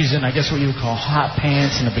now she's in, I guess, what you would call hot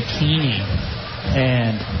pants and a bikini.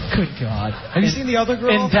 And, good God. Have you seen the other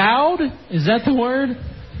girl? Endowed? Is that the word?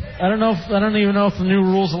 I don't even know if the new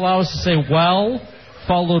rules allow us to say well,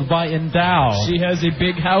 followed by endow. She has a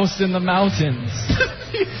big house in the mountains.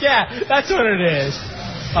 Yeah, that's what it is.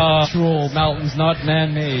 Actual mountains, not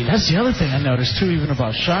man-made. That's the other thing I noticed, too, even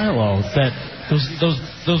about Shiloh, that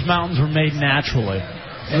those mountains were made naturally.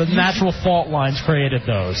 The natural fault lines created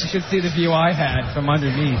those. You should see the view I had from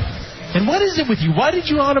underneath. And what is it with you? Why did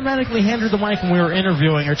you automatically hand her the mic when we were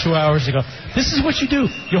interviewing her 2 hours ago? This is what you do.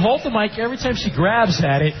 You hold the mic. Every time she grabs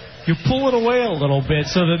at it, you pull it away a little bit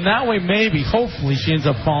so that way, maybe, hopefully, she ends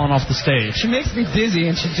up falling off the stage. She makes me dizzy,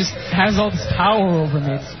 and she just has all this power over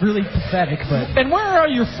me. It's really pathetic, but... And where are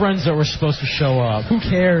your friends that were supposed to show up? Who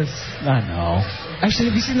cares? I know.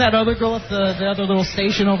 Actually, have you seen that other girl at the other little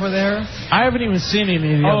station over there? I haven't even seen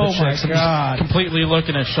any of the other chicks. Oh, my God. I'm just completely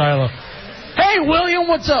looking at Shiloh. Hey, William,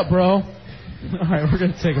 what's up, bro? All right, we're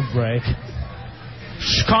going to take a break.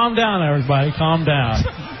 Shh, calm down, everybody. Calm down.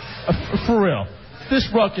 For real. This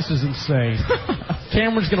ruckus is insane.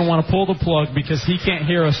 Cameron's going to want to pull the plug because he can't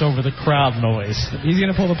hear us over the crowd noise. He's going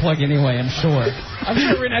to pull the plug anyway, I'm sure. I'm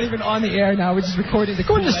sure we're not even on the air now. We're just recording the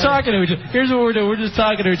We're just talking to each other. Here's what we're doing. We're just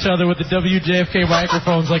talking to each other with the WJFK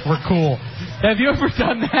microphones like we're cool. Have you ever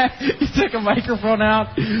done that? You took a microphone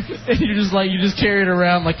out and you just carry it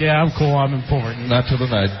around like, yeah, I'm cool, I'm important. Not till the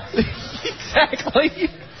night. Exactly.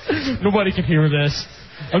 Nobody can hear this.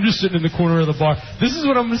 I'm just sitting in the corner of the bar. This is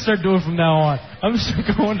what I'm going to start doing from now on. I'm going to start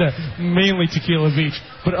going to mainly Tequila Beach,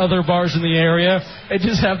 but other bars in the area, and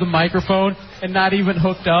just have the microphone and not even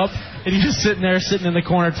hooked up. And you're just sitting in the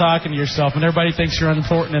corner talking to yourself, and everybody thinks you're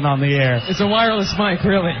unimportant and on the air. It's a wireless mic,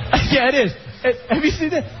 really. Yeah, it is. Have you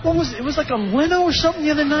seen that? What was it? It was like a Leno or something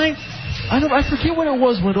the other night. I forget what it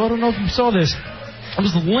was, Wendell. I don't know if you saw this. It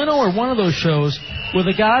was the Leno or one of those shows where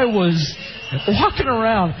the guy was walking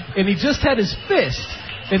around, and he just had his fist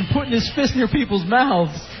and putting his fist near people's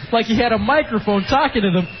mouths like he had a microphone talking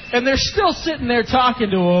to them, and they're still sitting there talking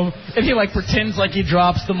to him, and he pretends like he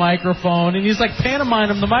drops the microphone, and he's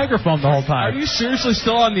pantomiming the microphone the whole time. Are you seriously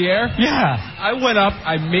still on the air? Yeah. I went up,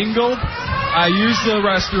 I mingled, I used the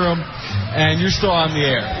restroom, and you're still on the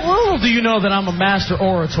air. Little do you know that I'm a master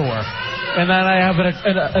orator. And that I have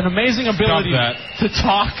an amazing ability to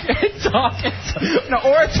talk and talk. No,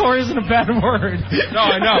 oratory isn't a bad word. No,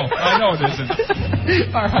 I know it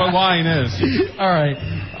isn't. All right. But lying is. All right.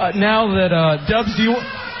 Now that Dubs,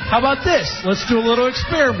 how about this? Let's do a little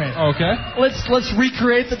experiment. Okay. Let's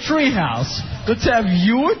recreate the treehouse. Let's have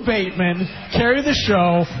you and Bateman carry the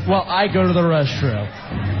show while I go to the restroom.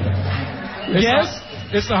 Yes?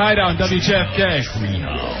 It's the Hideout on WJFK.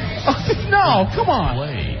 Treehouse. No, come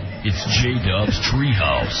on. It's J-Dub's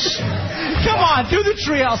Treehouse. Come on, do the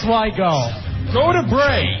treehouse while I go. Go to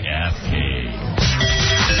break. JFK.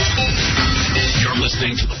 You're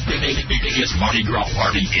listening to the biggest Mardi Gras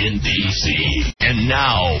party in D.C. And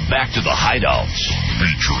now, back to the Hideouts.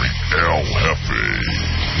 Featuring El Jefe,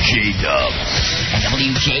 J-Dubs, and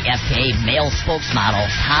WJFK male spokesmodel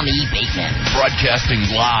Tommy Bateman. Broadcasting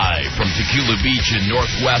live from Tequila Beach in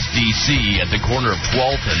Northwest D.C. at the corner of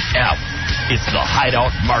 12th and F. It's the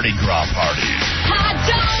Hideout Mardi Gras party. I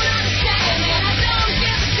don't understand and I don't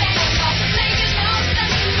give a damn about the making no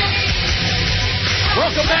sense to me.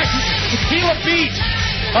 Welcome back to Tequila Beach.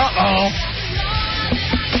 Uh-oh.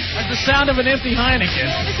 That's the sound of an empty Heineken.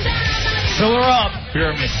 Fill her up.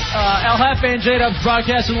 Pyramid. El Jefe and J-Dubs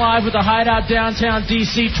broadcasting live with the Hideout downtown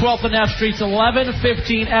D.C., 12th and F Streets,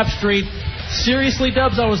 1115 F Street. Seriously,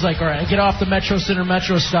 Dubs, I was like, all right, get off the Metro Center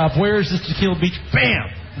Metro stop. Where is this Tequila Beach? Bam!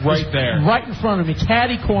 Right there. Right in front of me.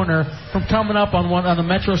 Caddy corner from coming up on the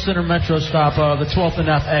Metro Center Metro stop, the 12th and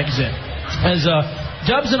F exit. As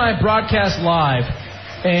Dubs and I broadcast live,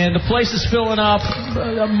 and the place is filling up,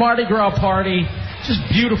 a Mardi Gras party, just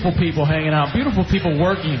beautiful people hanging out, beautiful people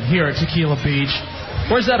working here at Tequila Beach.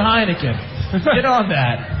 Where's that Heineken? Get on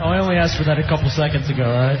that. Oh, I only asked for that a couple seconds ago,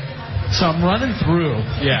 right? So I'm running through.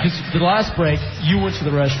 Yeah. Because the last break, you went to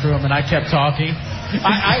the restroom, and I kept talking.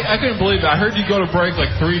 I couldn't believe it. I heard you go to break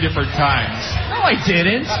like 3 different times. No, I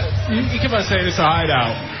didn't. You kept on saying it's a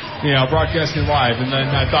Hideout, broadcasting live, and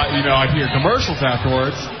then I thought, I'd hear commercials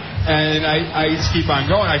afterwards. And I just keep on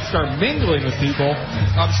going. I start mingling with people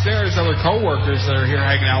upstairs, other coworkers that are here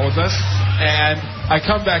hanging out with us. And I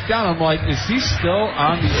come back down. I'm like, is he still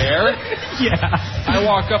on the air? Yeah. I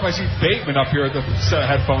walk up. I see Bateman up here with the set of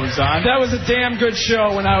headphones on. That was a damn good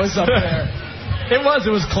show when I was up there. It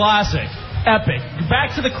was classic. Epic.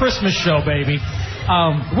 Back to the Christmas show, baby.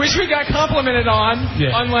 Which we got complimented on,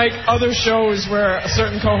 unlike other shows where a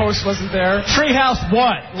certain co-host wasn't there. Treehouse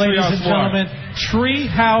what, ladies and gentlemen?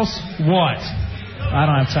 Treehouse what? I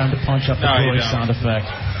don't have time to punch up the Billy sound effect.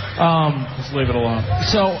 Just leave it alone.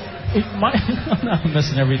 So, I'm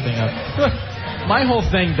messing everything up. My whole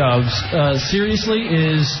thing, Dubs, seriously,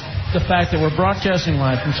 is the fact that we're broadcasting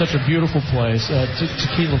live from such a beautiful place,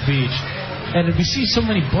 Tequila Beach, and we see so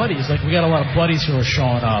many buddies. Like, we got a lot of buddies who are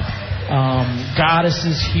showing up. Goddess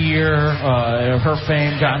is here. Her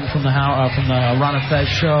fame gotten from the Ron and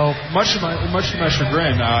Fez show. Much to my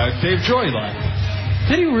chagrin, Dave Joy left.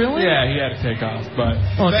 Did he really? Yeah, he had to take off. But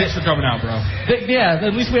thanks for coming out, bro. Yeah,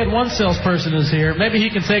 at least we had one salesperson who's here. Maybe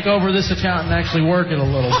he can take over this account and actually work it a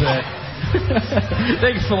little bit.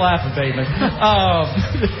 Thanks for laughing, Bateman.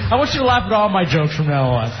 I want you to laugh at all my jokes from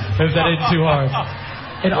now on, if that ain't too hard.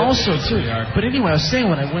 And also, too, but anyway, I was saying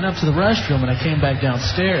when I went up to the restroom and I came back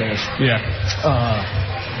downstairs,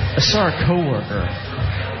 I saw a coworker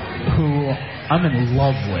who I'm in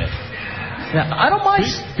love with. Now, I don't mind.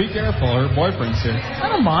 Be careful, her boyfriend's here.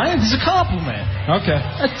 I don't mind. It's a compliment. Okay.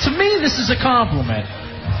 To me, this is a compliment.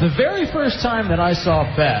 The very first time that I saw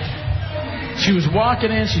Beth, she was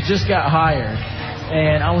walking in, she just got hired,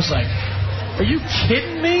 and I was like, are you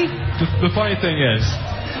kidding me? The funny thing is,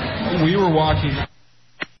 we were walking...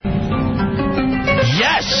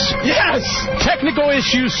 Yes! Technical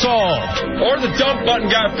issues solved. Or the dump button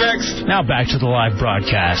got fixed. Now back to the live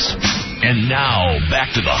broadcast. And now,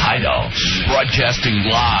 back to the Hideouts. Broadcasting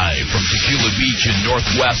live from Tequila Beach in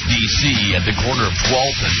Northwest D.C. at the corner of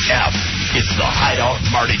 12th and F. It's the Hideout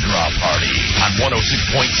Mardi Gras Party on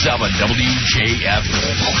 106.7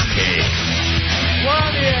 WJFK. We're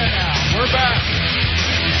on the air now. We're back.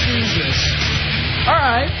 Jesus. All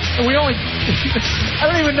right. We only... I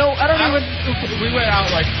don't even know... We went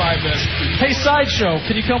out like 5 minutes. Hey, Sideshow,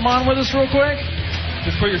 can you come on with us real quick?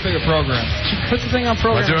 Just put your thing on program. Put the thing on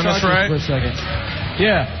program. Am I doing this right? For a second.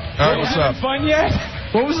 Yeah. All right, what's up? Fun yet?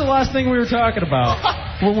 What was the last thing we were talking about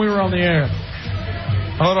when we were on the air?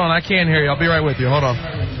 Hold on, I can't hear you. I'll be right with you. Hold on.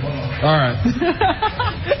 All right.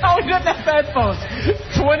 Oh, he doesn't have headphones.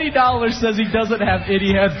 $20 says he doesn't have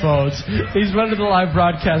any headphones. He's running the live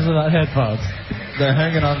broadcast without headphones. They're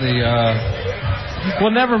hanging on the...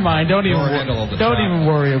 Well, never mind. Don't even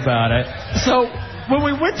worry about it. So, when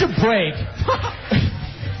we went to break,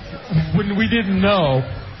 when we didn't know,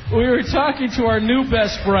 we were talking to our new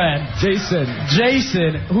best friend,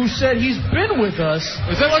 Jason, who said he's been with us.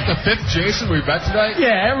 Is that like the 5th Jason we met tonight?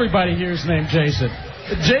 Yeah, everybody here is named Jason.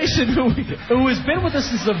 Jason, who has been with us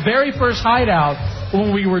since the very first Hideout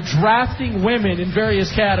when we were drafting women in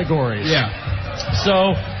various categories. Yeah.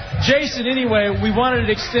 So, Jason, anyway, we wanted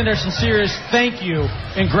to extend our sincerest thank you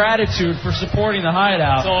and gratitude for supporting the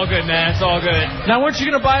Hideout. It's all good, man. It's all good. Now, weren't you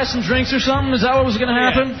going to buy us some drinks or something? Is that what was going to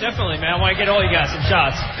happen? Yeah, definitely, man. I want to get all you guys some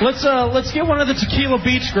shots. Let's get one of the Tequila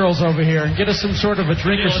Beach girls over here and get us some sort of a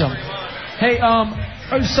drink or something. Hey,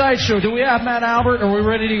 Sideshow, do we have Matt Albert? Are we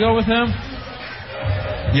ready to go with him?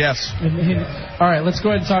 Yes. All right, let's go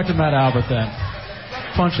ahead and talk to Matt Albert then.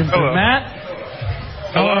 Punch him through. Matt?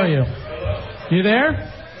 How are you? You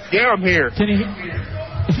there? Yeah, I'm here. Can you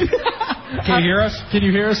hear us? Can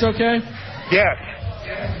you hear us okay? Yes.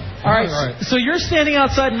 All right. So you're standing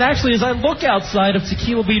outside, and actually, as I look outside of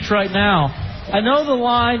Tequila Beach right now, I know the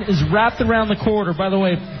line is wrapped around the corner. By the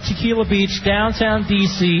way, Tequila Beach, downtown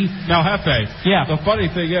D.C. Now, Jefe. Yeah. The funny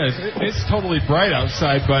thing is, it's totally bright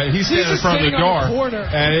outside, but he's standing in front of the door,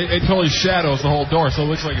 and it totally shadows the whole door, so it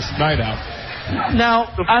looks like it's night out.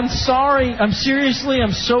 Now, I'm sorry. I'm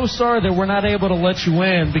so sorry that we're not able to let you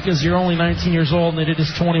in because you're only 19 years old and it is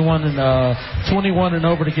 21 and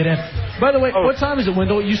over to get in. By the way, what time is it,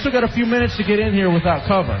 Wendell? You still got a few minutes to get in here without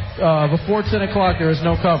cover. Before 10 o'clock, there is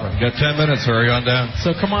no cover. You got 10 minutes. Hurry on down.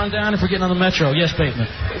 So come on down if we're getting on the Metro. Yes, Bateman.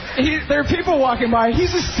 There are people walking by.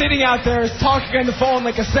 He's just sitting out there talking on the phone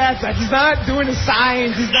like a sad sack. He's not doing his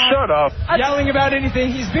signs. He's not Shut up. Yelling about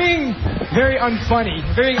anything. He's being very unfunny,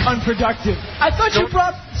 very unproductive. I thought you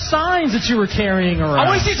brought signs that you were carrying around. I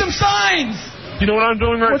want to see some signs. You know what I'm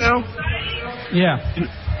doing right now? Yeah.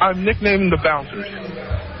 I'm nicknaming the Bouncers.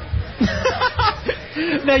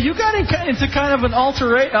 Now, you got into kind of an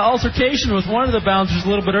altercation with one of the bouncers a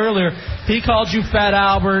little bit earlier. He called you Fat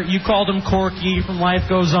Albert. You called him Corky from Life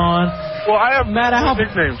Goes On. Well, I have Matt more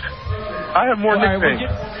Albert. nicknames. I have more nicknames.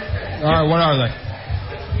 All right, what are they?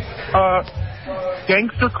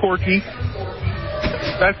 Gangster Corky.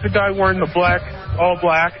 That's the guy wearing the all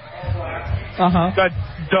black. Got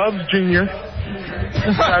Dubs Jr.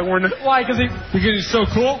 Guy wearing the... Why? Because he's so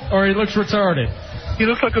cool? Or he looks retarded? He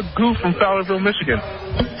looks like a goof from Fowlerville, Michigan.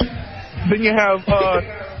 Then you have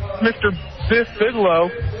Mr. Biff Bigelow,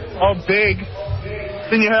 all big.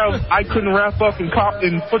 Then you have I couldn't wrap up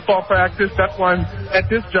in football practice. That's why I'm at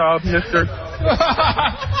this job, mister.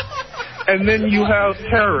 And then you have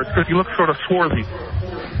Terrorist, because he looks sort of swarthy.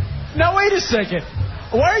 Now, wait a second.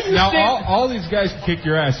 Why are you all these guys can kick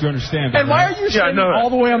your ass, you understand that, And why are you standing all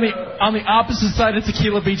the way on the opposite side of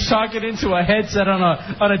Tequila Beach talking into a headset on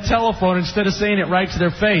a telephone instead of saying it right to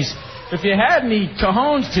their face? If you had any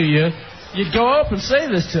cojones to you, you'd go up and say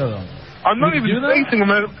this to them. I'm not even facing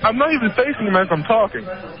him as I'm talking.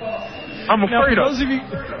 I'm afraid of.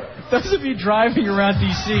 Those of you driving around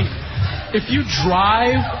D.C., if you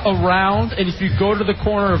drive around and if you go to the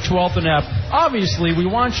corner of 12th and F, obviously we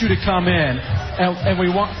want you to come in and we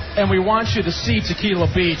want you to see Tequila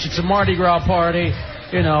Beach. It's a Mardi Gras party.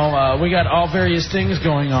 You know, we got all various things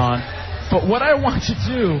going on. But what I want to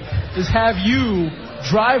do is have you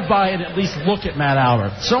drive by and at least look at Matt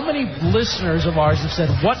Albert. So many listeners of ours have said,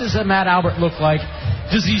 what does that Matt Albert look like?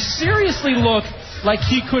 Does he seriously look like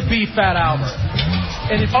he could be Fat Albert?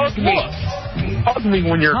 And if you look... Hug me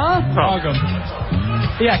when you're... Hug him.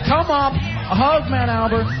 Yeah, come up. Hug Matt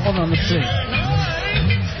Albert. Hold on, let's see.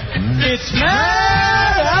 It's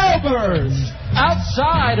Matt Albert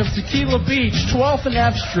outside of Tequila Beach, 12th and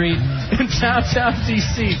F Street in downtown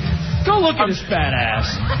D.C. Go look at his fat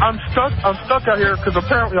ass. I'm stuck out here because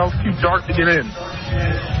apparently I was too dark to get in.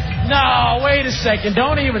 No, wait a second.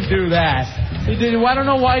 Don't even do that. I don't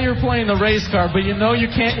know why you're playing the race card, but you know you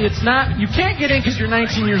can't. You can't get in because you're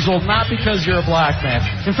 19 years old, not because you're a black man.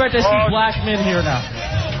 In fact, I see black men here now.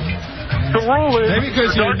 The rule is maybe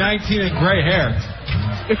because you're 19 and gray hair.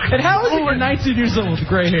 And how is it you're 19 years old with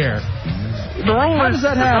gray hair? The rule how does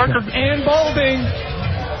that happen? And balding.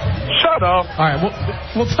 Shut up. All right,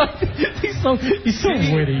 we'll talk. He's so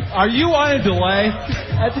witty. Are you on a delay?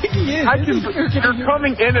 I think he is. You're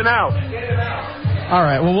coming in and out. All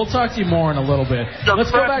right, well, we'll talk to you more in a little bit.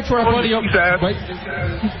 Let's go back to our buddy.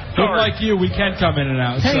 Look like you, we can come in and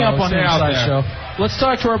out. Hang up on the inside show. Let's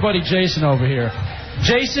talk to our buddy Jason over here.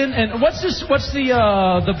 Jason, and what's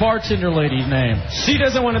the bartender lady's name? She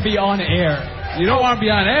doesn't want to be on air. You don't want to be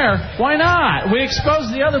on air? Why not? We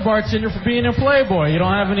exposed the other bartender for being a playboy. You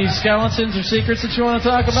don't have any skeletons or secrets that you want to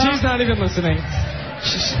talk about? She's not even listening.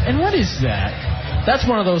 And what is that? That's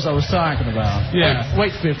one of those I was talking about. Yeah.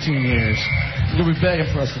 Wait 15 years. You'll be begging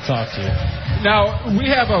for us to talk to you. Now, we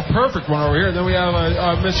have a perfect one over here, and then we have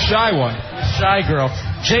a Miss Shy one. Miss Shy girl.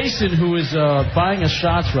 Jason, who is buying us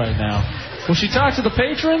shots right now. Will she talk to the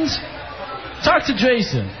patrons? Talk to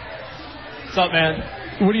Jason. What's up, man?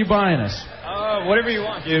 What are you buying us? Whatever you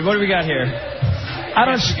want, dude. What do we got here?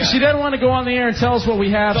 She doesn't want to go on the air and tell us what we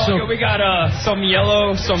have. So we got some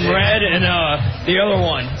yellow, some red, and the other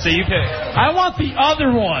one. So you pick. I want the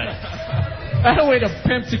other one. That's a way to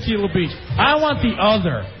pimp Tequila Beach. I want the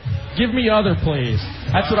other. Give me other, please.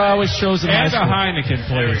 That's what I always chose in high school. And a Heineken,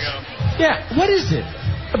 please. Yeah, what is it?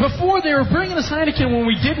 Before they were bringing us Heineken when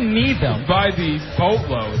we didn't need them. By the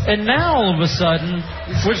boatload. And now all of a sudden,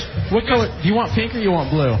 what color? Do you want pink or you want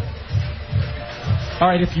blue? All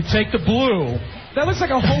right, if you take the blue. That looks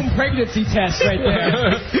like a home pregnancy test right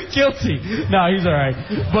there. Guilty. No, he's all right.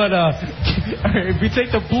 But if you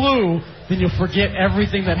take the blue, then you'll forget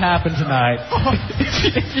everything that happened tonight.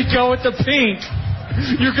 If you go with the pink,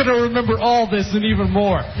 you're going to remember all this and even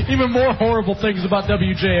more horrible things about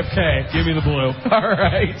WJFK. Give me the blue. All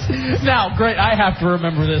right. Now, great, I have to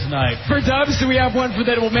remember this night. For Dubs, do we have one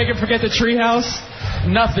that will make him forget the treehouse?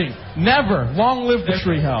 Nothing. Never. Long live the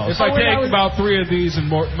treehouse. If I take about 3 of these and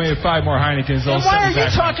maybe 5 more Heinekens, then why are you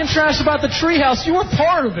talking trash about the treehouse? You were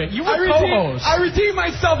part of it. You were co-host. I redeemed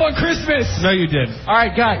myself on Christmas. No, you didn't. All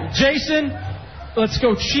right, guys. Jason, let's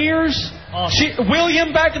go. Cheers. Awesome.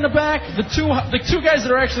 William back in the back. The two guys that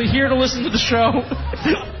are actually here to listen to the show.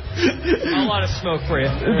 A lot of smoke for you.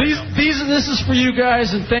 This is for you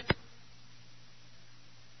guys, and thank.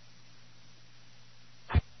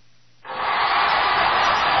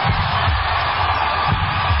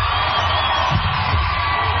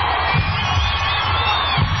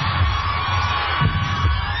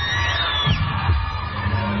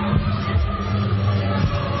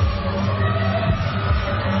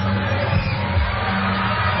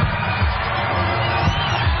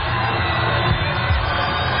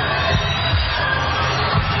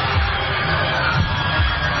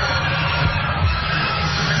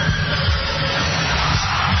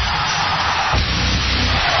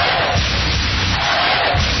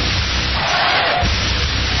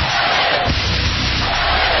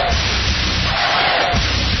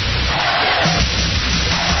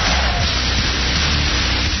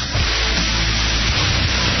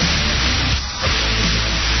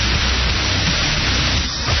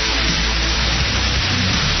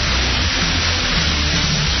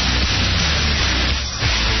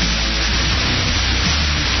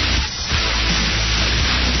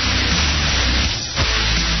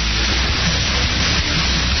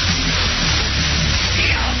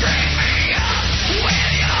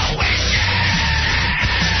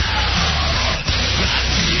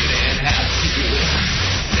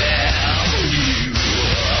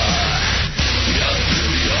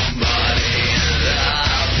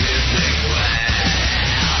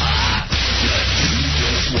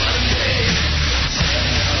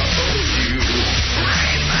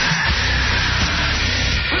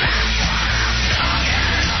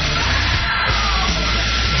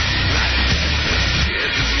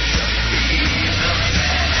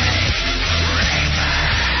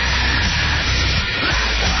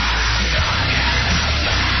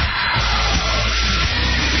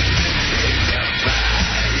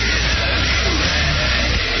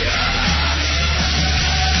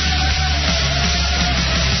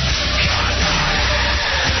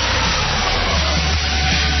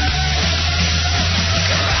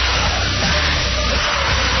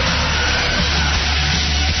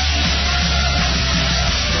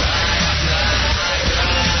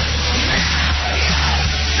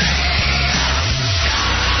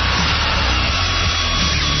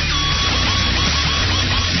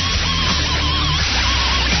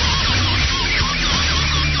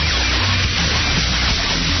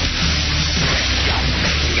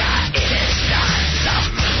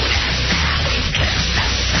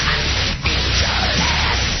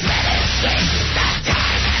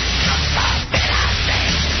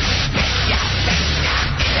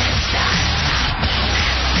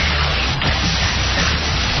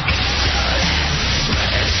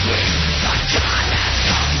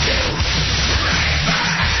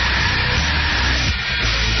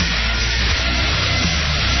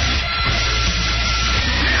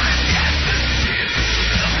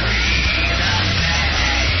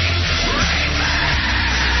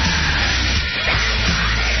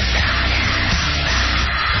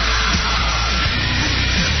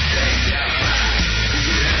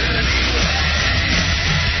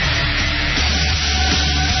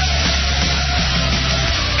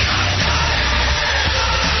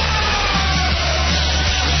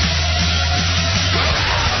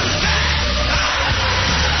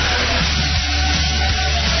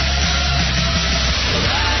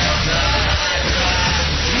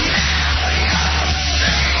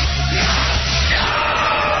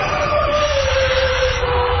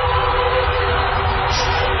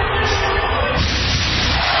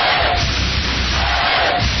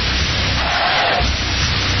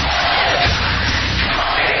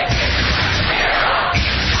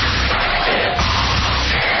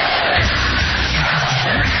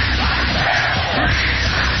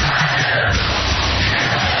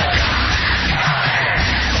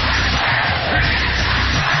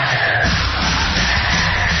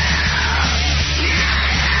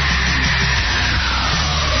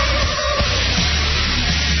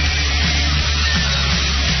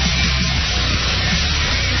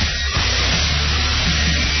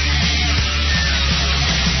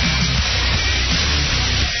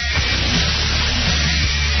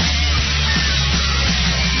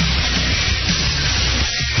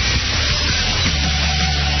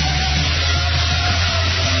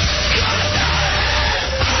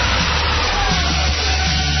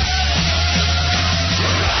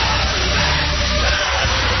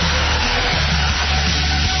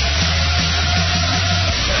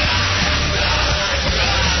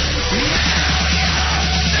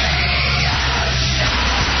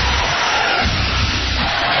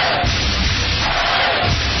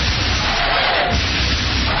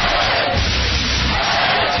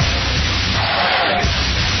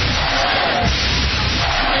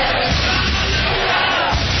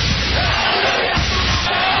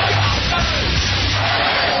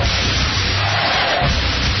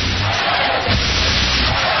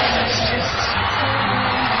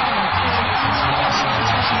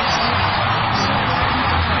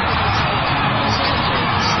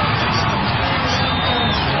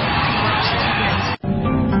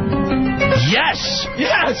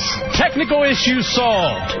 Technical issues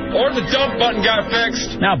solved. Or the dump button got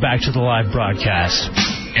fixed. Now back to the live broadcast.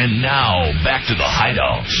 And now, back to the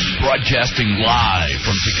Hideout. Broadcasting live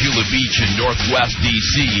from Tequila Beach in Northwest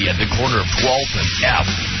D.C. at the corner of 12th and F.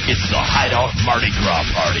 It's the Hideout Mardi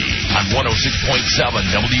Gras Party on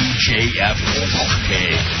 106.7 WJFK.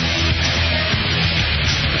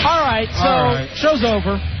 All right, so show's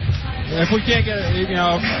over. If we can't get it,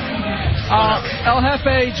 El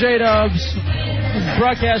Jefe, J-Dubs,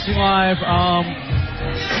 broadcasting live.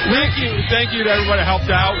 Thank you to everybody who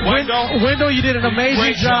helped out. Wendell, you did an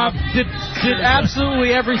amazing job. Did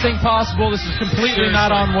absolutely everything possible. This is completely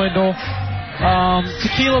not on Wendell.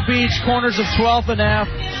 Tequila Beach, corners of 12th and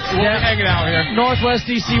F. We'll be hanging out here. Northwest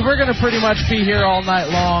D.C. We're going to pretty much be here all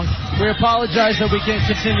night long. We apologize that we can't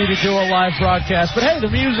continue to do a live broadcast. But, hey, the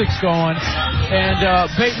music's going. And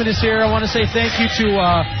Bateman is here. I want to say thank you to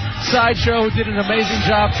Sideshow, who did an amazing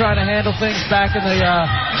job trying to handle things back in the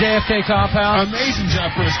JFK compound. Amazing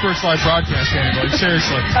job for his first live broadcast, anybody.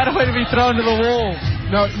 Seriously. I don't want to be thrown to the wolves.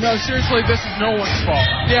 No, seriously, this is no one's fault.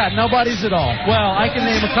 Yeah, nobody's at all. Well, I can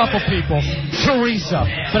name a couple people. Teresa.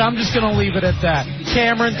 But I'm just going to leave it at that.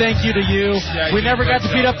 Cameron, thank you to you. Yeah, we never got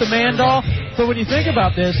to beat up the Mandal, but when you think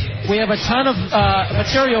about this, we have a ton of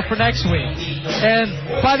material for next week. And,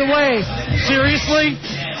 by the way, seriously,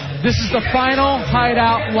 this is the final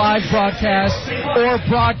Hideout live broadcast or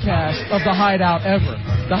broadcast of the Hideout ever.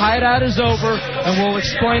 The Hideout is over, and we'll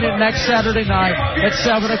explain it next Saturday night at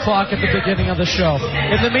 7 o'clock at the beginning of the show.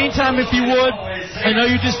 In the meantime, if you would, I know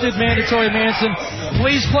you just did Mandatory Manson.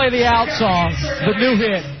 Please play the out song, the new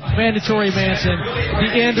hit, Mandatory Manson,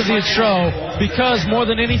 the end of the show, because more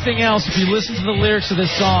than anything else, if you listen to the lyrics of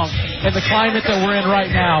this song and the climate that we're in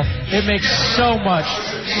right now, it makes so much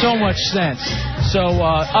sense. So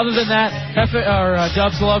other than that,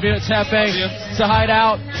 Dubs, love you. It's Jefe. It's a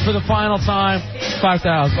Hideout for the final time.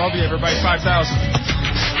 5,000. Love you, everybody. 5,000.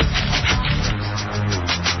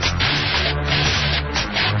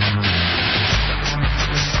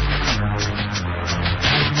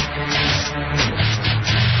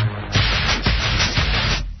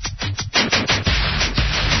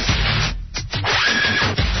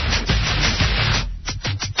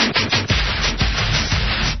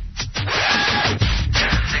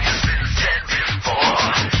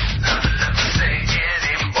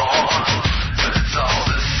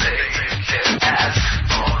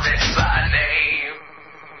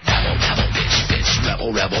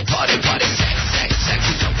 Rebel, party, sex,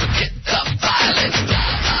 don't forget the violence,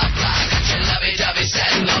 blah, blah, blah, got your lovey-dovey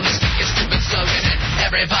satin on the speaker, stupid slogan, and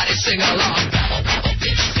everybody sing along, rebel,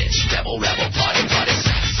 bitch, rebel, party,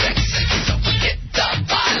 sex, don't forget the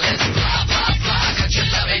violence, blah, blah, blah, got your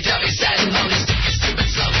lovey-dovey satin on the speaker, stupid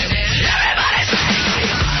slogan, and everybody sing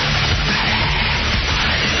along.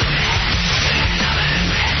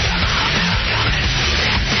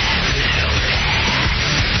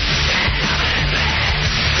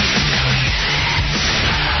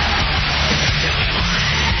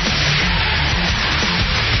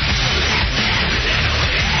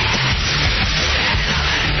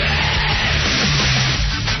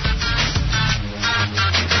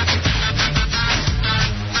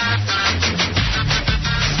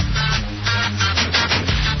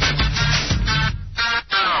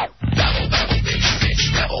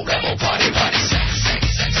 Rebel, party, sex,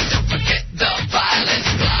 don't forget the violence,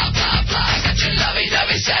 blah, blah, blah, got your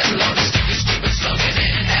lovey-dovey satin on the stupid slogan,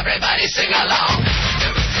 and everybody sing along.